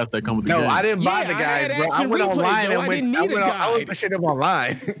 buying guys that come with the no, game. I didn't buy Yeah, the I guys, had bro. I action went replay, online Joe. and I went. didn't I need a went on- I guide. looked the shit up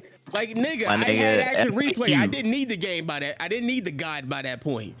online. Like nigga, My I nigga, had action FAQ. replay. I didn't need the game by that. I didn't need the guide by that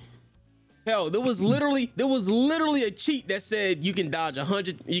point. Hell, there was literally a cheat that said you can dodge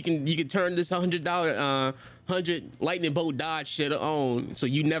 100. You can turn this $100 lightning bolt dodge shit on, so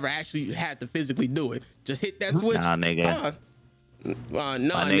you never actually had to physically do it. Just hit that switch. Nah, nigga. Nah, My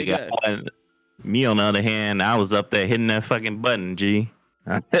nigga. nigga. Me on the other hand, I was up there hitting that fucking button, G.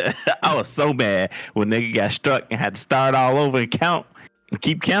 I was so mad when nigga got struck and had to start all over and count and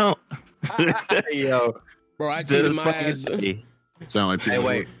keep count. Yo, Bro, I To cheated this my fucking ass. day. Sound like Hey,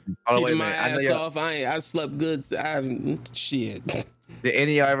 wait. Hold on, wait a Cheated my minute. I know ass y'all. off. I slept good. Shit. Did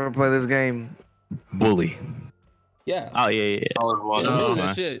any of y'all ever play this game? Bully. Yeah. Oh yeah. I was Yeah, wondering. I'm doing man.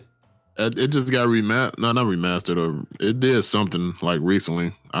 that shit. It just got remastered. No, not remastered. Or it did something like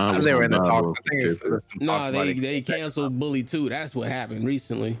recently. I I was never gonna in the buy talk. it, I think it's but- there's some talks No, about they it. they canceled Bully 2. That's what happened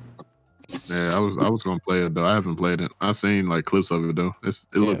recently. Yeah, I was gonna play it though. I haven't played it. I seen like clips of it though. It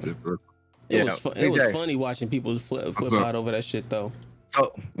looked Yeah. interesting. It Yeah, was it was CJ. funny watching people flip What's up? out over that shit though.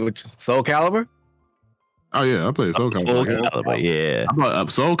 So, which Soul Calibur? Oh yeah, I played Soul Full Calibur. caliber, yeah. I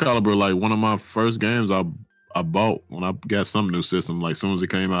bought Soul Calibur like one of my first games I bought when I got some new system. Like as soon as it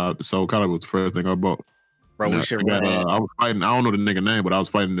came out, the Soul Calibur was the first thing I bought. Bro, And we I should got, run. I was fighting. I don't know the nigga name, but I was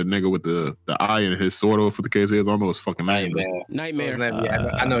fighting the nigga with the eye in his sword over for the case. I don't know his fucking name. Nightmare. Nightmare. Yeah,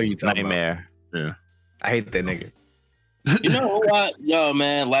 I know you talking about. Nightmare. I hate that nigga. You know what? Yo,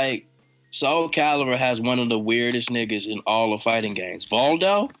 man, like Soul Calibur has one of the weirdest niggas in all of fighting games.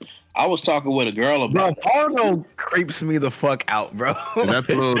 Voldo, I was talking with a girl Bro, about. Porno creeps me the fuck out, bro. Is that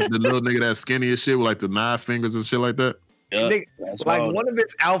the little nigga that's skinny as shit with like the 9 fingers and shit like that? Yup, Nigga, that's like Voldo. one of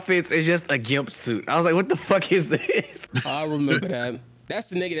his outfits is just a gimp suit. I was like, what the fuck is this? I remember that. That's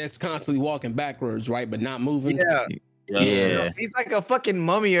the nigga that's constantly walking backwards, right, but not moving. Yeah. Yeah. He's like a fucking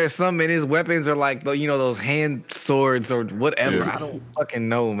mummy or something, and his weapons are like those hand swords or whatever. Yeah. I don't fucking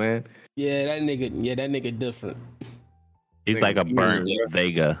know, man. Yeah, that nigga different. He's like a burnt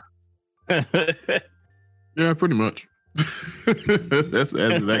Vega. Yeah, pretty much. that's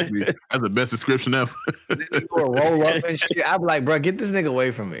the best description ever. Or roll up and shit. I'm like, bro, get this nigga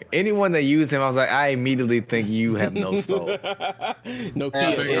away from me. Anyone that used him, I was like, I immediately think you have no soul. No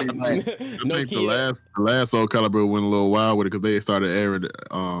Yeah, Kia. man, I No think Kia. the last Soul Calibur went a little wild with it because they started airing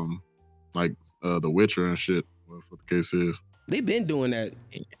The Witcher and shit. What the case is. They've been doing that.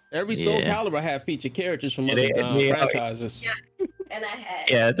 Every Soul Yeah. Calibur have featured characters from Yeah, other they- franchises. Yeah. And I had.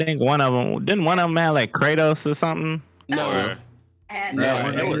 Yeah, I think one of them have like Kratos or something. No. I had. No, Yeah,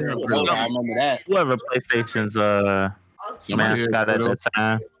 it was- I remember that. Whoever PlayStation's Somebody mascot had at the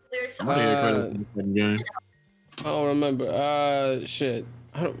time. Somebody had credit in the game. I don't remember. Shit.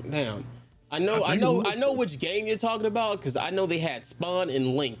 I don't. Damn. I know which game you're talking about because I know they had Spawn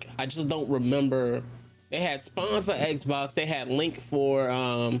and Link. I just don't remember. They had Spawn for Xbox. They had Link for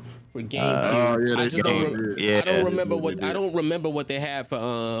GameCube. Oh, yeah, they I just don't. did. Yeah. I don't remember they what did. I don't remember what they had for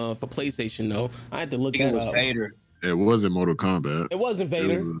PlayStation though. I had to look I think that it was up. Vader. It wasn't Mortal Kombat. It wasn't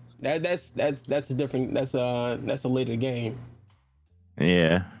Vader. was- That's a different. That's a later game.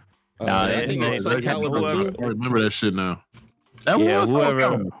 Yeah. Nah, I they- think it was they- Soul they had Calibur whoever- 2. I remember that shit now. That Yeah, was Soul whoever-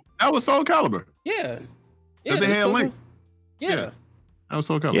 Calibur. That was Soul Calibur. Yeah. That they that's had Soul Link. Yeah. Yeah. That was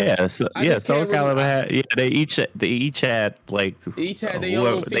Soul Calibur. Yeah, so, I yeah. just Soul can't remember- Calibur had. Yeah, they each had like Each had their whoever-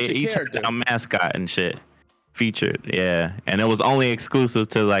 own they featured each character. had a mascot and shit featured. Yeah, and it was only exclusive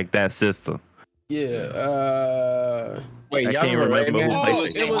to like that system. Yeah. Wait, I y'all can't remember remember Rayman? who Oh,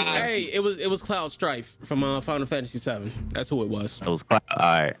 PlayStation. it was Cloud Strife from Final Fantasy VII. That's who it was. It was all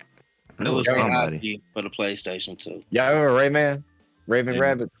right. It was somebody. somebody for the PlayStation 2. Y'all remember Rayman? Raven Yeah.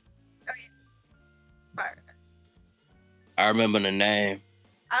 Rabbits. I remember the name.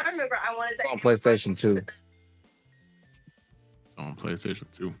 I remember I wanted to. On PlayStation 2. It's on PlayStation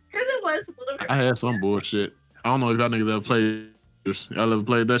 2. Because it was a little bit. I had some bullshit. I don't know if y'all niggas ever played. Y'all ever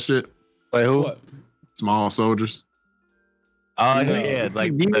played that shit? Like who? What? Small Soldiers. Oh No. yeah,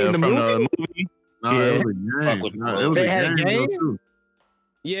 like You mean the from the movie. No, Yeah. it was a Fuck game. with No, it was They a had a game, though, game? too.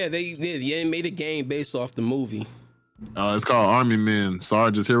 Yeah, they made a game based off the movie. It's called Army Men,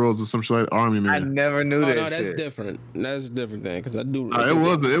 Sergeants, Heroes, or some shit like Army I Men. never knew Oh that no, that's shit. different. That's a different thing because I do. No, it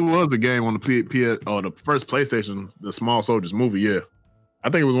was a game on the PS or the first PlayStation, the Small Soldiers movie. Yeah, I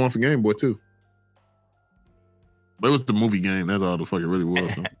think it was one for Game Boy too. But it was the movie game. That's all the fuck it really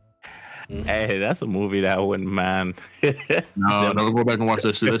was. Though. Hey, that's a movie that I wouldn't mind. No, go back and watch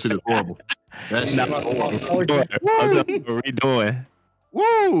that shit. That shit is horrible. That shit No. is horrible. I'm talking about redoing.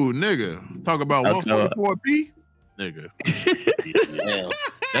 Woo, nigga. Talk about I'll tell- 144p, nigga. Yeah.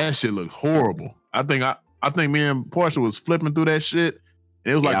 That shit looks horrible. I think me and Portia was flipping through that shit.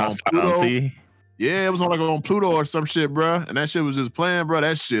 And it was like Yeah, I on saw it on Pluto. TV. Yeah, it was on Pluto or some shit, bruh. And that shit was just playing, bruh.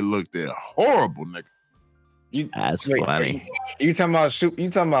 That shit looked horrible, nigga. That's Wait, funny. You talking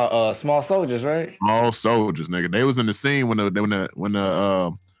about Small Soldiers, right? All soldiers, nigga. They was in the scene when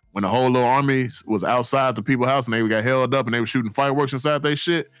the whole little army was outside the people's house and they got held up and they were shooting fireworks inside their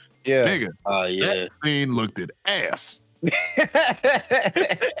shit. Yeah. Nigga, Oh yeah. that scene looked at ass.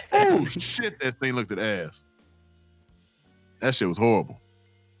 Oh shit, that scene looked at ass. That shit was horrible.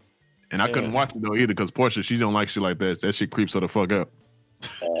 And I couldn't Yeah. watch it though either because Portia, she don't like shit like that. That shit creeps her the fuck up.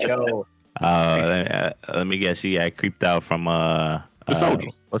 Yo, Let me guess. She got creeped out from The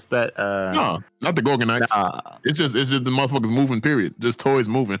soldiers. What's that? No, not the Gorgonites. Nah. It's just the motherfuckers moving. Period. Just toys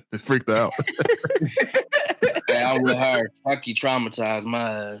moving. It freaked her out. Hey, I with her. Chucky traumatized my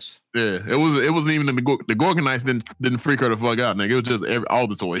ass. Yeah, it wasn't even the Gorgonites didn't freak her the fuck out, nigga. It was just all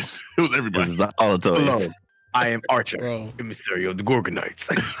the toys. It was everybody. This is all the toys. Hello, I am Archer, Bro. emissary of the Gorgonites.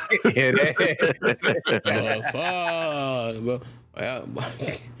 Oh, fuck, bro. Well,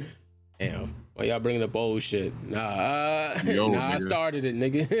 damn. Why y'all bringing up old shit? Nah, Yo, I nigga. started it,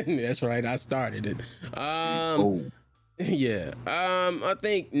 nigga. That's right, I started it. Oh. Yeah. I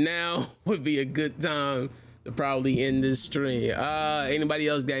think now would be a good time to probably end this stream. Anybody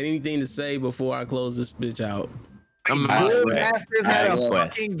else got anything to say before I close this bitch out? I'm Dude, the Masters had a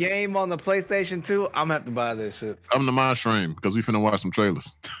Quest. fucking game on the PlayStation 2. I'm gonna have to buy this shit. mind stream because we finna watch some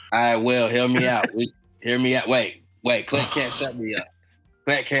trailers. All right, Will, hear me out. Hear me out. Wait. Clint can't shut me up.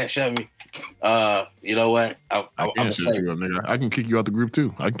 Clint can't shut me. You know what? I'm can't shut you up, nigga. I can kick you out the group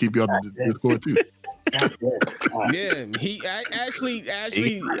too. I can keep you out the Discord too. Yeah, he actually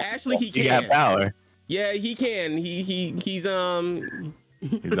he He got can. power. Yeah, he can. He's He's a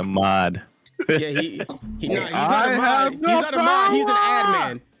mod. yeah, he's not I a mod. have He's no not a mod. He's an power.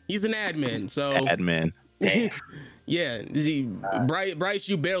 admin. He's an admin. So Admin. yeah, Bryce,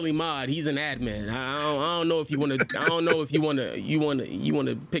 you barely mod. He's an admin. I don't know if you want to. I don't know if you want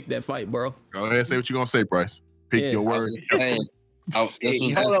to pick that fight, bro. Go ahead, say what you gonna say, Bryce. Pick Yeah. your I words. was just saying. This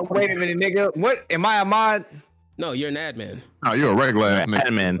was Hold just, up, wait a minute, nigga. What am I a mod? No, you're an admin. No, you're a regular ass nigga.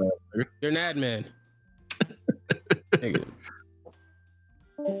 Admin. You're an admin. Nigga.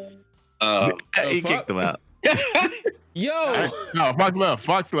 He fuck? kicked him out. Yo. No, Fox left.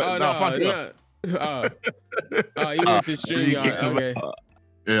 Fox left. Oh, no, Fox left. He went to stream He yard. kicked him Okay. out.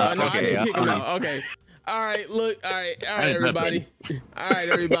 Yeah, Oh, no, Fox I left. didn't kick him okay. out. Okay. All right. Look. All right, ain't everybody. All right,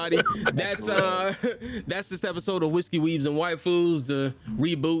 everybody. That's this episode of Whiskey Weebs and White Foods, the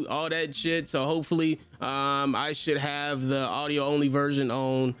reboot, all that shit. So hopefully, I should have the audio only version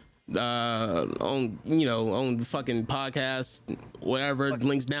on the fucking podcast, whatever,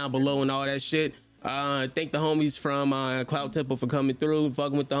 links down below and all that shit. Thank the homies from Cloud Temple for coming through,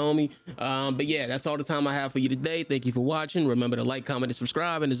 fucking with the homie. But yeah, that's all the time I have for you today. Thank you for watching. Remember to like, comment, and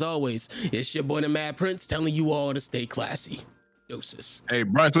subscribe. And as always, it's your boy the Mad Prince telling you all to stay classy. Doses. Hey,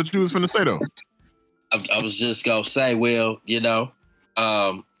 Bryce, what you was finna say though? I was just gonna say, Will,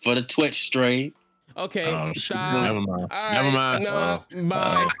 for the Twitch stream. Okay, Oh, shit. stop. Never mind. All right, Never mind. No,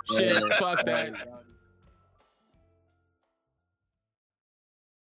 bye. Shit, fuck that.